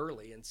big and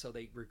burly, and so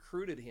they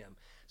recruited him.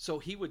 So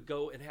he would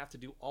go and have to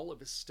do all of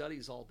his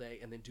studies all day,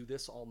 and then do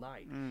this all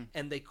night,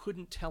 and they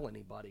couldn't tell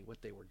anybody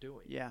what they were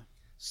doing. Yeah.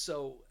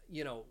 So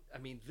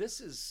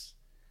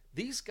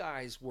these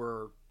guys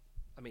were.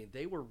 I mean,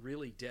 they were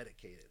really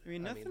dedicated. I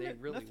mean, nothing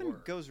were.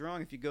 goes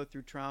wrong if you go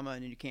through trauma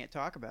and you can't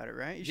talk about it,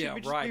 right? You should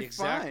just right. Be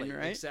Exactly. Fine,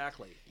 right?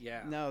 Exactly.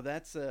 Yeah. No,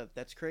 that's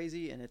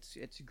crazy, and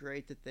it's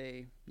great that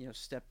they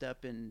stepped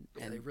up and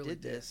they really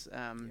did this.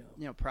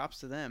 Props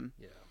to them.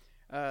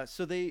 Yeah.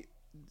 So they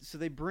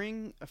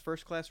bring a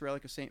first-class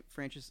relic of Saint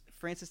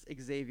Francis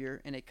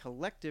Xavier and a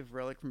collective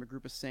relic from a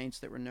group of saints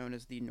that were known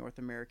as the North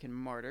American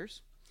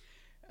Martyrs,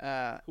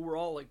 who were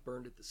all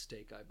burned at the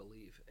stake, I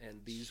believe,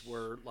 and these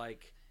were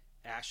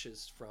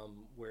ashes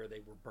from where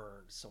they were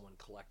burned. Someone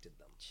collected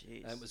them.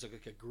 Jeez. And it was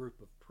a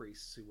group of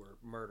priests who were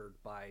murdered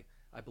by,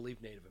 I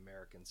believe, Native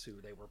Americans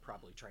who they were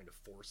probably trying to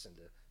force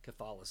into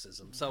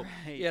Catholicism. So,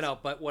 right.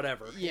 But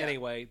whatever. Yeah.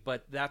 Anyway,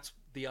 but that's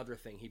the other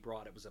thing he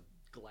brought. It was a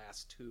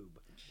glass tube,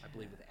 I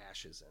believe, with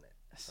ashes in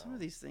it. Some of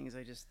these things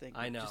I just think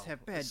I know. just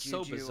have bad it's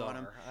juju so bizarre. on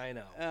them. I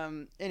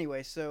know.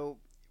 Anyway, so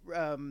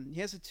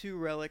he has the 2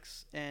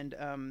 relics, and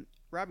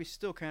Robbie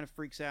still kind of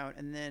freaks out,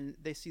 and then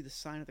they see the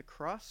sign of the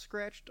cross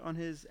scratched on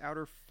his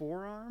outer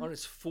forearm. On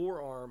his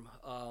forearm,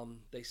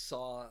 they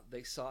saw.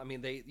 I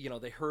mean, they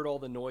heard all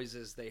the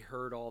noises, they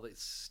heard all this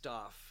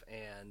stuff,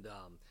 and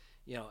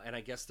and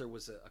I guess there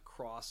was a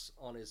cross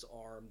on his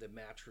arm. The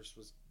mattress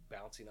was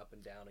bouncing up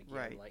and down again,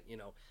 right.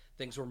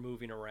 Things were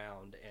moving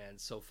around,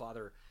 and so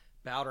Father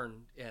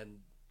Bowdern and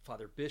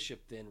Father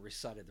Bishop then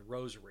recited the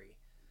Rosary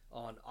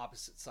on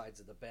opposite sides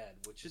of the bed.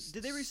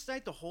 Did they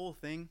recite the whole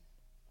thing?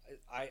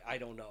 I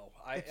don't know.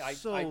 It's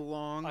so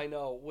long. I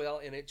know.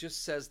 Well, and it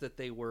just says that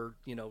they were,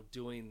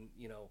 doing,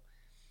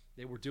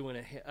 they were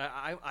doing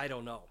I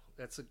don't know.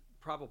 That's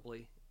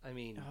probably. I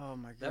mean, oh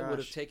my gosh, that would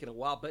have taken a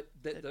while. But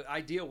the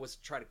idea was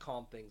to try to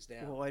calm things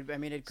down. Well, I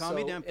mean, it'd calm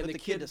me down, put the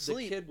kid to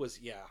sleep. The kid was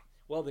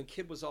Well, the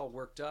kid was all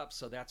worked up,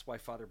 so that's why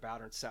Father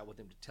Bowdern sat with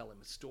him to tell him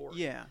a story.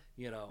 Yeah,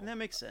 and that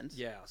makes sense.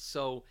 Yeah.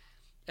 So,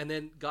 and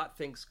then got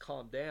things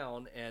calmed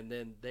down, and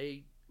then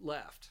they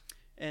left.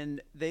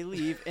 And they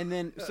leave, and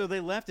then so they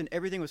left, and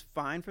everything was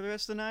fine for the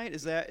rest of the night.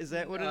 Is that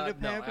what ended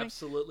up happening? No,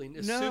 absolutely.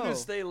 As soon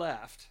as they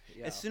left,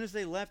 as soon as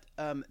they left,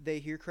 they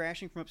hear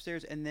crashing from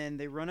upstairs, and then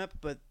they run up,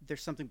 but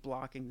there's something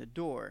blocking the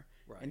door,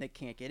 and they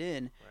can't get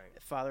in.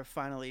 Right. Father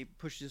finally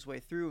pushes his way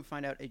through and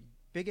find out a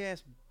big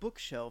ass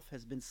bookshelf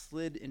has been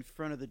slid in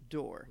front of the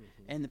door,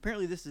 and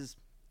apparently this is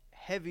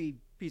heavy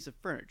piece of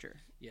furniture.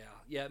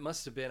 Yeah, it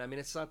must have been. I mean,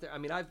 it's not there. I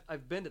mean,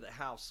 I've been to the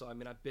house, so I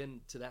mean, I've been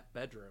to that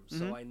bedroom,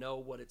 so I know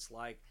what it's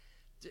like.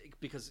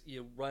 Because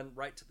you run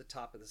right to the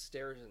top of the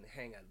stairs and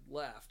hang a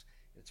left,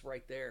 it's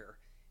right there,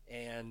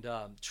 and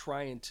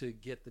trying to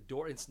get the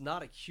door. It's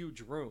not a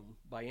huge room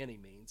by any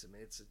means. I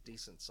mean, it's a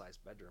decent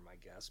sized bedroom, I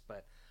guess,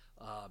 but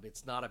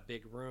it's not a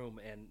big room.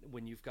 And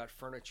when you've got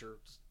furniture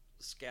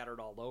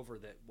scattered all over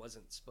that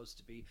wasn't supposed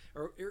to be,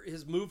 or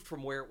is moved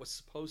from where it was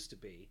supposed to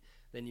be,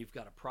 then you've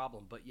got a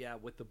problem. But yeah,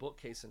 with the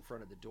bookcase in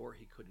front of the door,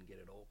 he couldn't get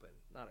it open,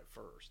 not at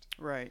first.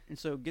 Right, and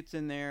so gets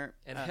in there,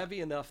 and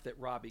heavy enough that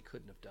Robbie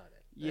couldn't have done it.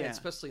 Yeah, and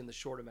especially in the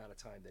short amount of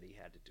time that he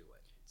had to do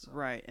it. So.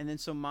 Right, and then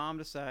so Mom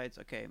decides,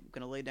 okay, I'm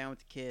gonna lay down with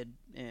the kid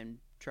and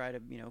try to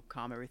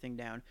calm everything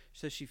down.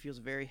 So she feels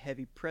a very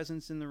heavy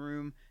presence in the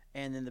room,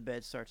 and then the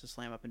bed starts to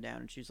slam up and down,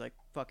 and she's like,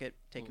 "Fuck it,"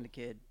 taking the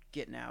kid,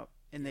 getting out,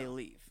 and they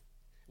leave.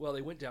 Well,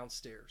 they went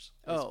downstairs.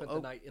 They spent the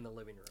night in the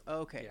living room.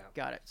 Okay,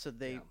 got it. So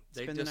they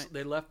spend the night.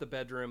 They left the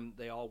bedroom.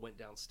 They all went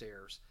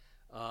downstairs.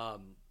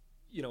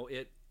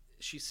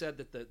 She said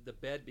that the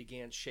bed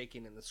began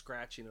shaking and the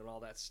scratching and all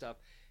that stuff,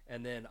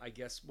 and then I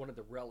guess one of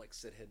the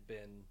relics that had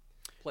been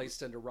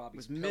placed under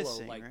Robbie's pillow,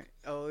 missing,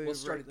 right?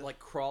 started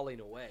crawling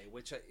away,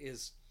 which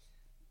is.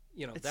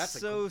 It's that's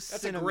so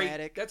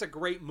cinematic. That's a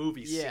great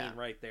movie scene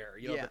right there.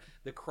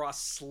 The cross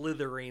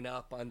slithering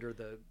up under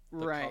the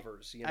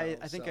covers. I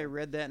think I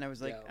read that and I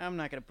was like, I'm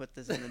not going to put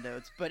this in the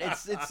notes, but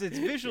it's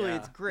visually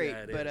it's great.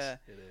 Yeah,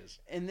 it is.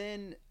 And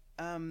then,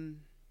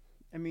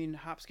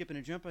 hop, skip, and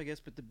a jump, I guess.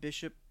 But the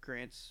bishop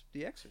grants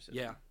the exorcism.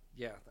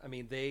 Yeah. I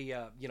mean, they,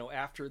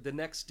 after the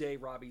next day,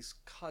 Robbie's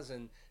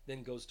cousin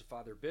then goes to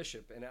Father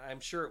Bishop. And I'm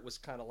sure it was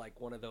kind of like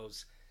one of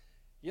those,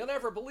 you'll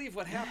never believe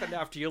what happened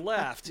after you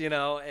left,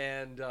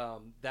 And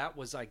that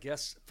was, I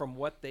guess, from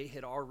what they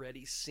had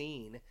already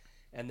seen.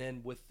 And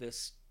then with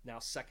this now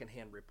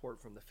secondhand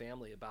report from the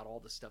family about all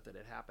the stuff that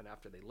had happened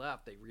after they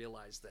left, they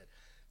realized that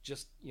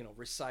just,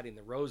 reciting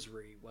the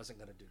rosary wasn't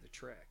going to do the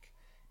trick.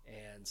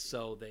 And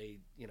so they,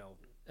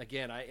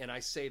 again, I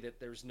say that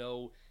there's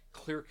no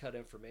clear-cut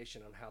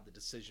information on how the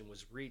decision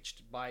was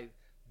reached by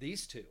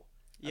these two.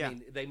 Yeah. I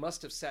mean, they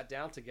must have sat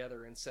down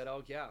together and said,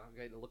 "Oh yeah,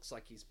 okay, it looks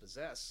like he's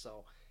possessed.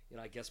 So,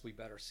 I guess we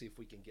better see if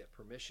we can get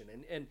permission."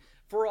 And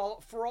for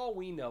all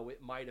we know,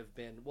 it might have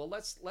been, well,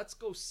 let's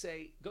go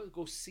see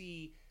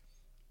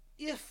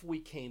if we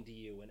came to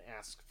you and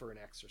asked for an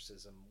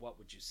exorcism, what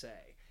would you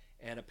say?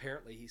 And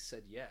apparently he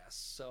said yes.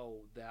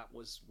 So that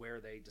was where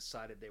they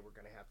decided they were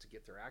going to have to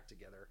get their act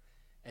together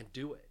and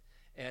do it.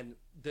 And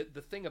the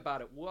thing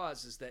about it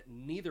is that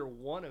neither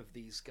one of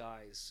these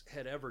guys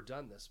had ever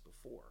done this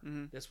before.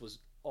 Mm-hmm. This was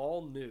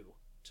all new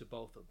to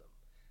both of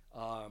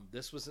them.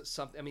 This wasn't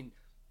something, I mean,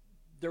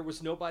 there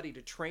was nobody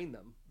to train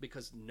them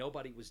because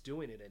nobody was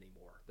doing it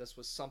anymore. This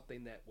was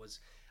something that was,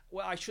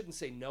 well, I shouldn't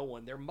say no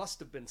one. There must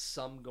have been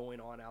some going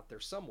on out there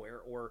somewhere,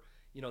 or,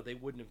 they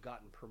wouldn't have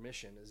gotten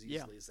permission as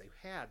easily as they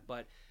had.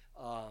 But,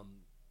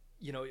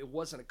 it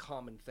wasn't a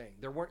common thing.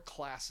 There weren't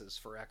classes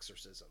for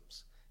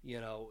exorcisms.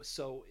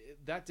 So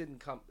that didn't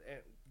come.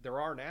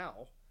 There are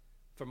now,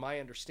 from my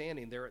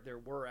understanding, there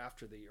were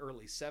after the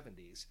early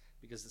 70s,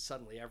 because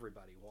suddenly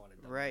everybody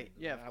wanted them. Right.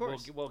 Yeah, of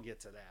course. We'll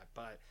get to that.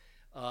 But,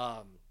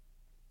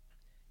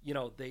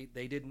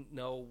 they didn't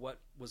know what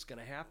was going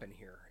to happen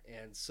here.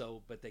 And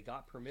so, but they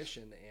got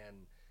permission,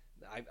 and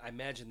I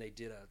imagine they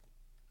did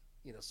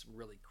some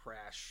really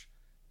crash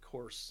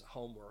course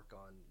homework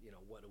on,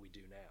 what do we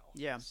do now?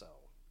 Yeah. So.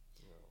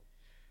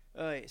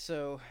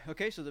 So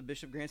the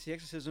bishop grants the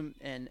exorcism,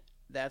 and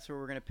that's where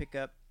we're going to pick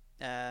up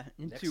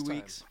in Next 2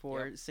 weeks time.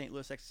 for St.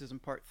 Louis Exorcism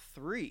Part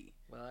 3.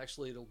 Well,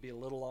 actually, it'll be a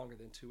little longer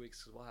than 2 weeks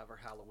because we'll have our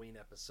Halloween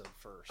episode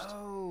first.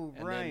 Oh,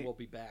 and right. And then we'll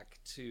be back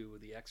to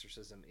the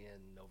exorcism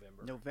in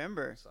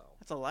November. So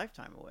that's a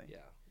lifetime away. Yeah.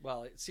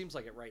 Well, it seems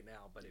like it right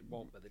now, but it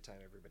won't by the time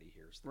everybody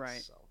hears this.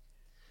 Right.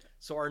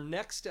 So our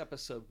next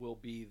episode will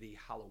be the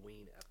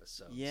Halloween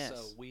episode. Yes.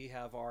 So we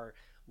have our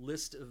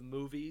list of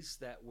movies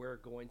that we're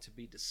going to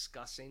be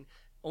discussing.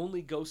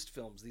 Only ghost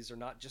films. These are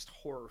not just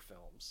horror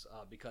films,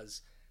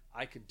 because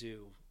I could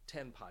do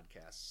 10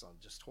 podcasts on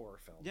just horror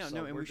films. Yeah, so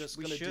no, and we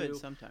should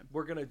sometime.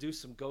 We're going to do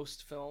some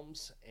ghost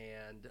films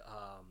and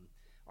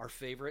our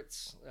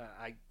favorites.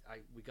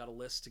 We got a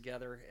list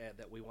together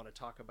that we want to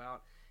talk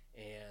about.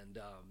 And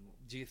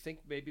do you think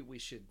maybe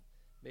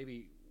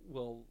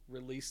we'll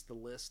release the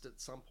list at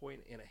some point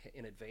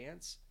in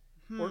advance?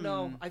 Or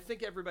no, I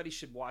think everybody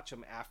should watch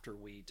them after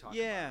we talk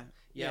about them.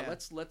 Yeah,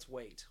 let's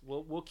wait.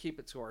 We'll keep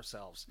it to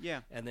ourselves.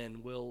 Yeah. And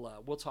then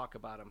we'll talk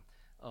about them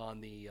on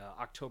the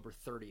October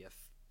 30th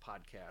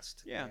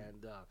podcast. Yeah.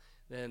 And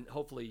then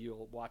hopefully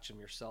you'll watch them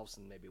yourselves,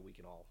 and maybe we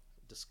can all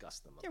discuss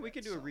them. Yeah, we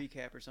could do a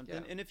recap or something.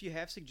 Yeah. And if you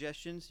have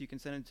suggestions, you can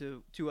send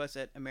them to us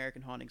at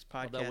American Hauntings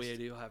Podcast. Although we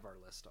do have our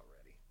list already.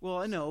 Well,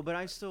 I know, but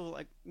I still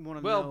want to know.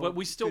 Well, but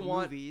we still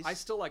want. Movies. I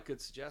still like good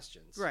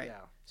suggestions. Right.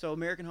 Yeah. So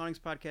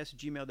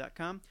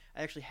AmericanHauntingsPodcast@gmail.com.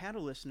 I actually had a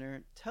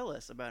listener tell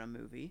us about a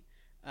movie,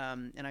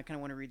 and I kind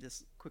of want to read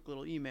this quick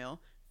little email,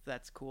 if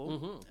that's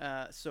cool.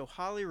 Mm-hmm. So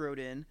Holly wrote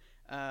in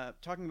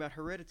talking about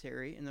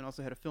Hereditary, and then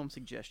also had a film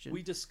suggestion.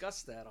 We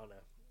discussed that on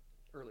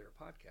a earlier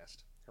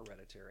podcast.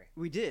 Hereditary.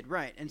 We did,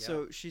 right. And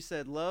so she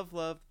said, love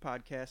the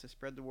podcast. I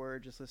spread the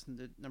word. Just listened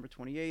to number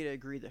 28. I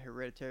agreed that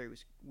Hereditary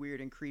was weird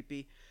and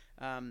creepy.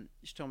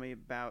 She told me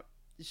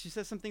she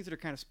says some things that are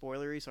kind of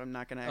spoilery, so I'm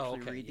not going to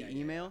actually read the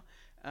email.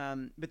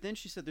 But then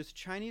she said there's a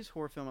Chinese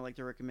horror film I'd like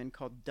to recommend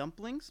called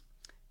Dumplings.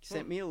 She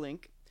sent me a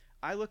link.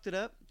 I looked it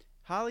up.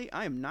 Holly,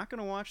 I am not going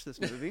to watch this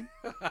movie.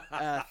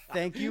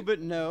 Thank you,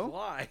 but no.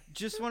 Why?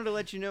 Just wanted to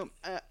let you know.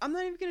 I'm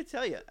not even going to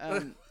tell you.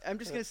 I'm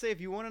just going to say,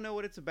 if you want to know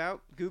what it's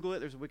about, Google it.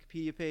 There's a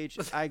Wikipedia page.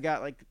 I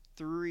got like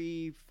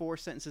 3-4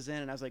 sentences in,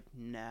 and I was like,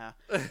 nah.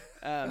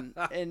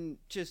 And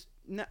just,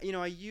 when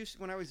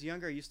I was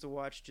younger, I used to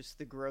watch just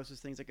the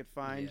grossest things I could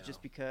find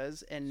just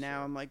because. And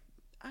now I'm like,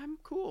 I'm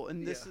cool,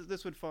 and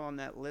this would fall on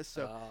that list.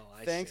 So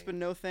thanks, but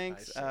no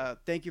thanks.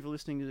 Thank you for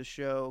listening to the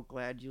show.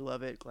 Glad you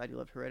love it. Glad you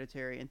loved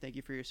Hereditary, and thank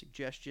you for your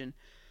suggestion.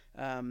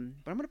 But I'm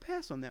gonna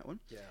pass on that one.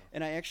 Yeah.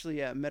 And I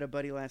actually met a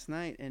buddy last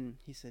night, and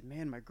he said,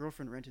 "Man, my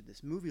girlfriend rented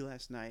this movie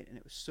last night, and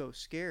it was so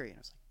scary." And I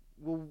was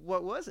like, "Well,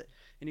 what was it?"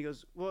 And he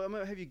goes, "Well, I'm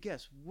gonna have you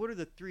guess. What are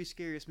the 3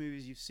 scariest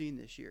movies you've seen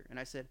this year?" And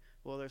I said,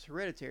 "Well, there's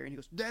Hereditary." And he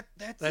goes, "That's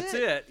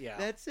it. Yeah,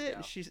 that's it." Yeah.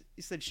 And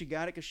he said she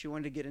got it because she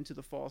wanted to get into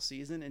the fall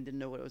season and didn't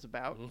know what it was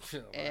about. Well,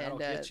 and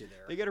get you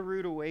there. They got a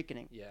rude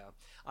awakening. Yeah,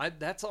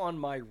 that's on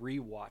my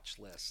rewatch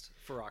list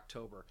for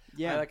October.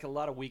 Yeah, I like a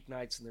lot of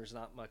weeknights, and there's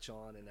not much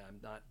on, and I'm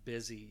not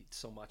busy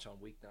so much on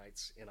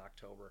weeknights in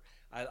October.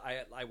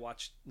 I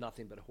watch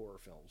nothing but horror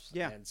films.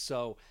 Yeah, and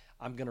so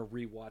I'm gonna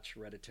rewatch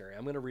Hereditary.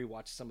 I'm gonna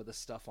rewatch some of the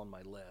stuff on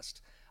my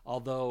list.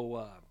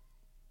 Although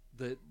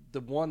the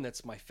one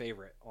that's my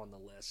favorite on the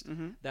list,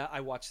 that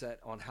I watch that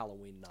on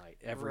Halloween night.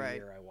 Every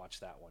year I watch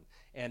that one.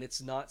 And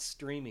it's not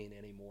streaming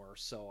anymore,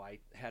 so I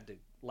had to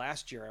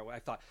last year I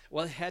thought,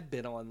 well, it had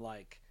been on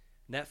like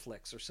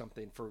Netflix or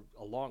something for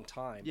a long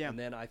time. Yeah. And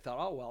then I thought,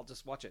 oh well, I'll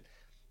just watch it.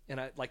 And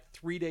I like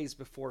 3 days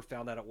before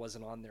found out it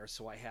wasn't on there,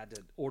 so I had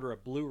to order a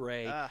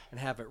Blu-ray and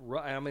have it.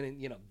 I'm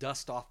gonna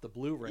dust off the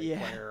Blu-ray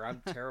player.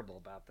 I'm terrible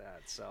about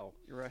that. So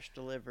rush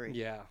delivery.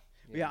 Yeah.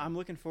 Yeah, I'm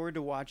looking forward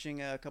to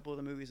watching a couple of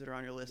the movies that are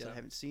on your list that I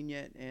haven't seen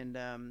yet, and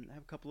I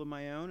have a couple of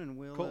my own, and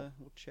we'll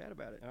chat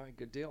about it. All right,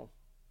 good deal.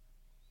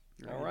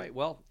 All right,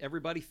 well,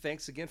 everybody,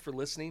 thanks again for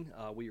listening.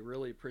 We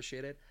really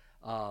appreciate it.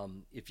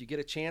 If you get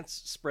a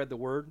chance, spread the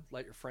word.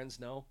 Let your friends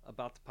know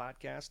about the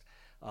podcast.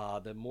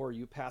 The more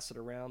you pass it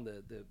around,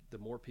 the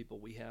more people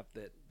we have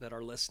that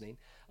are listening.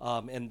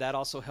 And that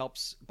also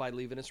helps by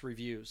leaving us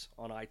reviews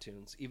on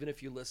iTunes. Even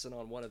if you listen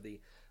on one of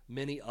the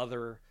many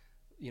other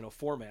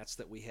formats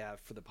that we have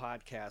for the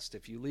podcast,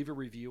 if you leave a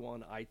review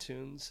on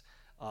iTunes,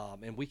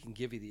 and we can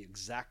give you the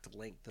exact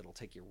link that'll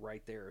take you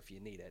right there if you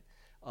need it.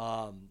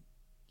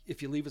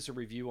 If you leave us a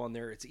review on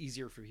there, it's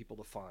easier for people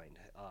to find,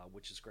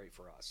 which is great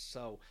for us.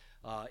 So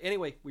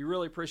anyway, we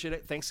really appreciate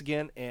it. Thanks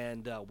again,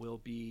 and we'll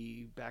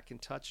be back in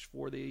touch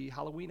for the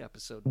Halloween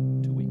episode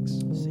in 2 weeks.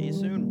 See you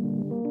soon.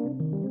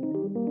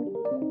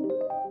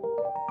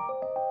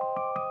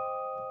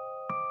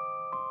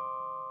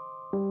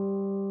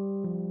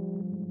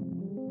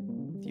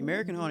 The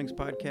American Hauntings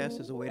Podcast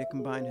is a way to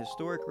combine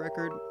historic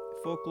record,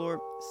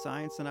 folklore,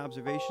 science and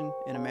observation,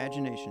 and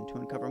imagination to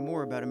uncover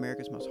more about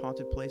America's most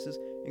haunted places,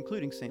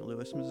 including St.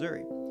 Louis,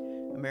 Missouri.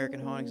 American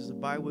Hauntings is a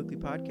bi-weekly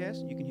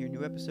podcast. You can hear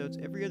new episodes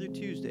every other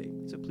Tuesday,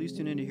 so please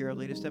tune in to hear our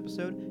latest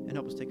episode and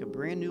help us take a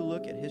brand new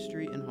look at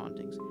history and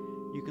hauntings.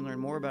 You can learn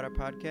more about our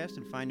podcast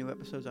and find new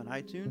episodes on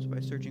iTunes by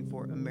searching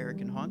for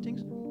American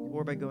Hauntings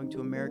or by going to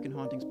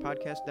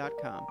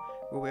AmericanHauntingsPodcast.com,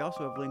 where we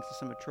also have links to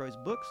some of Troy's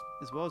books,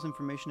 as well as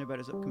information about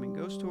his upcoming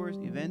ghost tours,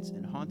 events,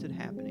 and haunted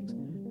happenings.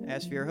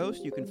 As for your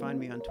host, you can find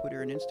me on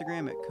Twitter and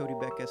Instagram at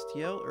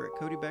CodyBeckSTL or at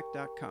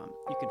CodyBeck.com.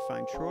 You can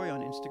find Troy on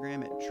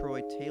Instagram at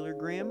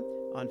TroyTaylorGram,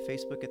 on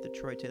Facebook at the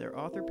Troy Taylor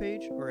author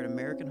page, or at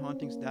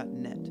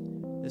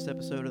AmericanHauntings.net. This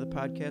episode of the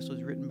podcast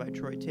was written by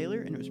Troy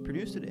Taylor and it was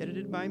produced and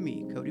edited by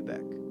me, Cody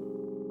Beck.